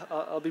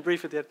I'll be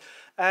brief at the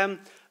end.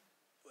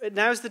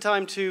 Now's the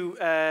time to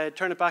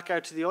turn it back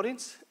out to the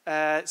audience.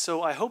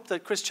 So I hope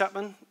that Chris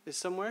Chapman is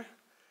somewhere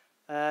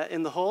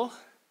in the hall.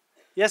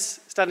 Yes,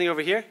 standing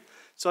over here.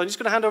 So I'm just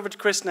going to hand over to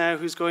Chris now,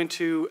 who's going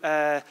to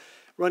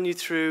run you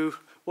through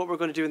what we're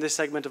going to do in this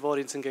segment of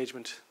audience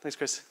engagement. Thanks,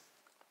 Chris.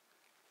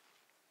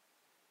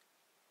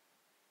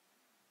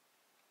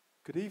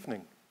 Good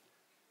evening.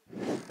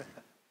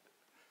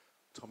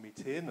 Tommy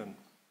Tin and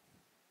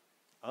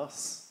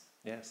us,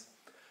 yes.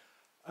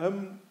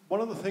 One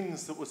of the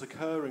things that was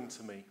occurring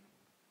to me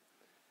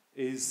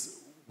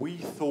is we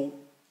thought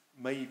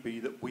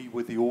maybe that we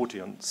were the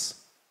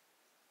audience,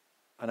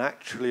 and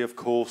actually, of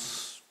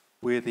course,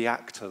 we're the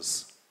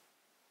actors.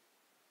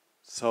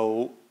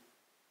 So,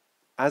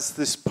 as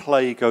this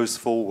play goes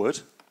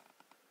forward,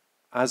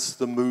 as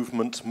the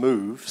movement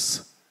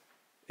moves,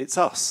 it's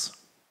us.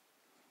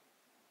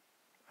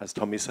 As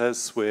Tommy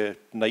says, we're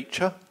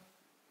nature,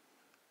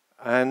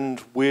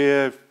 and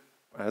we're,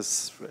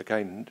 as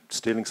again,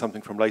 stealing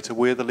something from later,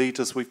 we're the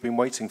leaders we've been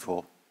waiting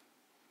for.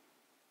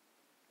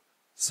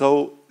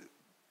 So,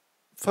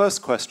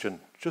 first question,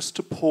 just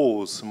to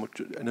pause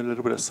in a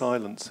little bit of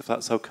silence, if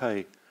that's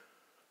okay.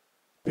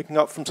 Picking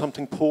up from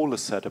something Paul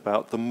has said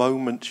about the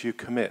moment you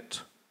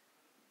commit.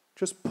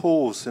 Just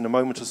pause in a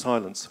moment of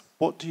silence.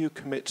 What do you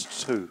commit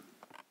to?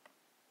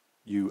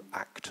 You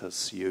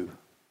actors, you.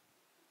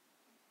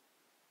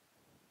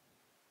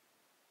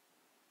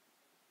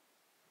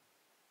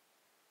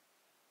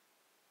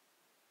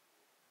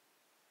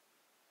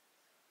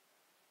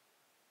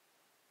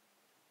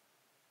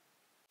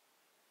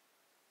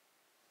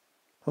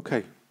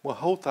 Okay, well,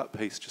 hold that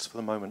piece just for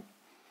the moment.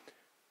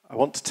 I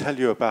want to tell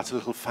you about a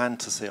little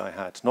fantasy I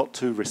had, not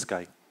too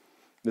risque,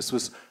 This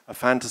was a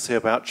fantasy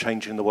about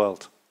changing the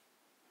world.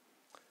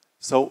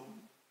 So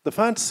the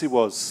fantasy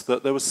was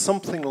that there was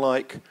something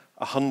like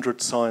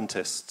 100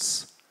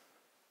 scientists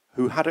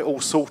who had it all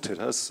sorted,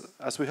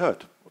 as we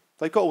heard.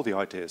 They got all the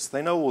ideas.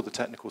 They know all the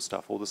technical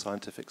stuff, all the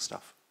scientific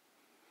stuff.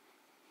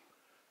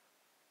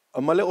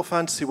 And my little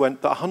fantasy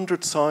went that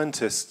 100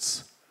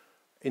 scientists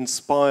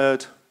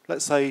inspired,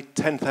 let's say,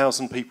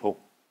 10,000 people.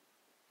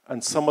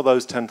 And some of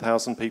those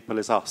 10,000 people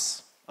is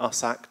us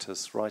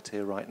actors, right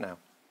here, right now.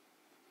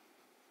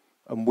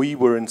 And we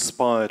were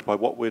inspired by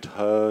what we'd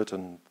heard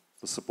and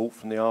the support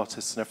from the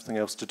artists and everything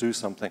else to do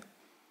something.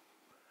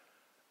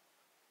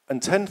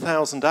 And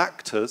 10,000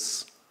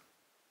 actors,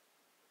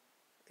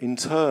 in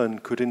turn,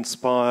 could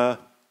inspire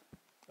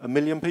 1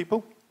 million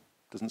people.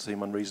 Doesn't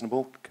seem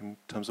unreasonable in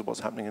terms of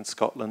what's happening in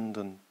Scotland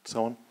and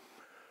so on.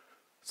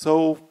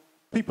 So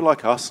people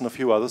like us and a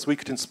few others, we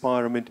could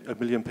inspire 1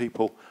 million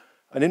people.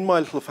 And in my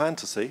little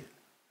fantasy,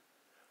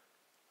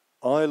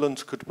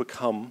 Ireland could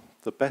become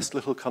the best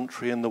little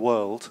country in the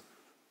world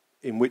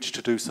in which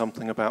to do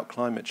something about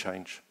climate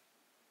change.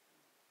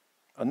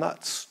 And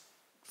that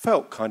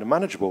felt kind of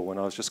manageable when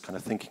I was just kind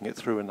of thinking it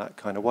through in that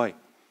kind of way.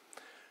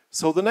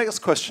 So the next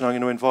question I'm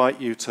going to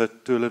invite you to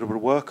do a little bit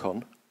of work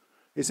on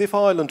is, if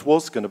Ireland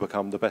was going to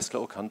become the best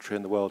little country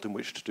in the world in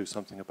which to do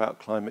something about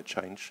climate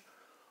change,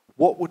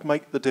 what would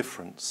make the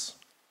difference?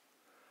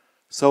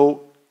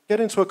 So get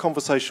into a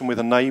conversation with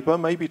a neighbour,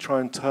 maybe try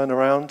and turn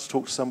around,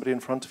 talk to somebody in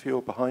front of you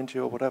or behind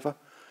you or whatever.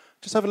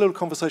 Just have a little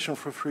conversation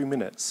for 3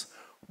 minutes.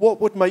 What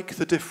would make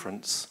the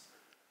difference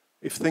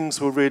if things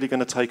were really going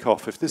to take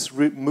off, if this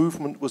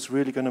movement was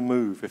really going to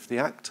move, if the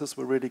actors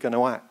were really going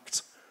to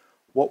act?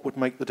 What would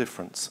make the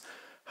difference?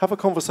 Have a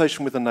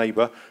conversation with a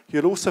neighbour.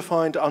 You'll also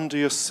find under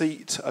your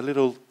seat a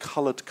little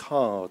coloured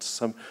card.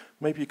 So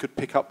maybe you could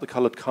pick up the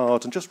coloured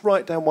card and just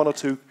write down 1 or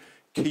 2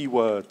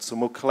 keywords, and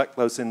we'll collect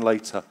those in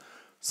later.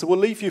 So we'll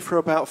leave you for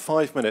about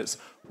 5 minutes.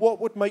 What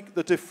would make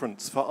the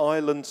difference for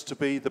Ireland to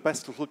be the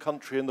best little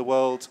country in the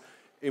world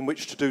in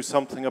which to do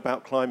something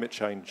about climate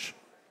change?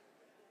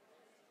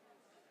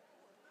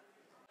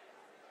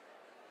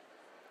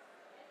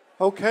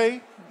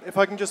 Okay, if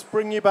I can just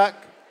bring you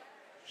back.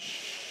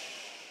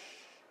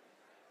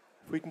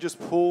 We can just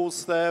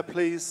pause there,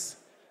 please.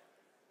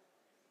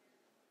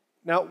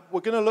 Now,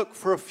 we're going to look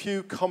for a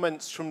few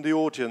comments from the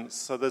audience.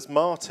 So there's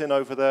Martin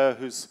over there,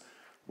 who's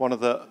one of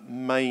the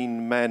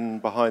main men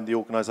behind the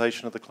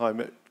organisation of the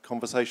climate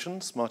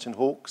conversations, Martin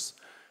Hawkes,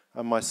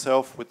 and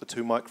myself with the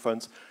 2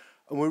 microphones.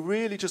 And we're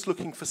really just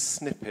looking for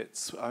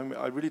snippets.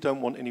 I really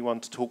don't want anyone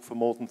to talk for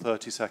more than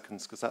 30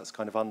 seconds, because that's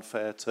kind of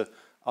unfair to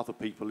other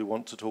people who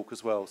want to talk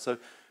as well. So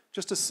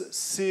just a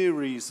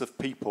series of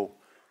people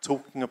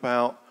talking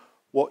about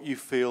what you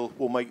feel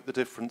will make the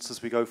difference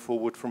as we go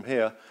forward from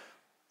here.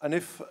 And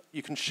if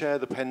you can share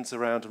the pens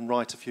around and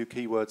write a few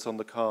keywords on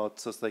the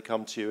cards as they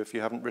come to you, if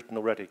you haven't written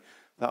already,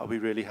 that'll be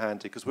really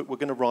handy, because we're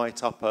going to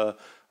write up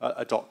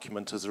a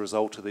document as a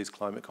result of these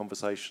climate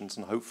conversations,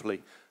 and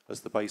hopefully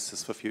as the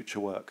basis for future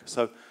work.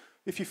 So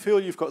if you feel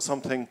you've got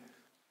something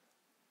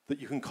that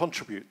you can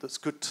contribute that's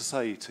good to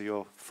say to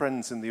your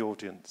friends in the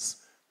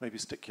audience, maybe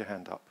stick your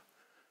hand up.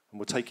 And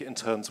we'll take it in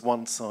turns,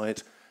 one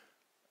side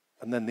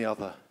and then the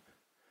other.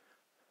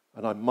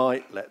 And I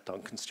might let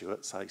Duncan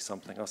Stewart say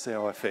something. I'll see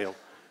how I feel.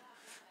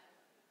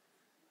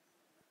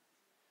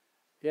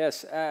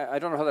 Yes, I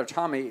don't know whether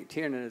Tommy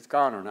Tiernan is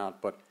gone or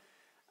not, but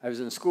I was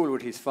in school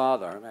with his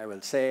father, and I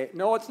will say,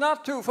 no, it's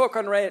not too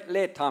fucking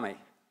late, Tommy.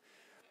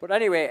 But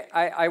anyway,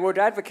 I would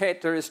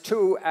advocate there is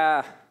two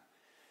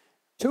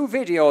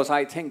videos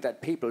I think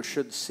that people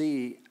should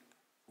see,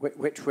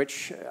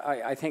 which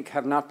I think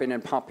have not been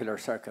in popular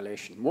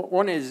circulation.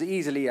 One is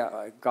easily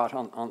got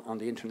on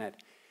the internet.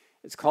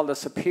 It's called The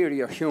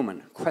Superior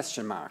Human, ?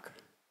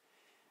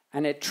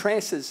 And it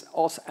traces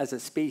us as a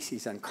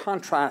species and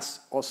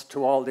contrasts us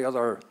to all the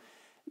other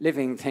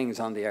living things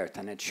on the earth.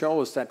 And it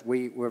shows that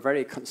we're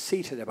very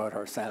conceited about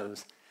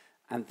ourselves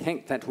and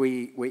think that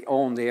we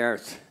own the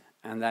earth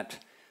and that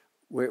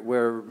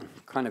we're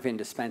kind of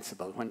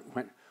indispensable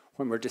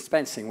when we're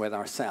dispensing with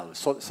ourselves.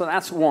 So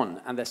that's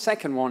one. And the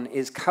second one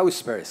is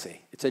Cowspiracy.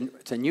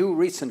 It's a new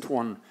recent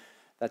one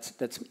that's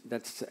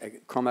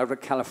come out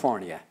of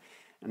California.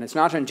 And it's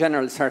not in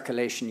general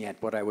circulation yet,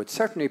 but I would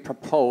certainly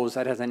propose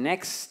that as a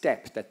next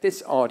step that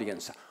this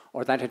audience,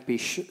 or that it be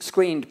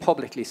screened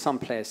publicly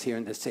someplace here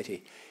in the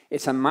city.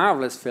 It's a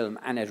marvellous film,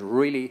 and it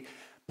really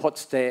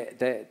puts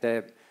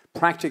the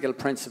practical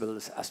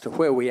principles as to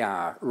where we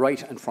are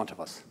right in front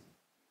of us.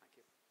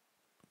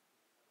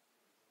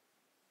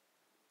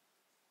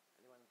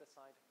 Anyone on this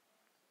side?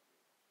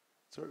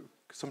 Sorry,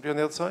 somebody on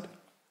the other side?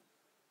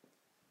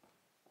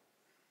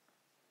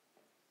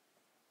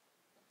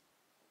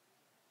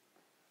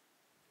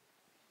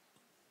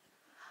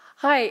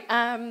 Hi,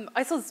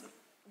 I suppose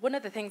one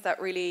of the things that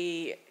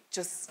really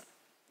just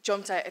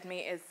jumped out at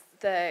me is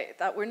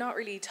that we're not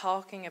really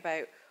talking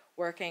about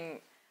working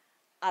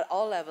at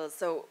all levels.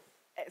 So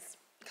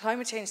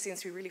climate change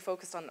seems to be really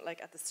focused on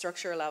at the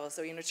structural level,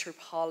 so through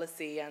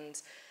policy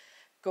and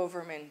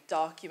government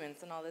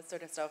documents and all this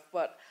sort of stuff.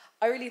 But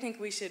I really think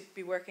we should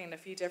be working at a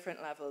few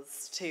different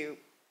levels to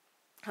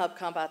help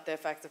combat the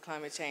effects of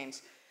climate change.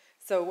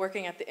 So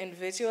working at the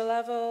individual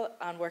level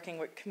and working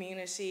with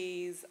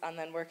communities and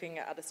then working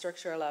at a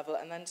structural level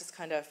and then just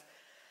kind of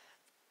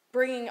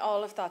bringing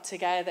all of that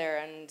together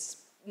and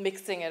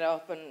mixing it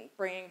up and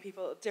bringing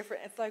people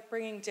different, it's like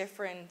bringing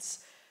different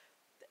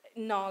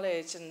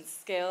knowledge and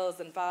skills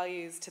and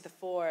values to the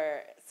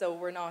fore, so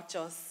we're not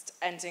just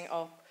ending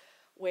up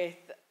with,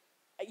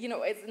 you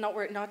know,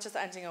 we're not just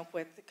ending up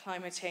with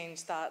climate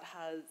change that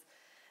has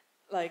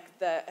like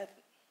the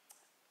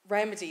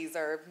remedies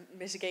or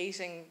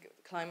mitigating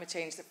climate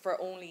change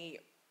for only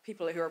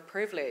people who are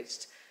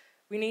privileged.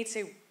 We need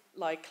to,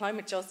 like,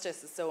 climate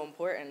justice is so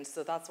important,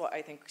 so that's what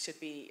I think should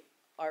be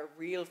our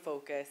real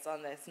focus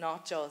on this,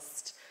 not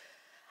just,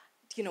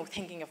 you know,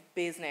 thinking of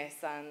business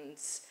and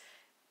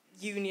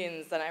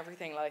unions and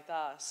everything like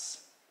that.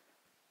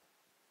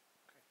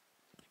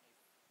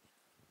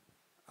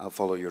 I'll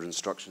follow your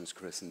instructions,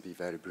 Chris, and be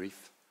very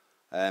brief.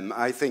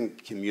 I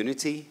think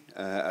community,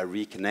 a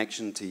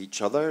reconnection to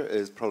each other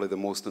is probably the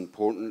most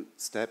important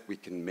step we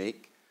can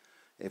make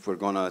if we're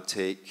going to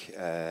take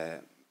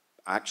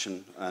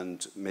action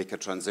and make a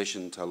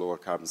transition to a lower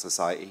carbon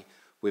society.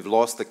 We've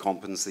lost the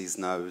competencies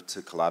now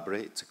to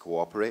collaborate, to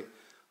cooperate.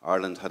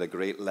 Ireland had a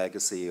great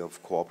legacy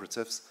of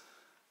cooperatives,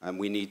 and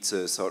we need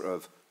to sort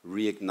of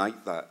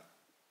reignite that,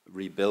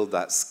 rebuild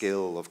that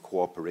skill of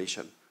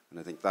cooperation. And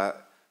I think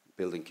that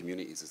building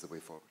communities is the way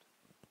forward.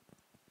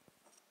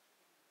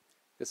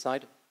 This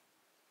side.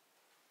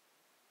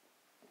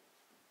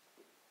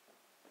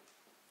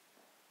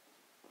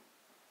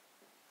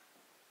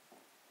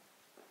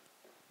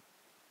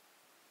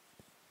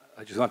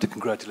 I just want to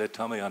congratulate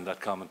Tommy on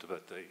that comment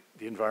about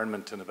the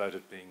environment and about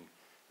it being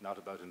not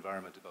about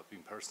environment, about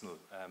being personal.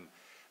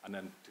 And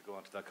then to go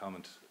on to that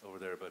comment over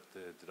there about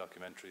the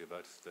documentary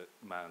about the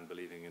man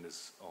believing in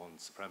his own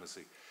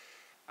supremacy.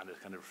 And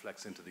it kind of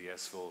reflects into the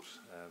yes vote,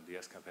 the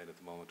yes campaign at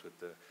the moment, with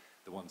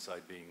the one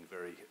side being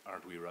very,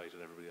 aren't we right,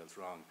 and everybody else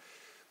wrong.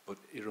 But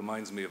it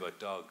reminds me about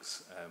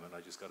dogs, and I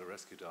just got a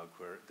rescue dog,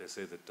 where they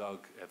say that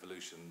dog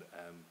evolution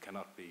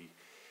cannot be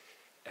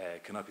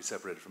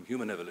separated from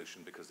human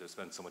evolution because they've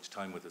spent so much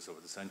time with us over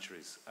the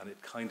centuries. And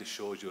it kind of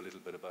shows you a little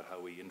bit about how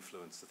we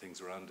influence the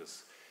things around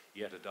us.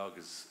 Yet a dog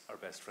is our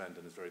best friend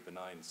and is very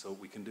benign, so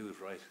we can do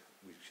it right.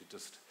 We should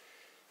just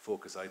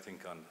focus, I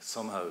think, on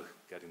somehow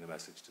getting the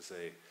message to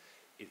say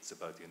it's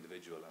about the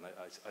individual. And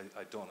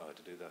I don't know how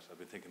to do that. I've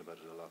been thinking about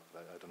it a lot,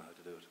 but I don't know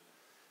how to do it.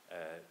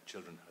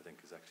 Children, I think,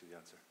 is actually the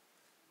answer.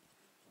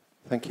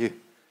 Thank you.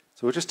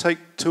 So we'll just take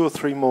 2 or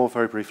 3 more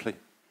very briefly.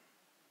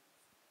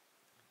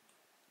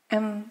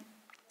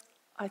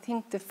 I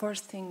think the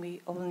first thing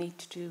we all need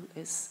to do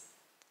is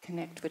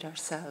connect with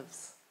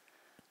ourselves.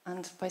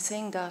 And by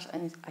saying that,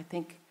 I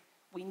think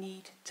we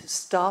need to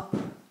stop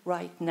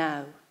right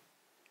now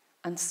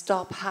and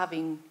stop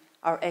having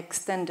our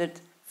extended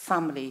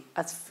family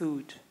as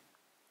food.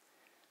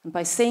 And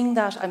by saying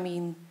that, I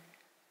mean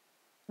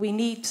we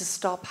need to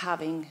stop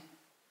having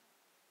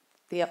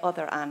the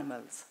other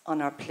animals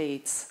on our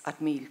plates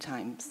at meal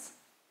times.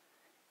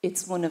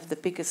 It's one of the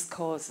biggest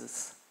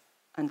causes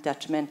and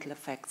detrimental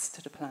effects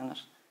to the planet.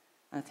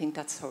 And I think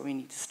that's where we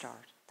need to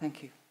start.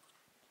 Thank you.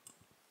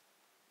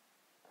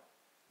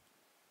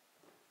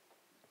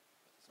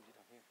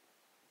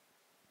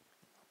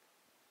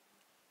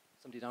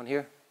 Somebody down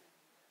here.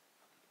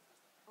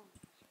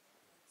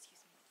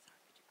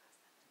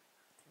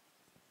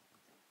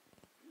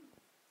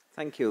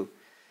 Thank you.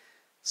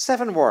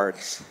 7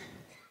 words.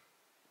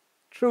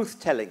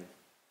 Truth-telling.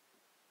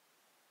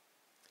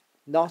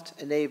 Not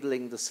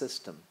enabling the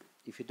system.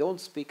 If you don't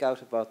speak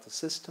out about the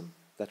system,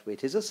 that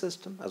it is a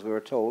system, as we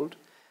were told,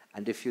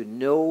 and if you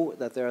know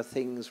that there are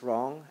things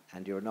wrong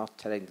and you're not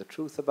telling the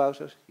truth about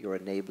it, you're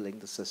enabling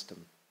the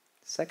system.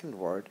 2nd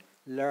word,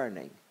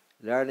 learning.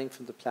 Learning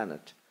from the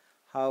planet,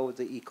 how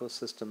the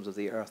ecosystems of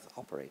the earth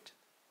operate.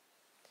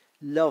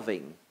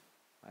 Loving,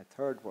 my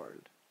 3rd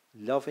word.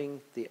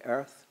 Loving the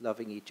earth,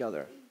 loving each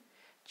other.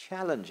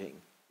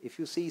 Challenging. If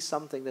you see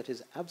something that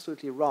is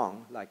absolutely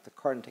wrong, like the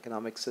current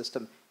economic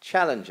system,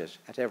 challenge it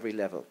at every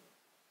level.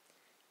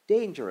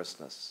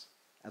 Dangerousness.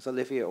 As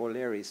Olivia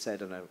O'Leary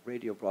said on a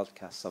radio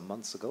broadcast some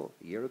months ago,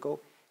 a year ago,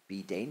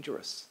 be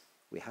dangerous.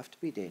 We have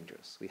to be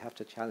dangerous. We have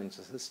to challenge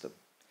the system.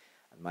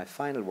 And my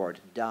final word,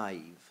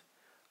 dive.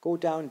 Go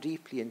down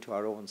deeply into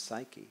our own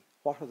psyche.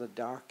 What are the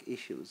dark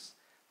issues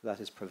that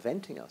is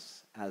preventing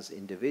us as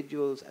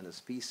individuals and as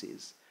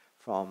species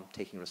from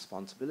taking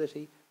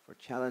responsibility for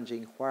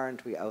challenging why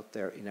aren't we out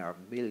there in our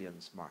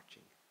millions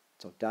marching?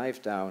 So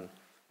dive down,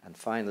 and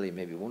finally,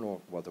 maybe one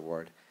more other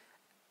word,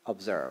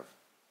 observe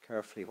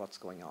carefully what's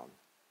going on.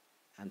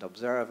 And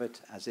observe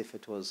it as if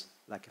it was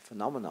like a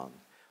phenomenon,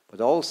 but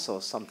also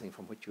something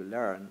from which you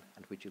learn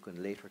and which you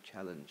can later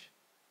challenge.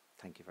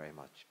 Thank you very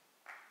much.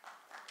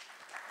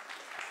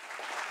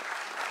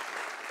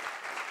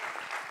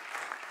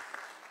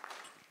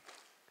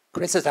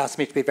 Chris has asked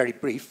me to be very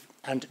brief,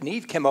 and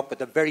Niamh came up with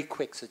a very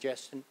quick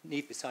suggestion,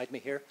 Niamh beside me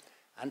here,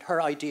 and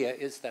her idea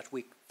is that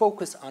we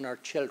focus on our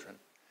children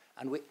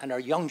and our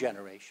young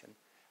generation,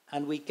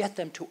 and we get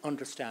them to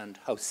understand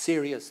how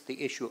serious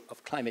the issue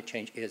of climate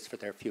change is for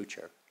their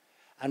future.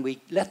 And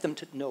we let them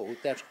to know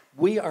that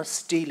we are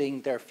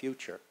stealing their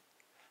future.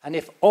 And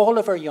if all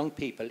of our young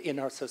people in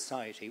our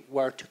society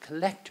were to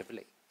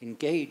collectively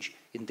engage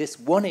in this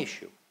one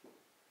issue,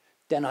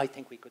 then I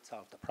think we could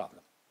solve the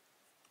problem.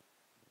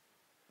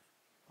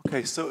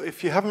 Okay, so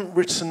if you haven't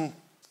written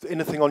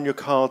anything on your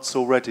cards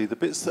already, the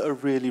bits that are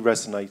really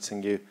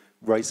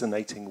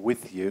resonating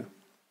with you,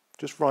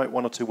 just write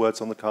 1 or 2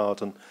 words on the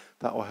card, and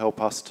that will help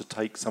us to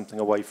take something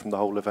away from the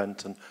whole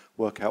event and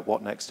work out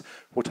what next.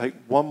 We'll take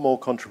one more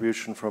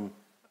contribution from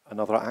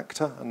another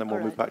actor, and then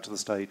we'll move back to the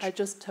stage. I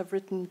just have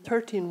written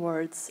 13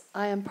 words.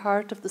 I am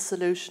part of the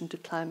solution to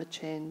climate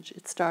change.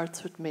 It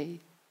starts with me.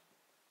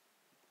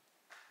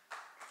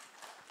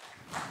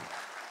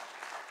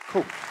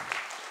 Cool.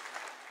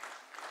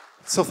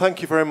 So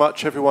thank you very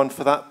much, everyone,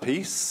 for that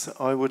piece.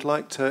 I would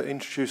like to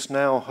introduce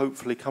now,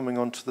 hopefully coming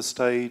onto the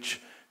stage,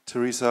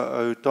 Teresa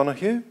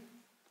O'Donoghue.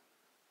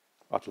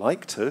 I'd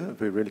like to. It'd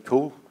be really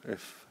cool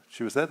if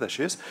she was there. There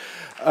she is.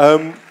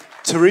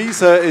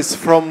 Teresa is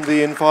from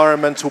the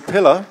Environmental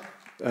Pillar,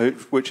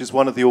 which is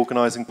one of the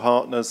organising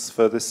partners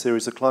for this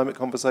series of climate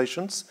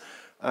conversations,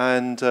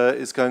 and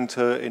is going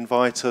to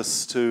invite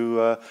us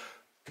to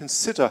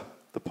consider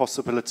the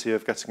possibility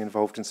of getting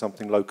involved in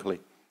something locally.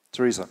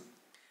 Teresa.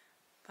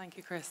 Thank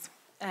you, Chris.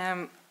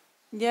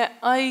 Yeah,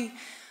 I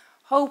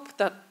hope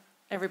that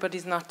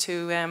everybody's not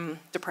too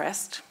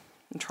depressed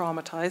and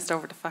traumatised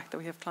over the fact that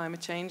we have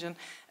climate change, and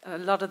a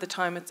lot of the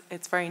time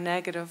it's very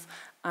negative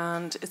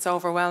and it's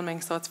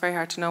overwhelming, so it's very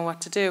hard to know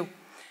what to do.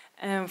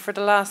 For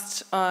the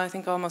last, I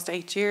think, almost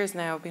 8 years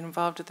now, I've been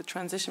involved with the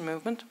transition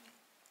movement,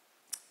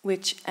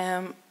 which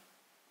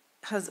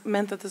has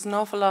meant that there's an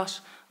awful lot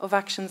of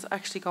actions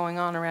actually going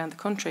on around the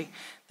country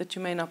that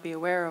you may not be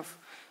aware of.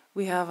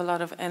 We have a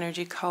lot of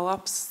energy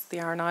co-ops. The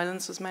Aran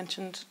Islands was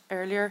mentioned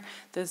earlier.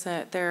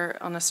 They're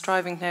on a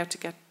striving now to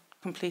get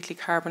completely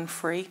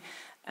carbon-free.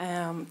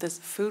 There's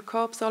food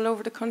co-ops all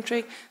over the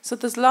country. So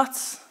there's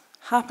lots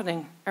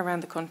happening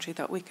around the country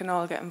that we can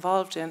all get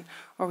involved in,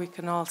 or we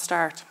can all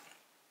start.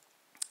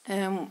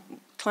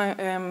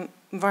 Environmental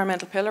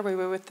Pillar, we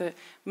were with the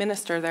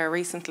minister there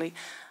recently,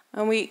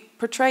 and we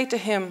portrayed to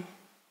him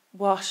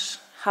what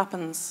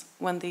happens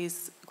when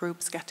these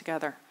groups get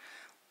together.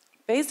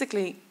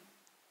 Basically,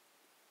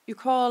 you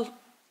call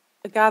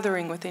a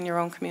gathering within your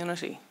own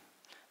community,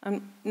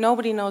 and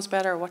nobody knows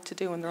better what to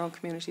do in their own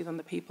community than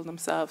the people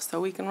themselves.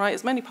 So we can write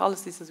as many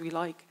policies as we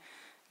like.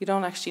 You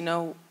don't actually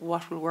know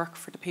what will work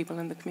for the people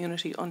in the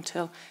community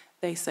until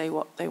they say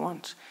what they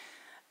want.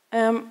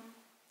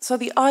 So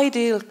the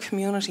ideal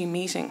community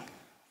meeting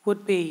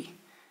would be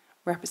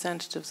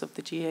representatives of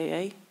the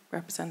GAA,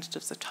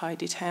 representatives of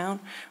Tidy Town,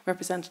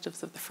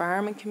 representatives of the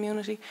farming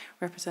community,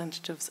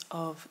 representatives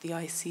of the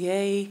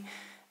ICA,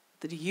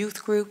 the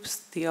youth groups,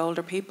 the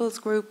older people's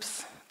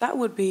groups. That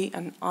would be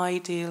an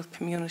ideal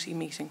community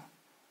meeting.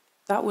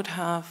 That would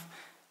have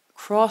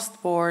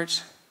across-the-board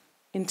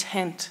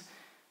intent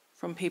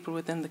from people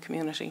within the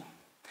community.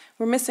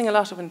 We're missing a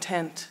lot of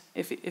intent.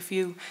 If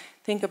you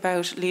think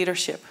about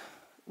leadership,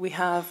 we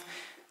have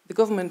the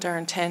government are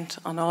intent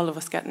on all of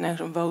us getting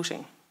out and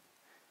voting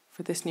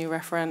for this new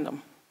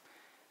referendum.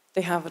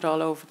 They have it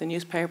all over the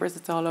newspapers,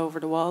 it's all over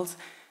the walls.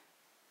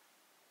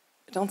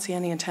 I don't see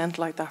any intent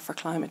like that for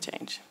climate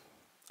change.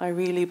 I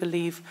really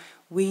believe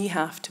we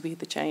have to be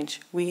the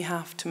change. We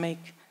have to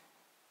make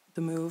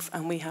the move,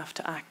 and we have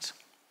to act.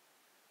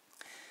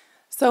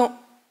 So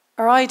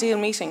our ideal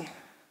meeting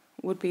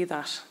would be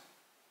that.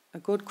 A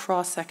good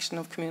cross-section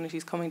of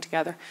communities coming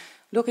together,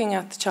 looking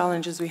at the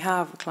challenges we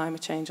have with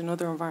climate change and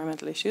other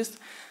environmental issues,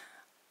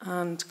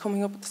 and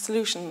coming up with the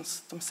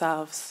solutions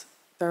themselves,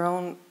 their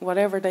own,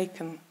 whatever they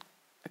can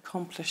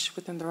accomplish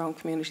within their own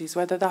communities,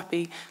 whether that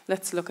be,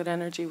 let's look at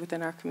energy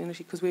within our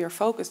community because we are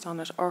focused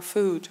on it, or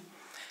food.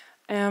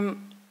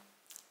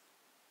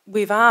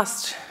 We've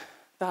asked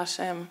that,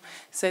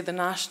 say, the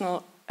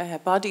national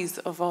bodies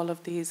of all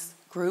of these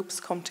groups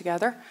come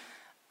together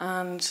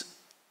and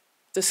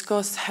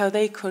discuss how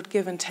they could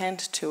give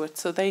intent to it,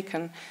 so they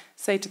can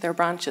say to their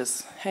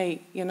branches,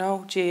 hey, you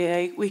know,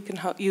 GAA, we can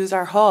use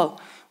our hall.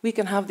 We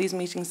can have these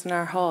meetings in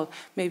our hall.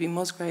 Maybe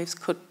Musgraves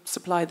could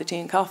supply the tea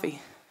and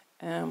coffee.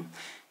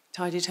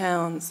 Tidy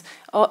Towns,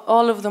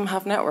 all of them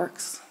have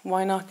networks.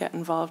 Why not get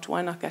involved?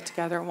 Why not get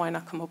together? Why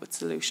not come up with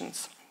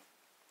solutions?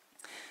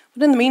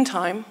 But in the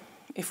meantime,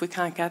 if we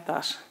can't get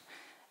that,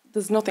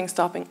 there's nothing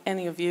stopping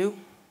any of you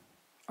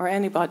or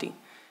anybody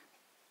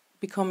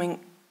becoming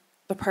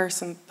the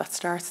person that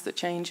starts the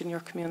change in your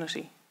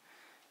community.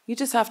 You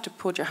just have to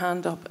put your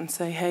hand up and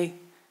say, hey,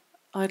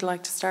 I'd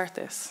like to start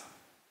this.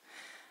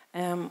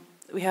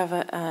 We have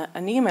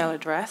an email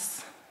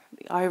address,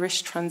 the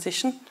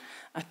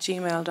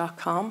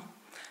irishtransition@gmail.com,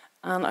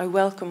 and I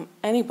welcome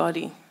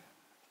anybody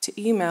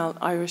to email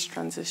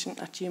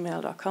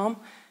irishtransition@gmail.com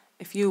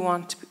if you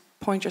want to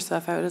point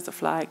yourself out as a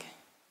flag.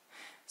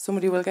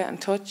 Somebody will get in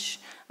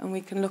touch and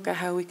we can look at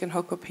how we can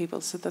hook up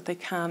people so that they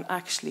can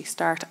actually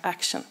start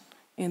action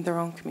in their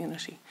own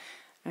community.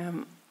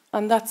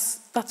 And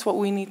that's what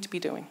we need to be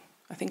doing.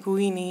 I think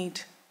we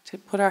need to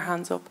put our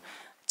hands up,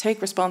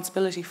 take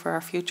responsibility for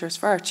our futures,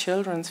 for our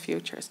children's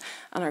futures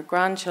and our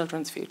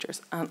grandchildren's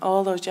futures and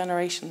all those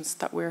generations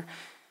that we're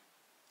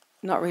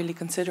not really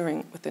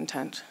considering with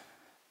intent.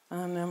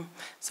 And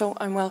so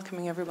I'm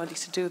welcoming everybody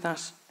to do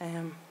that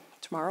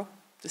tomorrow,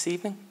 this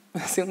evening,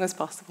 as soon as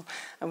possible,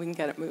 and we can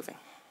get it moving.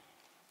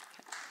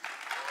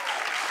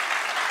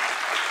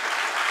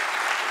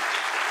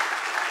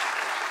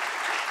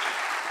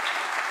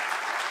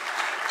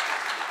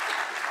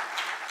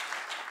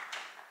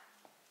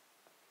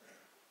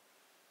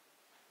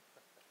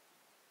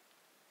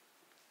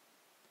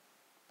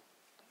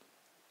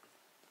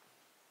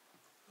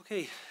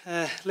 Okay,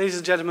 ladies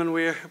and gentlemen,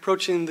 we're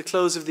approaching the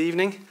close of the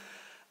evening.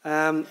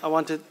 I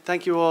want to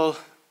thank you all,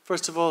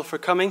 first of all, for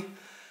coming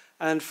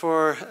and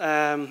for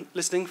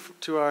listening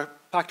to our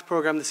packed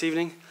program this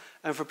evening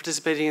and for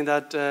participating in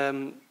that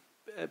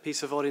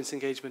piece of audience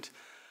engagement.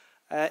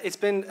 It's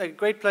been a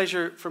great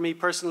pleasure for me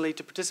personally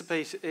to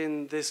participate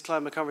in this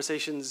Climate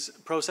Conversations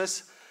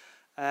process.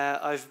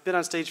 I've been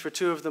on stage for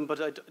 2 of them,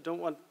 but I don't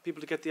want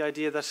people to get the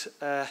idea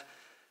that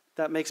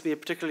that makes me a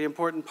particularly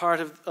important part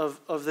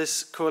of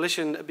this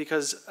coalition,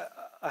 because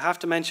I have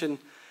to mention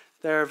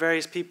there are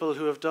various people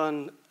who have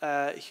done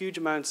huge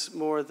amounts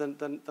more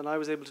than I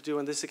was able to do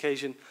on this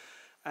occasion.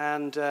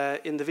 And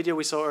in the video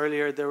we saw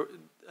earlier,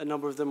 a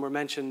number of them were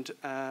mentioned,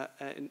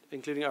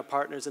 including our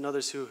partners and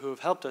others who have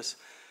helped us.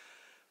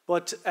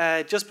 But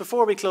just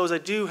before we close, I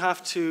do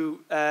have to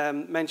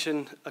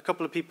mention a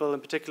couple of people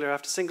in particular. I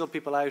have to single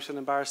people out and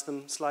embarrass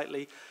them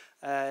slightly,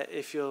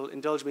 if you'll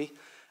indulge me.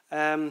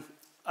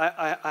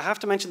 I have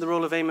to mention the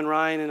role of Eamon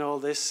Ryan in all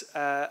this,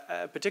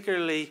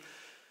 particularly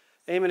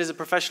Eamon is a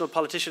professional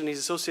politician. He's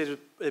associated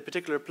with a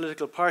particular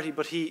political party,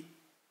 but he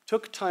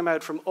took time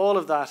out from all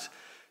of that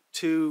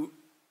to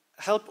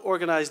help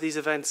organize these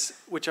events,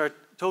 which are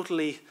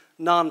totally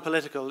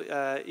non-political,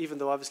 even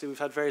though obviously we've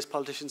had various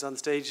politicians on the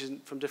stage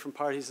from different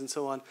parties and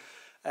so on.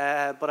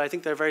 But I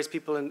think there are various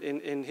people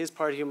in his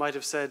party who might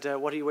have said,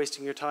 what are you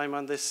wasting your time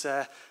on this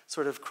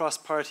sort of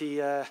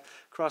cross-party,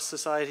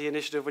 cross-society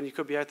initiative when you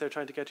could be out there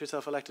trying to get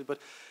yourself elected. But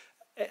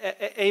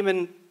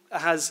Eamon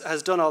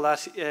has done all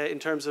that in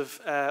terms of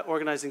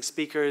organising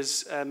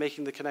speakers,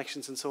 making the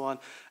connections and so on.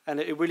 And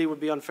it really would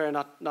be unfair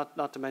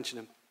not to mention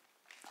him.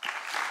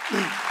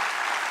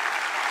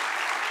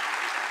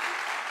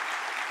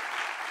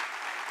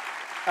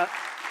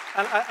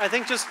 And I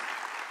think just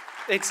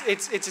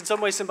it's in some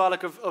ways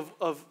symbolic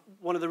of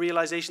one of the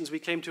realizations we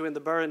came to in the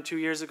Burren 2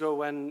 years ago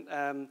when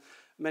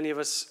many of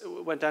us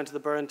went down to the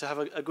Burren to have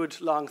a good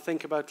long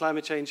think about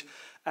climate change.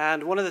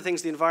 And one of the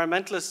things the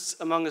environmentalists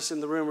among us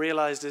in the room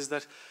realized is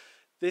that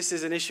this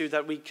is an issue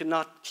that we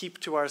cannot keep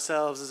to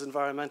ourselves as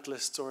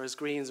environmentalists or as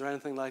Greens or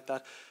anything like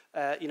that.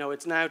 You know,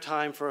 it's now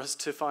time for us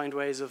to find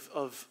ways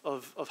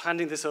of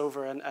handing this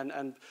over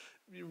and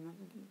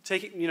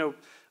taking, you know,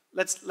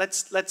 let's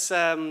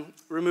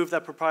remove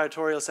that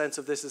proprietorial sense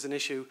of this as an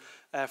issue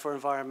for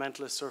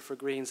environmentalists or for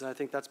Greens, and I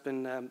think that's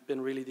been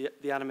really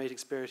the animating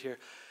spirit here.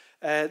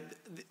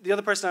 The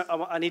other person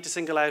I need to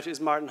single out is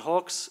Martin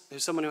Hawkes,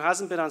 who's someone who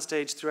hasn't been on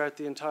stage throughout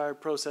the entire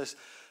process,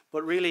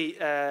 but really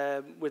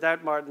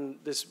without Martin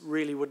this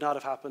really would not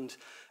have happened.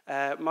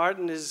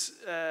 Martin is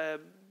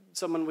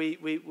someone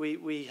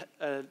we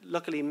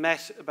luckily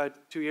met about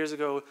 2 years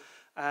ago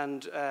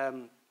and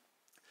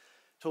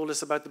told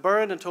us about the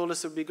Burren and told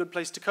us it would be a good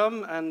place to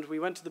come, and we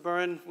went to the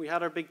Burren, we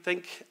had our big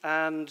think,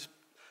 and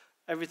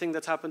everything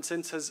that's happened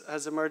since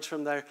has emerged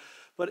from there.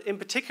 But in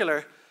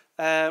particular,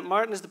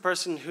 Martin is the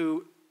person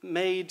who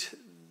made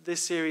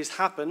this series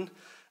happen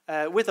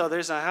with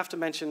others. I have to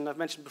mention, I've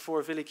mentioned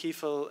before, Vili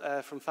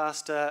Kiefel from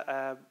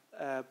FASTA,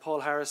 Paul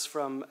Harris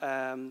from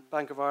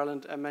Bank of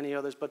Ireland, and many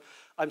others. But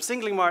I'm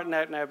singling Martin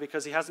out now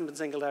because he hasn't been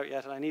singled out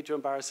yet, and I need to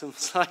embarrass him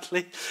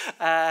slightly.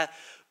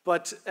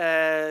 But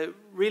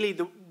really,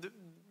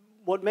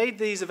 what made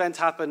these events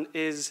happen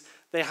is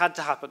they had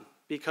to happen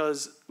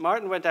because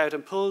Martin went out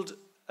and pulled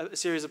a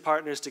series of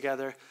partners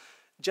together,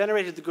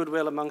 generated the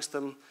goodwill amongst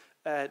them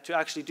to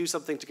actually do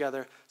something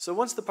together. So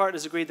once the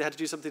partners agreed they had to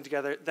do something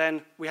together,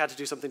 then we had to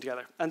do something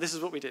together. And this is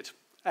what we did.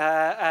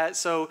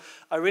 So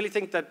I really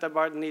think that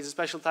Martin needs a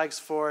special thanks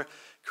for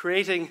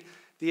creating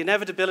the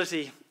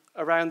inevitability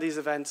around these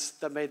events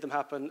that made them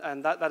happen.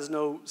 And that is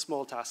no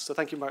small task. So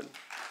thank you, Martin.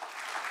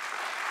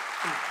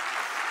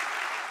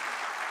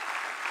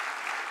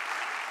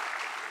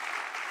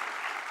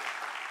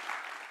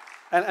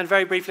 And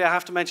very briefly, I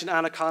have to mention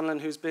Anna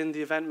Conlon, who's been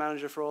the event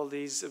manager for all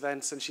these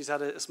events, and she's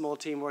had a small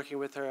team working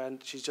with her,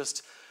 and she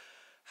just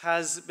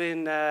has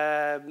been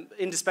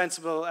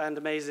indispensable and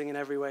amazing in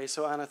every way.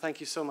 So Anna, thank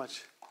you so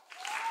much.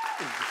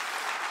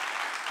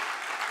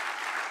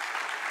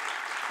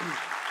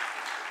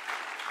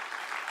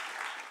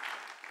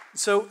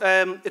 So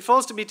it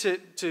falls to me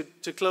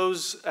to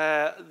close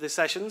the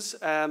sessions,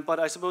 but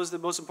I suppose the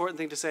most important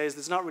thing to say is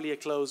there's not really a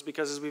close,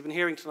 because as we've been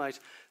hearing tonight,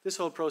 this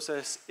whole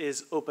process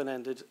is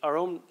open-ended. Our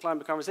own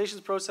climate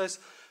conversations process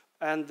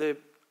and the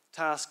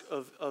task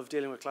of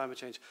dealing with climate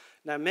change.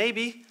 Now,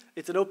 maybe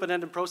it's an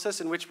open-ended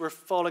process in which we're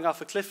falling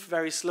off a cliff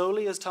very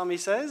slowly, as Tommy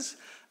says,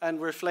 and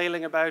we're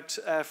flailing about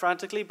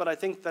frantically, but I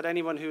think that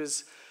anyone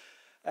who's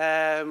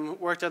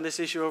worked on this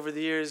issue over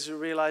the years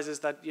realizes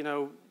that, you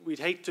know, we'd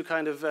hate to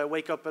kind of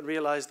wake up and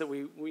realize that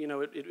you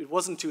know, it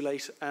wasn't too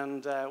late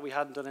and we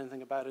hadn't done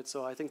anything about it.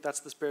 So I think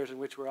that's the spirit in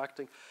which we're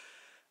acting.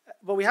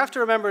 But we have to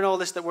remember in all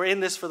this that we're in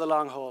this for the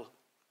long haul.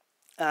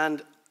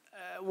 And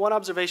one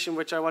observation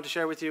which I want to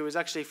share with you is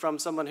actually from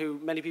someone who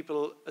many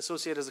people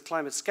associate as a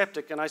climate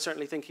skeptic, and I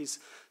certainly think he's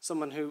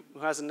someone who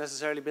hasn't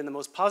necessarily been the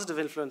most positive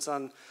influence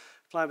on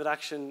climate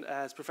action,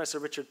 as Professor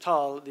Richard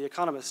Tall, the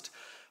economist.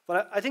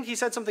 But I think he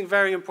said something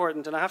very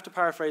important, and I have to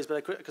paraphrase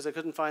because I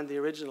couldn't find the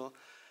original.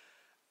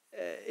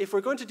 If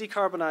we're going to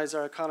decarbonize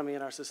our economy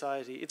and our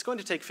society, it's going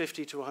to take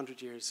 50 to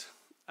 100 years.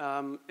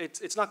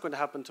 It's not going to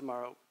happen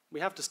tomorrow. We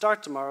have to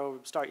start tomorrow,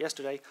 start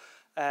yesterday,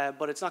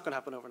 but it's not going to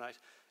happen overnight.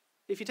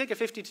 If you take a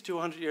 50 to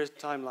 200 years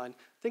timeline,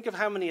 think of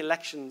how many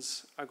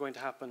elections are going to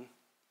happen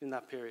in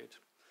that period.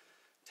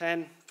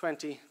 10,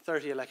 20,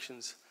 30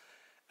 elections.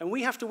 And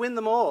we have to win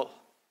them all.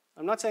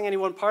 I'm not saying any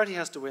one party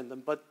has to win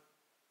them, but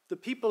the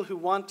people who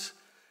want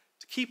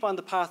to keep on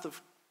the path of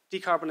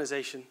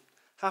decarbonization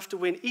have to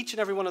win each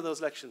and every one of those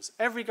elections.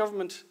 Every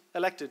government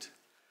elected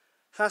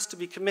has to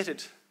be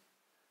committed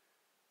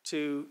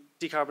to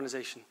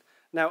decarbonization.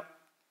 Now,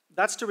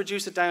 that's to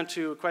reduce it down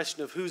to a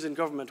question of who's in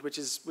government, which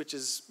is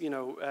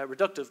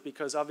reductive,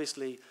 because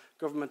obviously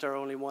government are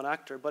only one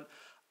actor. But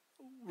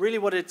really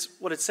what it's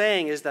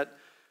saying is that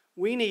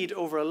we need,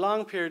 over a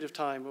long period of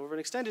time, over an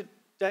extended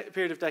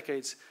period of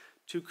decades,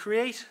 to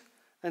create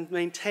and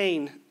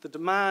maintain the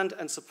demand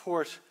and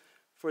support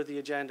for the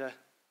agenda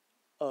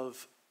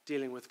of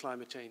dealing with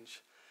climate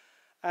change.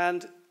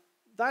 And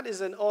that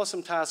is an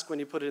awesome task when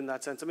you put it in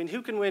that sense. I mean,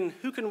 who can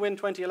win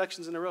 20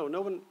 elections in a row?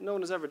 No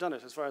one has ever done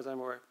it, as far as I'm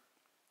aware.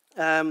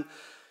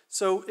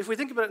 So if we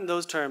think about it in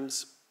those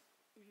terms,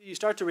 you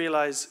start to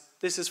realize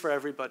this is for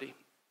everybody.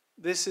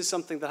 This is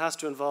something that has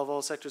to involve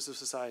all sectors of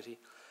society.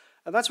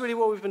 And that's really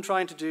what we've been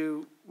trying to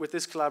do with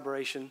this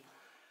collaboration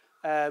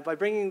by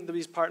bringing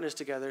these partners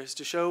together, is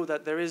to show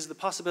that there is the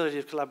possibility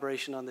of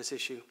collaboration on this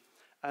issue.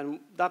 And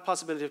that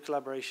possibility of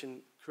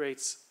collaboration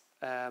creates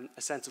a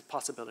sense of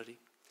possibility.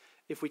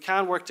 If we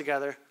can work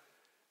together,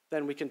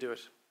 then we can do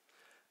it.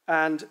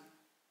 And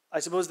I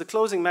suppose the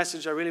closing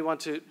message I really want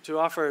to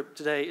offer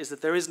today is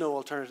that there is no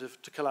alternative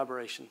to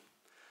collaboration.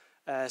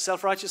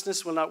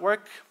 Self-righteousness will not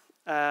work.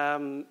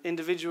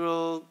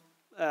 Individual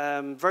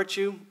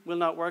virtue will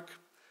not work.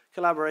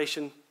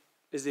 Collaboration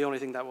is the only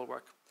thing that will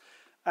work.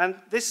 And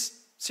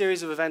this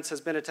series of events has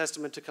been a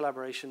testament to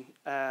collaboration.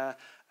 And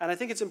I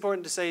think it's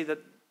important to say that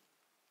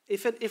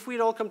if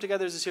we'd all come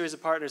together as a series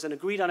of partners and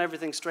agreed on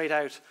everything straight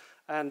out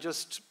and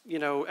just, you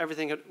know,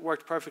 everything had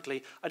worked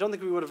perfectly, I don't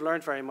think we would have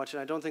learned very much,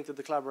 and I don't think that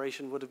the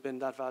collaboration would have been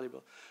that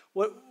valuable.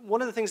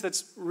 One of the things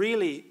that's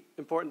really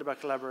important about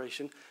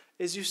collaboration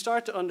is you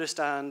start to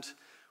understand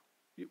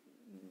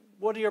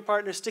what are your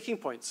partner's sticking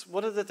points?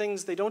 What are the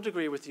things they don't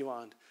agree with you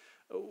on?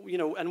 You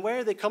know, and where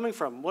are they coming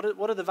from?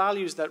 What are the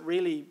values that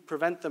really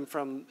prevent them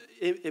from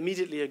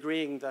immediately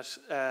agreeing that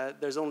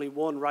there's only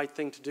one right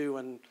thing to do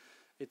and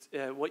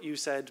what you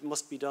said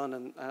must be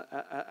done,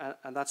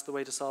 and that's the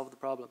way to solve the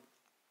problem?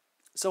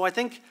 So I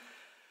think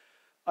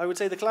I would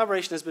say the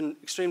collaboration has been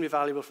extremely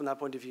valuable from that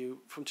point of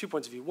view, from 2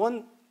 points of view.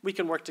 One, we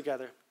can work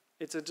together.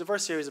 It's a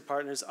diverse series of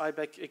partners: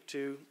 Ibec,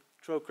 ICTU,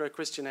 Trócaire,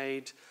 Christian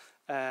Aid,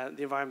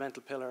 the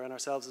Environmental Pillar, and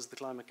ourselves as the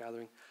Climate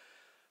Gathering.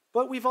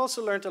 But we've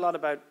also learned a lot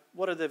about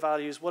what are the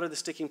values, what are the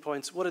sticking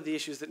points, what are the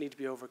issues that need to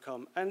be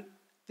overcome. And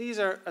these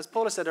are, as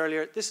Paula said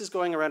earlier, this is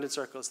going around in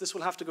circles. This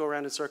will have to go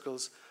around in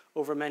circles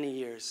over many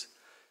years.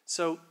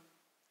 So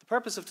the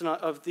purpose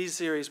of these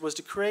series was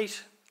to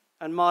create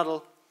and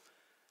model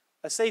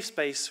a safe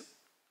space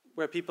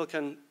where people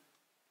can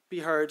be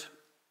heard,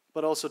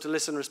 but also to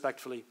listen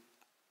respectfully.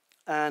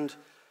 And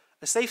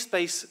a safe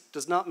space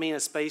does not mean a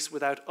space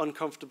without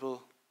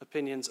uncomfortable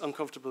opinions,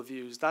 uncomfortable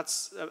views.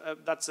 That's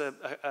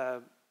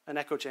an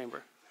echo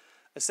chamber.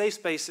 A safe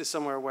space is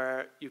somewhere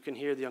where you can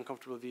hear the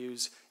uncomfortable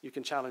views, you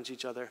can challenge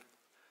each other,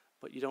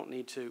 but you don't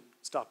need to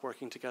stop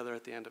working together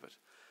at the end of it.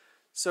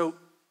 So,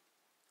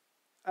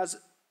 as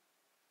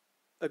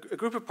a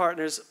group of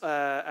partners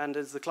and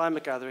as the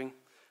Climate Gathering,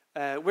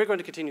 we're going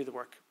to continue the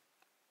work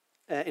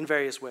in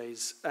various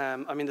ways.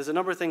 I mean, there's a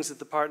number of things that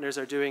the partners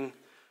are doing,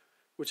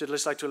 which I'd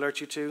just like to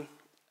alert you to.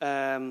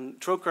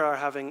 Trócaire are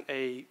having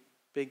a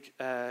big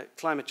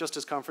climate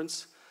justice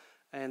conference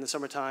in the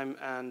summertime,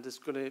 and it's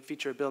going to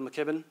feature Bill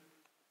McKibben,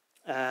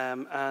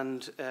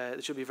 and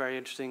it should be a very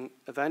interesting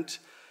event.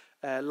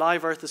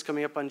 Live Earth is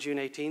coming up on June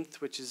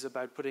 18th, which is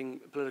about putting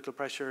political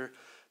pressure,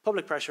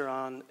 public pressure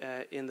on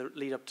in the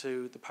lead up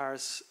to the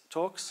Paris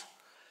talks.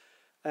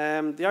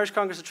 The Irish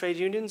Congress of Trade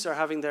Unions are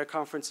having their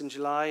conference in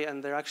July,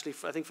 and they're actually,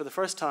 I think for the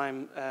first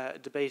time,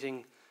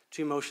 debating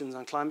 2 motions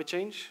on climate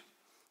change,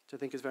 which I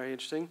think is very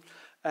interesting.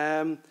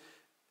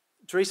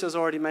 Teresa has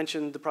already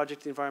mentioned the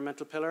project the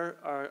Environmental Pillar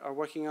are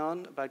working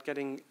on, about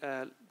getting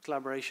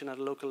collaboration at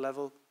a local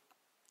level.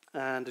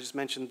 And I just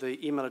mentioned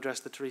the email address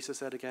that Teresa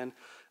said again,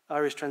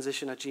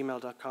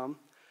 irishtransition@gmail.com.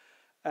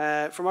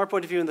 From our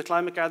point of view in the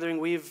climate gathering,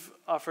 we've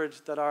offered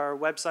that our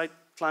website,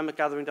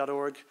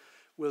 climategathering.org,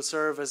 will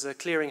serve as a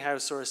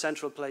clearinghouse or a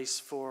central place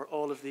for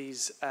all of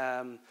these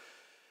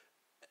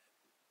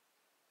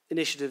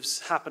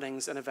initiatives,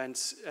 happenings and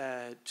events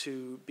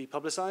to be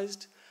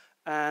publicised.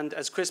 And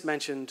as Chris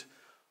mentioned,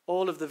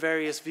 all of the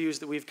various views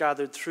that we've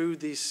gathered through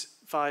these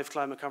 5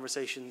 climate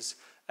conversations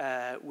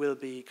will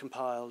be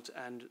compiled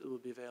and will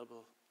be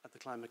available at the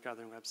Climate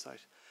Gathering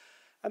website.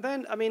 And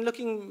then, I mean,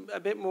 looking a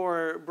bit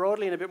more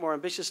broadly and a bit more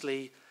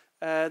ambitiously,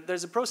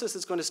 there's a process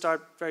that's going to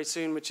start very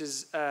soon, which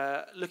is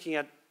looking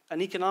at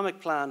an economic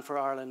plan for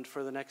Ireland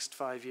for the next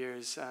 5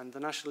 years, and the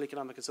National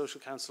Economic and Social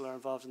Council are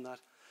involved in that.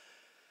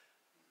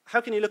 How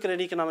can you look at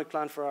an economic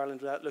plan for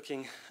Ireland without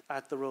looking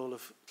at the role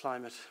of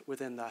climate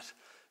within that?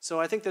 So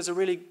I think there's a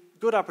really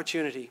good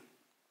opportunity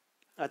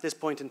at this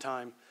point in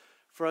time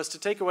for us to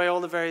take away all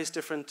the various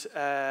different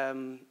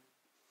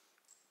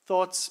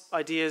thoughts,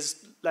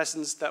 ideas,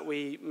 lessons that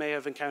we may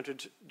have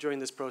encountered during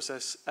this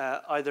process,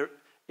 either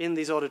in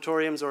these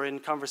auditoriums or in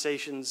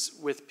conversations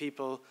with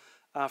people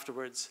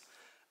afterwards.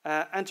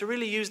 And to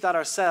really use that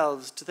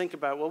ourselves to think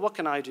about, well, what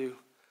can I do?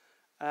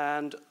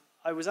 And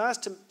I was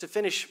asked to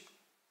finish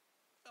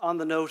on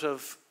the note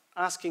of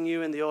asking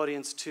you in the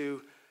audience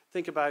to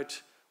think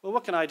about, well,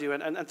 what can I do?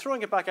 And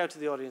throwing it back out to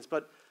the audience.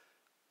 But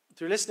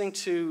through listening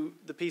to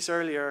the piece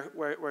earlier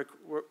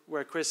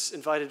where Chris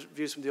invited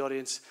views from the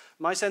audience,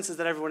 my sense is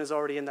that everyone is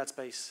already in that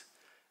space.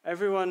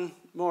 Everyone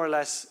more or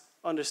less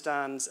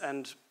understands,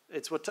 and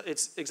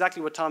it's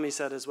exactly what Tommy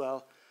said as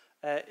well.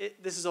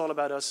 This is all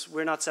about us.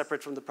 We're not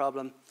separate from the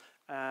problem,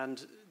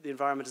 and the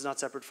environment is not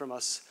separate from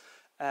us.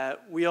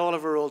 We all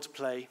have a role to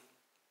play,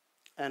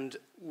 and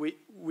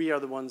we are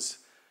the ones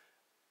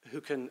who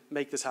can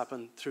make this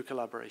happen through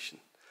collaboration.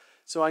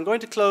 So I'm going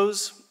to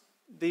close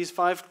these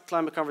 5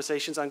 climate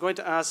conversations. I'm going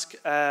to ask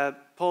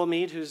Paul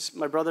Mead, who's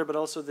my brother, but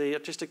also the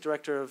artistic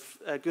director of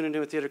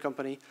Guinness Theatre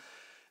Company,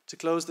 to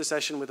close the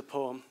session with a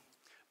poem.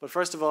 But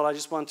first of all, I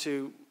just want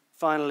to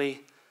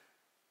formally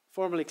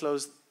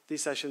close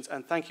these sessions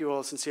and thank you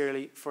all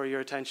sincerely for your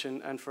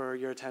attention and for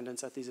your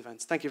attendance at these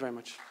events. Thank you very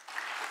much.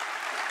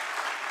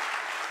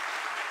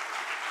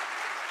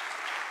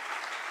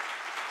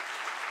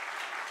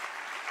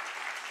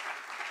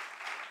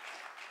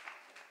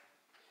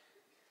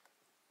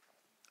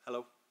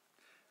 Hello.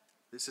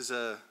 This is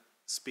a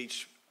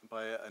speech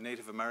by a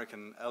Native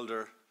American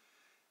elder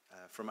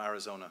from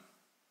Arizona.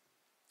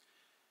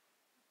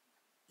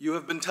 You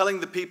have been telling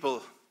the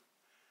people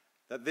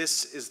that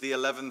this is the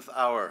 11th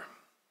hour.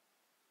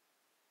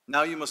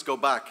 Now you must go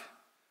back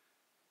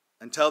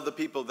and tell the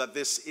people that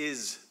this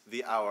is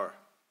the hour.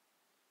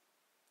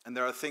 And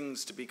there are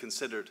things to be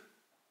considered.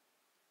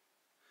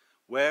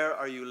 Where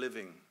are you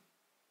living?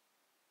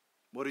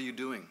 What are you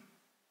doing?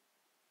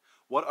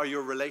 What are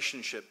your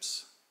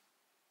relationships?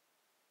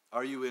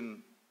 Are you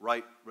in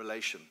right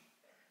relation?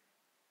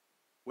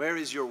 Where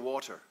is your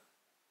water?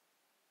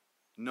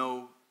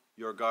 Know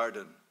your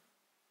garden.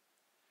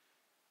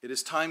 It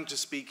is time to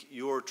speak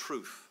your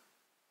truth.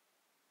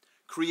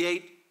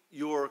 Create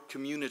your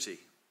community.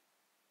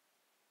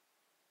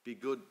 Be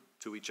good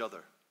to each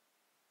other.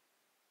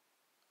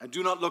 And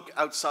do not look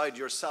outside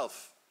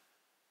yourself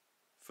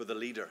for the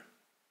leader.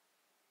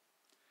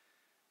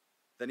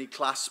 Then he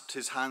clasped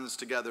his hands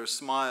together,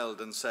 smiled,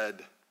 and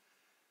said,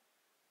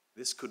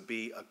 "This could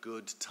be a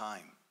good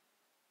time.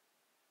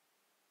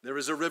 There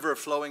is a river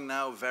flowing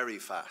now very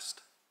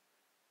fast.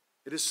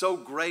 It is so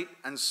great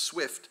and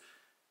swift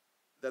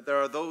that there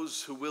are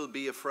those who will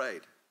be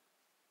afraid.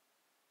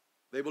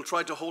 They will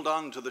try to hold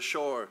on to the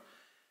shore.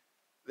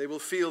 They will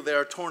feel they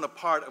are torn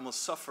apart and will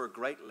suffer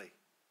greatly.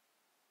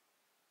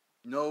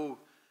 No,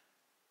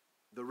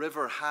 the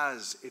river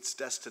has its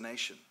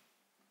destination.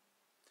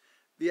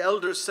 The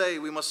elders say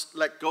we must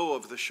let go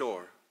of the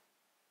shore,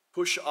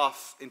 push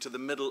off into the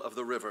middle of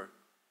the river,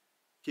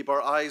 keep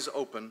our eyes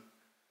open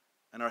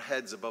and our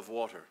heads above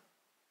water.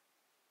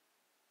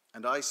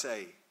 And I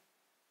say,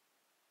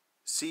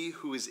 see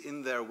who is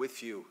in there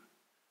with you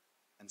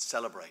and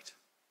celebrate.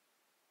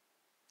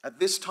 At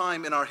this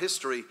time in our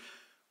history,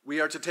 we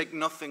are to take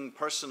nothing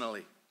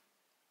personally,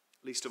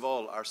 least of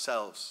all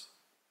ourselves.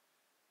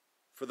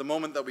 For the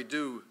moment that we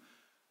do,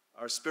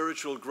 our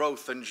spiritual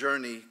growth and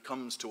journey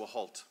comes to a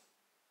halt.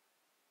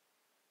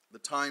 The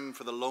time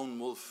for the lone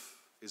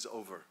wolf is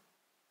over.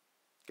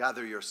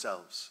 Gather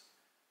yourselves.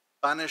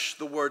 Banish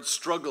the word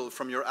struggle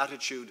from your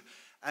attitude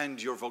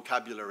and your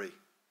vocabulary.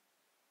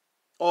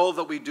 All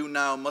that we do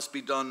now must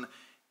be done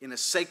in a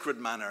sacred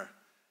manner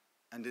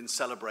and in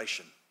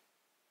celebration.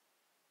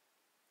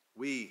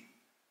 We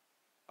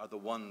are the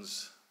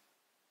ones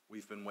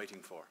we've been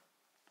waiting for.